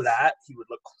did all of that, he would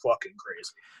look fucking crazy.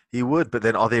 He would, but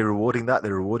then are they rewarding that?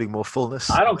 They're rewarding more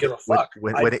fullness. I don't give a fuck.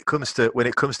 When it comes to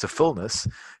fullness,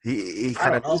 he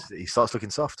starts looking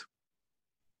soft.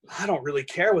 I don't really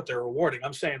care what they're rewarding.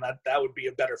 I'm saying that would be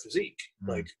a better physique.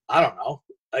 Like I don't know,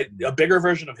 a bigger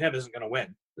version of him isn't going to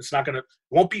win. It's not going to.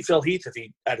 Won't beat Phil Heath if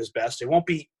he at his best. It won't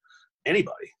beat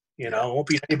anybody. It won't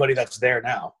beat anybody that's there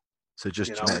now. So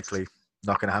just genetically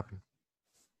not going to happen.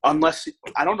 Unless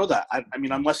I don't know that. I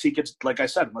mean, unless he gets, like I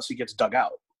said, unless he gets dug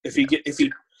out.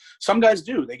 Some guys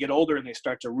do. They get older and they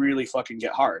start to really fucking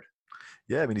get hard.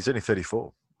 Yeah, I mean, he's only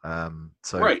 34.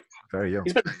 So right. Very young.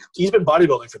 He's been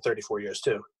bodybuilding for 34 years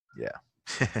too. Yeah.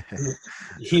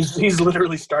 he's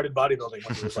literally started bodybuilding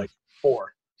when he was like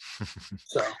 4.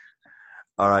 So.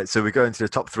 All right, so we go into the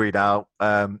top 3 now.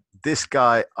 This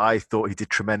guy, I thought he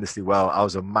did tremendously well. I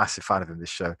was a massive fan of him this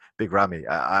show, Big Ramy.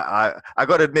 I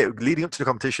got to admit, leading up to the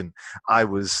competition, I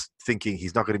was thinking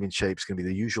he's not going to be in shape. It's going to be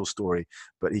the usual story,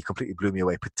 but he completely blew me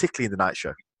away, particularly in the night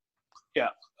show. Yeah,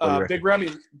 Big Ramy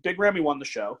won the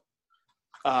show.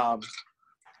 I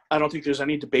don't think there's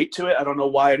any debate to it. I don't know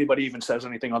why anybody even says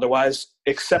anything otherwise,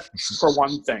 except for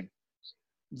one thing.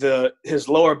 His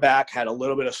lower back had a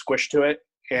little bit of squish to it,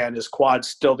 and his quads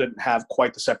still didn't have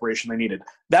quite the separation they needed.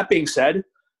 That being said,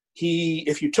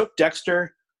 if you took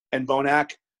Dexter and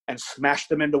Bonac and smashed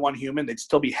them into one human, they'd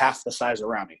still be half the size of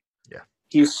Ramy. Yeah.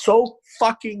 He's so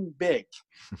fucking big.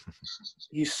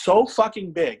 He's so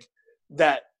fucking big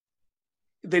that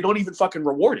they don't even fucking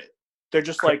reward it. They're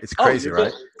just like, it's crazy,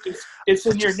 right? It's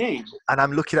in your name. And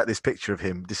I'm looking at this picture of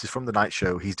him. This is from the night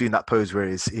show. He's doing that pose where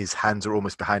his hands are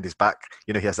almost behind his back.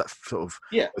 He has that sort of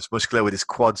muscular with his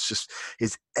quads. Just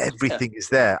everything is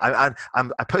there. I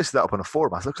posted that up on a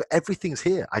forum. I was like, everything's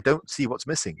here. I don't see what's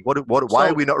missing. Why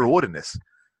are we not rewarding this?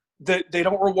 They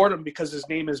don't reward him because his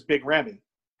name is Big Ramy.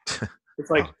 It's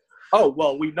like, oh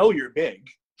well, we know you're big.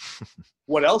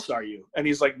 What else are you? And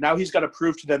he's like, now he's got to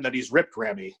prove to them that he's ripped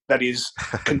Ramy, that he's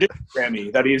conditioned Ramy,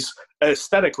 that he's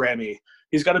aesthetic Ramy.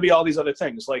 He's got to be all these other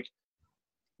things. Like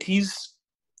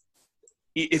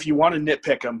if you want to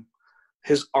nitpick him,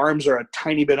 his arms are a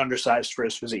tiny bit undersized for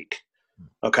his physique.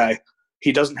 Okay.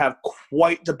 He doesn't have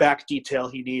quite the back detail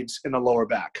he needs in the lower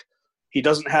back. He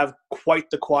doesn't have quite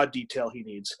the quad detail he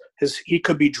needs. He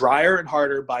could be drier and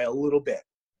harder by a little bit.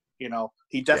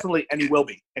 He definitely, and he will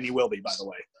be, by the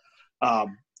way.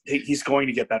 He's going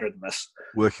to get better than this.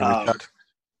 Working with Chad.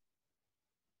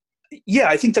 Yeah,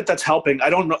 I think that's helping. I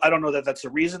don't know that that's the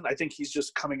reason. I think he's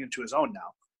just coming into his own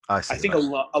now. I see. I think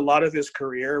a lot of his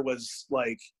career was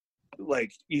like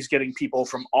he's getting people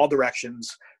from all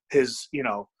directions. His,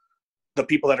 the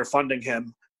people that are funding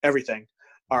him, everything,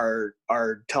 are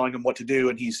telling him what to do,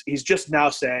 and he's just now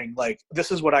saying, like,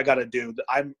 this is what I got to do.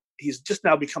 He's just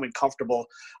now becoming comfortable.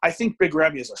 I think Big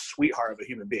Ramy is a sweetheart of a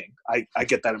human being. I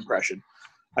get that impression.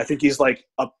 I think he's like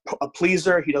a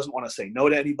pleaser. He doesn't want to say no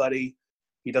to anybody.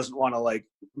 He doesn't want to like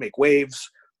make waves.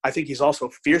 I think he's also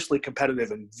fiercely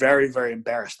competitive and very, very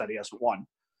embarrassed that he hasn't won.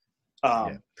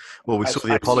 Well, we saw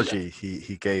the apology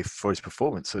he gave for his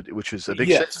performance, which was a big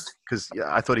shit, because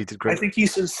I thought he did great. I think he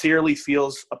sincerely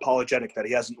feels apologetic that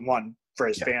he hasn't won for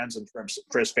his fans and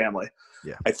for his family.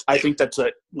 Yeah, I think that's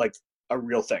a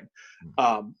real thing.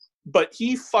 But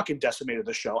he fucking decimated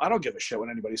the show. I don't give a shit what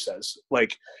anybody says.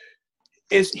 Like,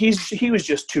 he was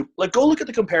just too, like, go look at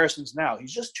the comparisons now.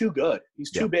 He's just too good.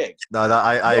 He's too big. No,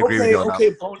 I agree with you on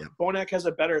that. Bonac has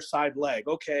a better side leg.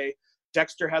 Okay,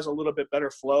 Dexter has a little bit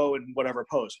better flow in whatever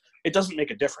pose. It doesn't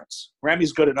make a difference.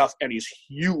 Ramy's good enough, and he's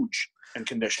huge and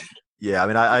conditioned. Yeah, I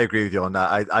mean, I agree with you on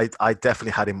that. I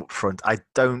definitely had him up front. I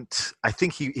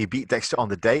think he beat Dexter on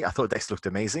the day. I thought Dexter looked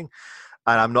amazing,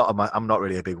 and I'm not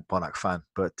really a big Bonac fan.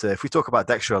 But if we talk about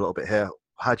Dexter a little bit here,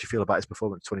 how do you feel about his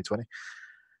performance in 2020?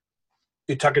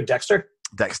 You're talking Dexter?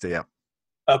 Dexter, yeah.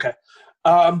 Okay.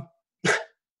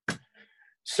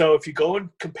 So if you go and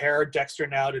compare Dexter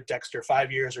now to Dexter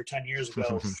 5 years or 10 years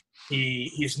ago,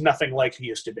 he's nothing like he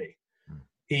used to be.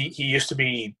 He used to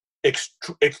be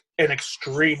an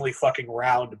extremely fucking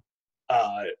round.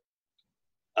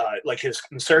 Like, his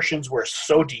insertions were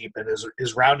so deep and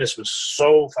his roundness was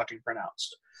so fucking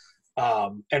pronounced.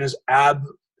 And his ab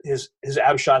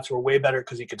shots were way better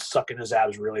because he could suck in his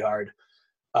abs really hard.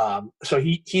 So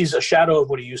he's a shadow of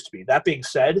what he used to be. That being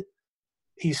said,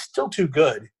 he's still too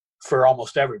good for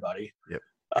almost everybody,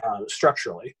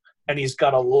 structurally. And he's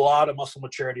got a lot of muscle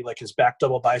maturity. Like, his back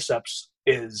double biceps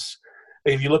is,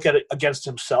 if you look at it against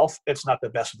himself, it's not the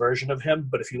best version of him.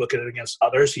 But if you look at it against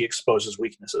others, he exposes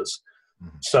weaknesses.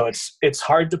 Mm-hmm. So it's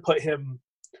hard to put him.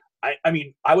 I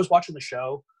mean, I was watching the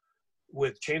show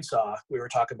with Chainsaw. We were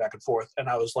talking back and forth, and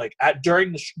I was like,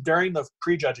 during the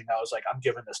prejudging, I was like, I'm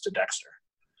giving this to Dexter.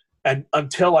 And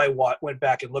until I went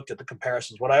back and looked at the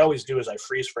comparisons, what I always do is I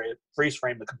freeze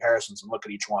frame the comparisons and look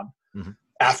at each one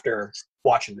after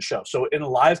watching the show. So in a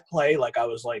live play, like, I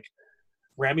was like,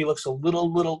 Ramy looks a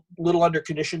little under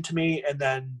conditioned to me, and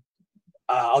then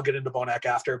I'll get into Bonac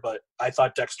after. But I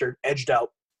thought Dexter edged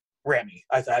out Ramy.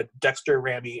 I had Dexter,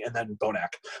 Ramy, and then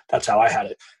Bonac. That's how I had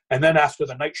it. And then after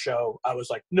the night show, I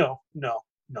was like, no,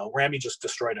 Ramy just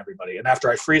destroyed everybody. And after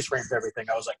I freeze framed everything,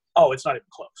 I was like, oh, it's not even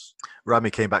close. Ramy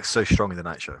came back so strong in the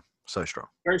night show. So strong.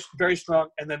 Very, very strong.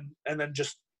 And then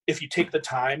just, if you take the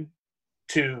time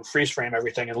to freeze frame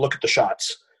everything and look at the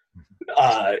shots,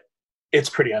 it's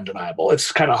pretty undeniable.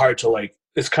 It's kind of hard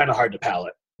to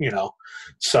palate,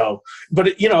 So, but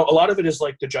a lot of it is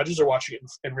like the judges are watching it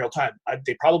in real time.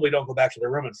 They probably don't go back to their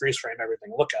room and freeze frame everything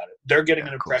and look at it. They're getting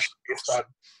an impression based on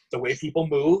the way people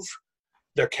move,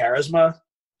 their charisma,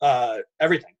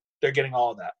 everything. They're getting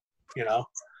all of that,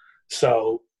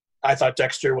 So I thought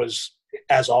Dexter was,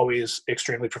 as always,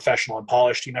 extremely professional and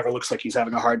polished. He never looks like he's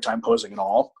having a hard time posing at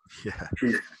all. Yeah.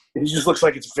 He just looks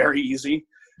like it's very easy.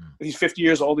 He's 50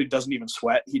 years old. He doesn't even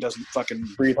sweat. He doesn't fucking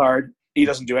breathe hard. He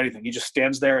doesn't do anything. He just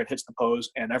stands there and hits the pose,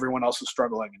 and everyone else is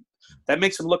struggling. And that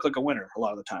makes him look like a winner a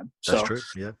lot of the time. That's true.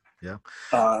 Yeah.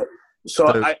 So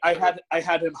I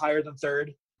had him higher than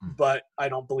third, but I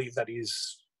don't believe that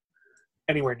he's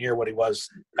anywhere near what he was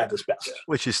at his best.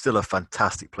 Which is still a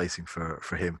fantastic placing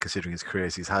for him, considering his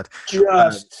careers he's had.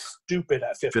 Just stupid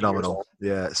at 50 phenomenal.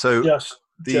 years old. Yeah. So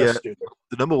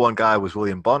the number one guy was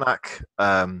William Bonac.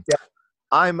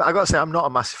 I got to say, I'm not a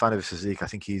massive fan of his physique. I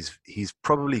think he's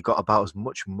probably got about as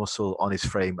much muscle on his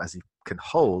frame as he can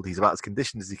hold. He's about as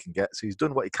conditioned as he can get. So he's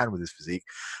done what he can with his physique.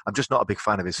 I'm just not a big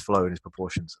fan of his flow and his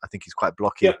proportions. I think he's quite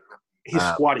blocky. Yep. He's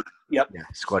squatty. Yep. Yeah,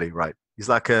 squatty, right. He's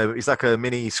like a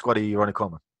mini squatty Ronnie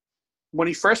Coleman. When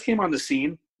he first came on the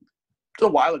scene, it's a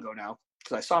while ago now,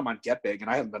 because I saw him on Get Big,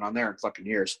 and I haven't been on there in fucking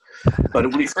years.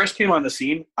 But when he first came on the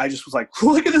scene, I just was like,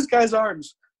 look at this guy's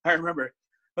arms. I remember.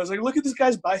 I was like, look at this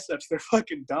guy's biceps. They're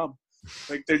fucking dumb.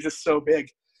 Like, they're just so big.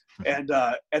 And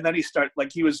then he started,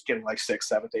 like, he was getting like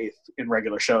 6th, 7th, 8th in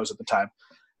regular shows at the time.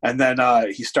 And then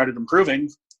he started improving,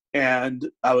 and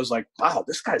I was like, wow,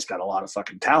 this guy's got a lot of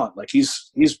fucking talent. Like,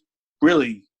 he's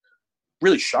really,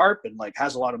 really sharp and like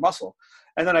has a lot of muscle.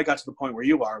 And then I got to the point where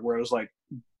you are, where I was like,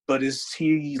 but is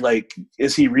he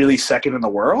really second in the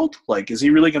world? Like, is he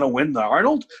really going to win the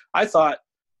Arnold? I thought,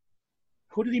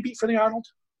 who did he beat for the Arnold?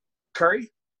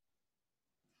 Curry.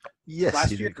 Yes, Last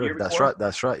he year, did the year good. That's before? right.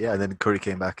 That's right. Yeah, and then Curry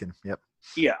came back and yep.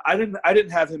 Yeah, I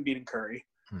didn't have him beating Curry.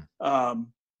 I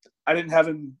didn't have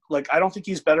him I don't think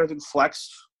he's better than Flex.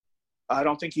 I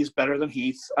don't think he's better than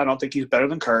Heath. I don't think he's better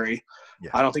than Curry.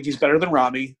 Yeah. I don't think he's better than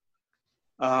Rami.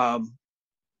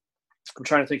 I'm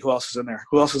trying to think who else is in there.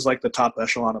 Who else is like the top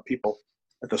echelon of people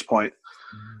at this point?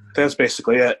 That's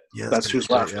basically it. Yeah, that's who's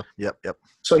left. Yep.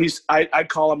 So I'd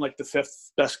call him like the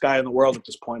fifth best guy in the world at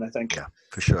this point, I think. Yeah,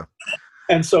 for sure.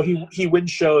 And so he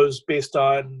wins shows based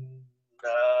on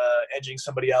edging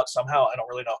somebody out somehow. I don't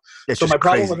really know. Yeah, so my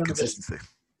problem with him consistency.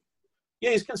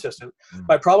 He's consistent.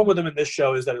 My problem with him in this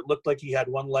show is that it looked like he had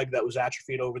one leg that was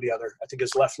atrophied over the other. I think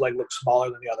his left leg looked smaller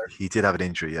than the other. He did have an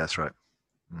injury. Yes, right.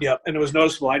 Yeah, and it was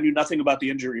noticeable. I knew nothing about the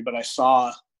injury, but I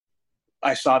saw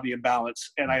the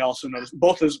imbalance, and I also noticed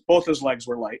both his legs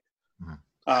were light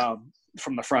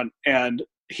from the front, and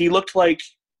he looked like,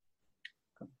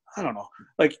 I don't know,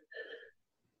 like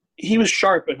he was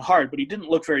sharp and hard, but he didn't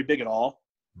look very big at all,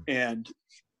 and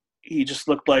he just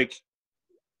looked like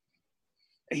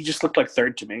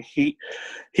third to me.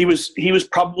 He was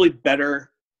probably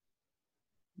better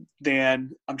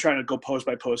than, I'm trying to go pose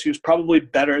by pose. He was probably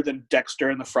better than Dexter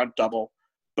in the front double,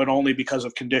 but only because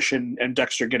of condition and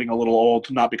Dexter getting a little old,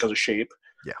 not because of shape.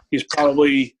 Yeah. He's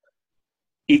probably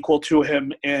equal to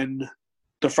him in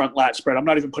the front lat spread. I'm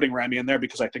not even putting Ramy in there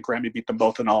because I think Ramy beat them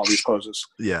both in all of these poses.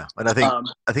 Yeah, and I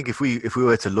think if we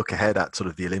were to look ahead at sort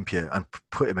of the Olympia and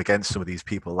put him against some of these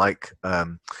people like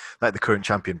the current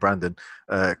champion Brandon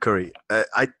Curry,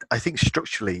 I think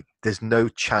structurally there's no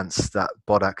chance that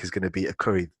Bodak is going to beat a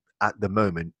Curry at the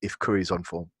moment if Curry's on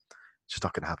form. It's just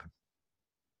not going to happen.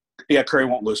 Yeah, Curry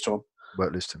won't lose to him.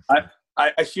 Won't lose to him.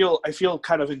 I feel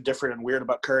kind of indifferent and weird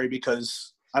about Curry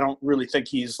because I don't really think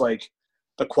he's like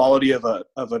the quality of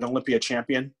an Olympia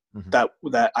champion that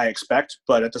I expect,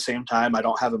 but at the same time, I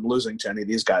don't have him losing to any of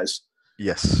these guys.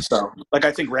 Yes. So,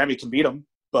 I think Ramy can beat him,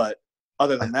 but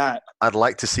other than that, I'd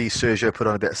like to see Sergio put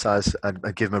on a bit of size and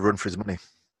give him a run for his money.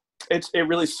 It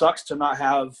really sucks to not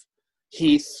have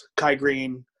Heath, Kai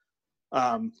Green.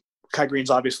 Kai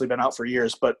Green's obviously been out for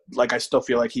years, but I still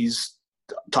feel like he's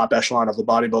top echelon of the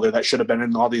bodybuilder that should have been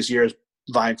in all these years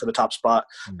vying for the top spot.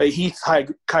 Heath,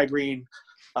 Kai Green,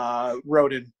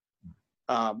 Roden.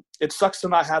 It sucks to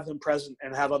not have them present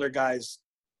and have other guys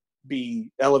be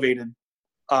elevated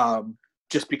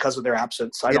just because of their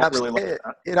absence. I don't really like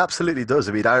that. It absolutely does.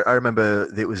 I mean, I remember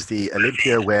it was the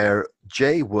Olympia where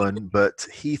Jay won, but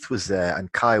Heath was there and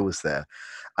Kai was there.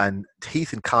 And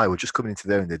Heath and Kai were just coming into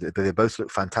their own, but they both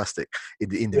looked fantastic in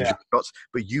the individual shots.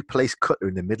 But you placed Cutler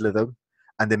in the middle of them,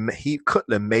 and then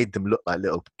Cutler made them look like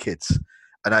little kids.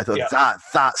 And I thought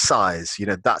that size,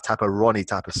 that type of Ronnie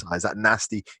type of size, that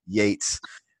nasty Yates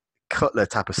Cutler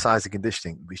type of size and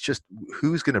conditioning, it's just,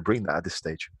 who's going to bring that at this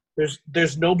stage?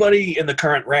 There's nobody in the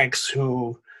current ranks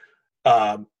who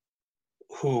have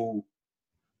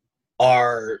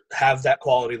that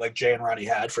quality like Jay and Ronnie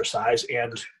had for size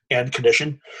and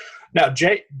condition. Now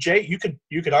Jay, you could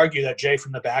argue that Jay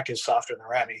from the back is softer than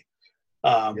Ramy.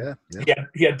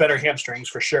 He had better hamstrings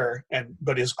for sure,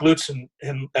 but his glutes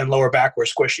and lower back were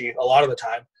squishy a lot of the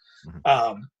time.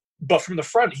 But from the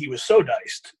front, he was so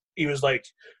diced. He was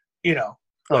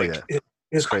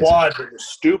his quads were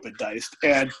stupid diced,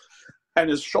 and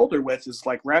his shoulder width is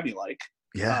like Ramy like.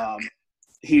 Yeah.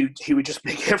 He would just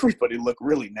make everybody look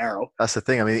really narrow. That's the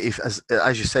thing. I mean, if as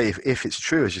you say, if it's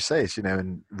true as you say,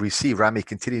 and we see Ramy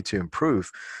continue to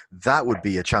improve, that would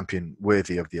be a champion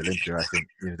worthy of the Olympia. I think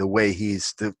the way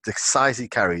he's the size he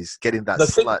carries, getting that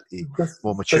slightly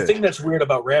more mature. The thing that's weird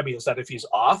about Ramy is that if he's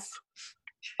off,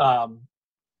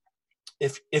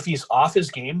 if he's off his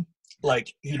game,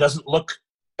 he doesn't look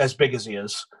as big as he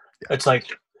is. Yeah. It's like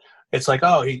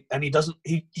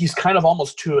he's kind of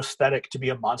almost too aesthetic to be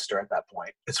a monster at that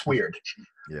point. It's weird.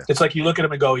 Yeah. It's like you look at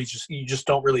him and go, you just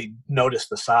don't really notice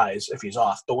the size if he's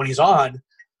off. But when he's on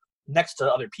next to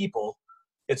other people,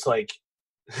 it's like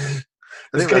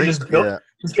this guy's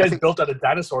built out of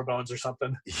dinosaur bones or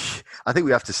something. I think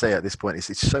we have to say at this point,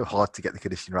 it's so hard to get the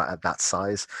conditioning right at that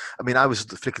size. I mean, I was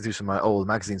flicking through some of my old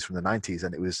magazines from the 90s,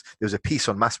 and there was a piece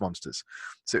on mass monsters.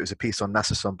 So it was a piece on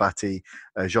Nasser Sonbati,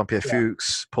 Jean-Pierre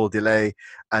Fuchs, Paul Delay,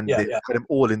 and they put them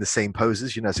all in the same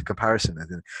poses, as a comparison.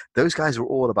 And those guys were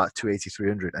all about 280,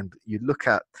 300. And you look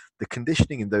at the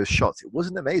conditioning in those shots, it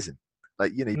wasn't amazing.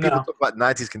 People talk about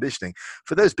 90s conditioning.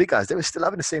 For those big guys, they were still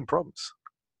having the same problems.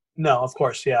 No, of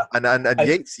course, yeah. And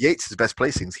Yates' best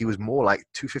placings, he was more like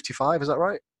 255. Is that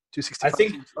right?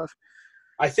 265.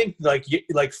 I think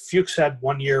like Fuchs had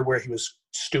one year where he was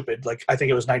stupid. I think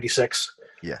it was 96.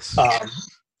 Yes.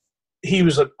 he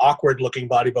was an awkward looking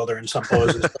bodybuilder in some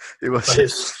poses. It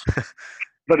was.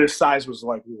 But his size was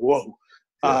like, whoa.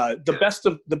 Yeah. The best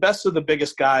of the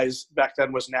biggest guys back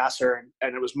then was Nasser,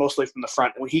 and it was mostly from the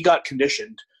front. When he got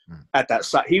conditioned at that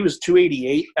size, he was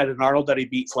 288 at an Arnold that he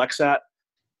beat Flex at.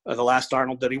 The last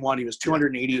Arnold that he won, he was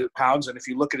 288 pounds. And if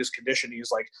you look at his condition,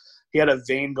 he had a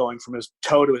vein going from his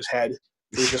toe to his head.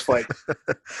 He was just like,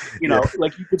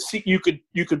 like you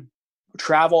could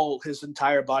travel his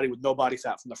entire body with no body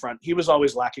fat from the front. He was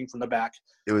always lacking from the back.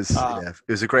 It was it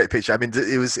was a great picture. I mean,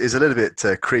 it was a little bit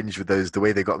cringe with the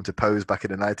way they got him to pose back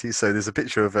in the 90s. So there's a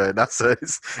picture of Nasser.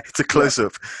 It's a close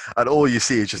up, and all you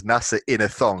see is just Nasser in a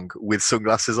thong with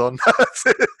sunglasses on.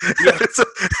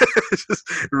 It's just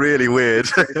really weird.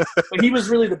 But he was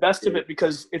really the best of it,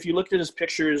 because if you looked at his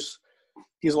pictures,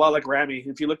 he's a lot like Ramy.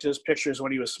 If you looked at his pictures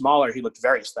when he was smaller, he looked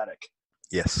very aesthetic.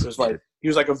 Yes, it was like he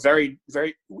was like a very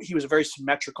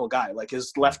symmetrical guy. Like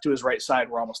his left to his right side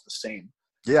were almost the same.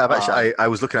 Yeah, I've actually I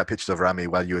was looking at pictures of Ramy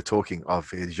while you were talking of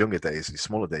his younger days, his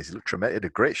smaller days. He looked tremendous. He had a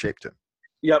great shape to him.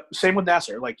 Yep, same with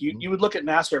Nasser. Like you would look at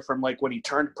Nasser from like when he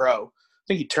turned pro. I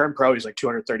think he turned pro. He's like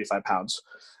 235 pounds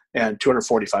and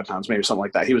 245 pounds, maybe something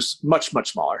like that. He was much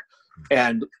smaller,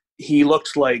 and he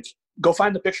looked like, go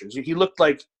find the pictures. He looked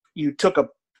like you took a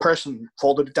person,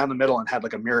 folded it down the middle, and had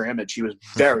like a mirror image. He was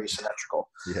very symmetrical.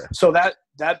 Yeah. So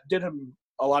that did him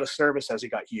a lot of service as he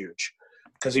got huge,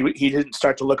 because he didn't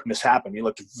start to look mishappen. He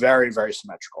looked very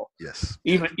symmetrical. Yes.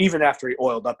 Even after he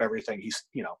oiled up everything,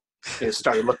 it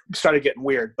started getting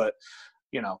weird. But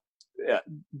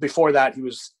before that, he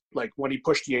was like, when he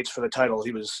pushed Yates for the title,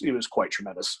 he was quite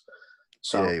tremendous.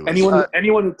 So yeah,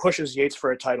 anyone who pushes Yates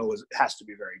for a title has to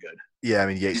be very good. Yeah, I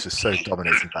mean, Yates was so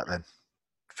dominating back then.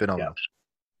 Phenomenal.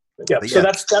 Yeah. So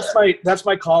that's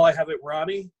my call. I have it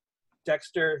Ramy,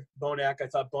 Dexter, Bonac. I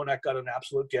thought Bonac got an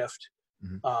absolute gift.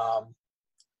 Mm-hmm.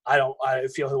 I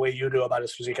feel the way you do about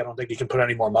his physique. I don't think he can put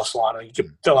any more muscle on it. He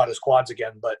can fill out his quads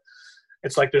again, but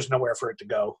it's like there's nowhere for it to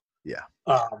go. Yeah.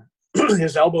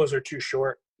 His elbows are too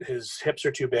short. His hips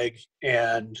are too big.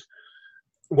 And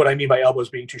what I mean by elbows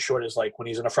being too short is like when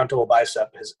he's in a frontal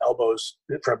bicep, his elbows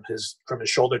from his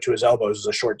shoulder to his elbows is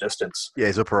a short distance. Yeah,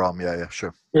 his upper arm. Yeah,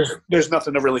 sure. There's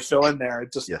nothing to really fill in there.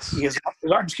 It just his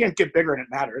arms can't get bigger, and it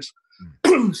matters.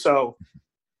 So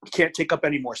he can't take up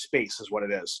any more space, is what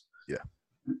it is. Yeah.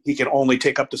 He can only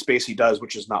take up the space he does,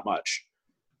 which is not much.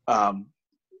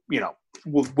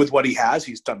 With what he has,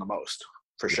 he's done the most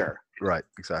for sure. Right.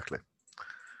 Exactly.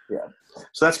 Yeah.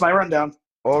 So that's my rundown.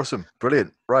 Awesome,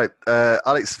 brilliant. Right,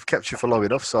 Alex, I've kept you for long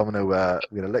enough, so I'm gonna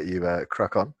let you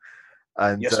crack on.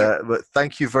 And yes, but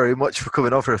thank you very much for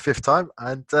coming on for a fifth time,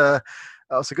 and that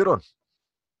was a good one.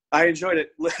 I enjoyed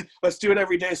it. Let's do it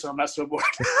every day, so I'm not so bored.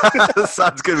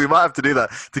 Sounds good. We might have to do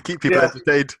that to keep people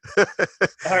entertained. All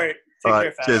right. Take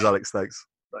care, cheers, Alex. Thanks.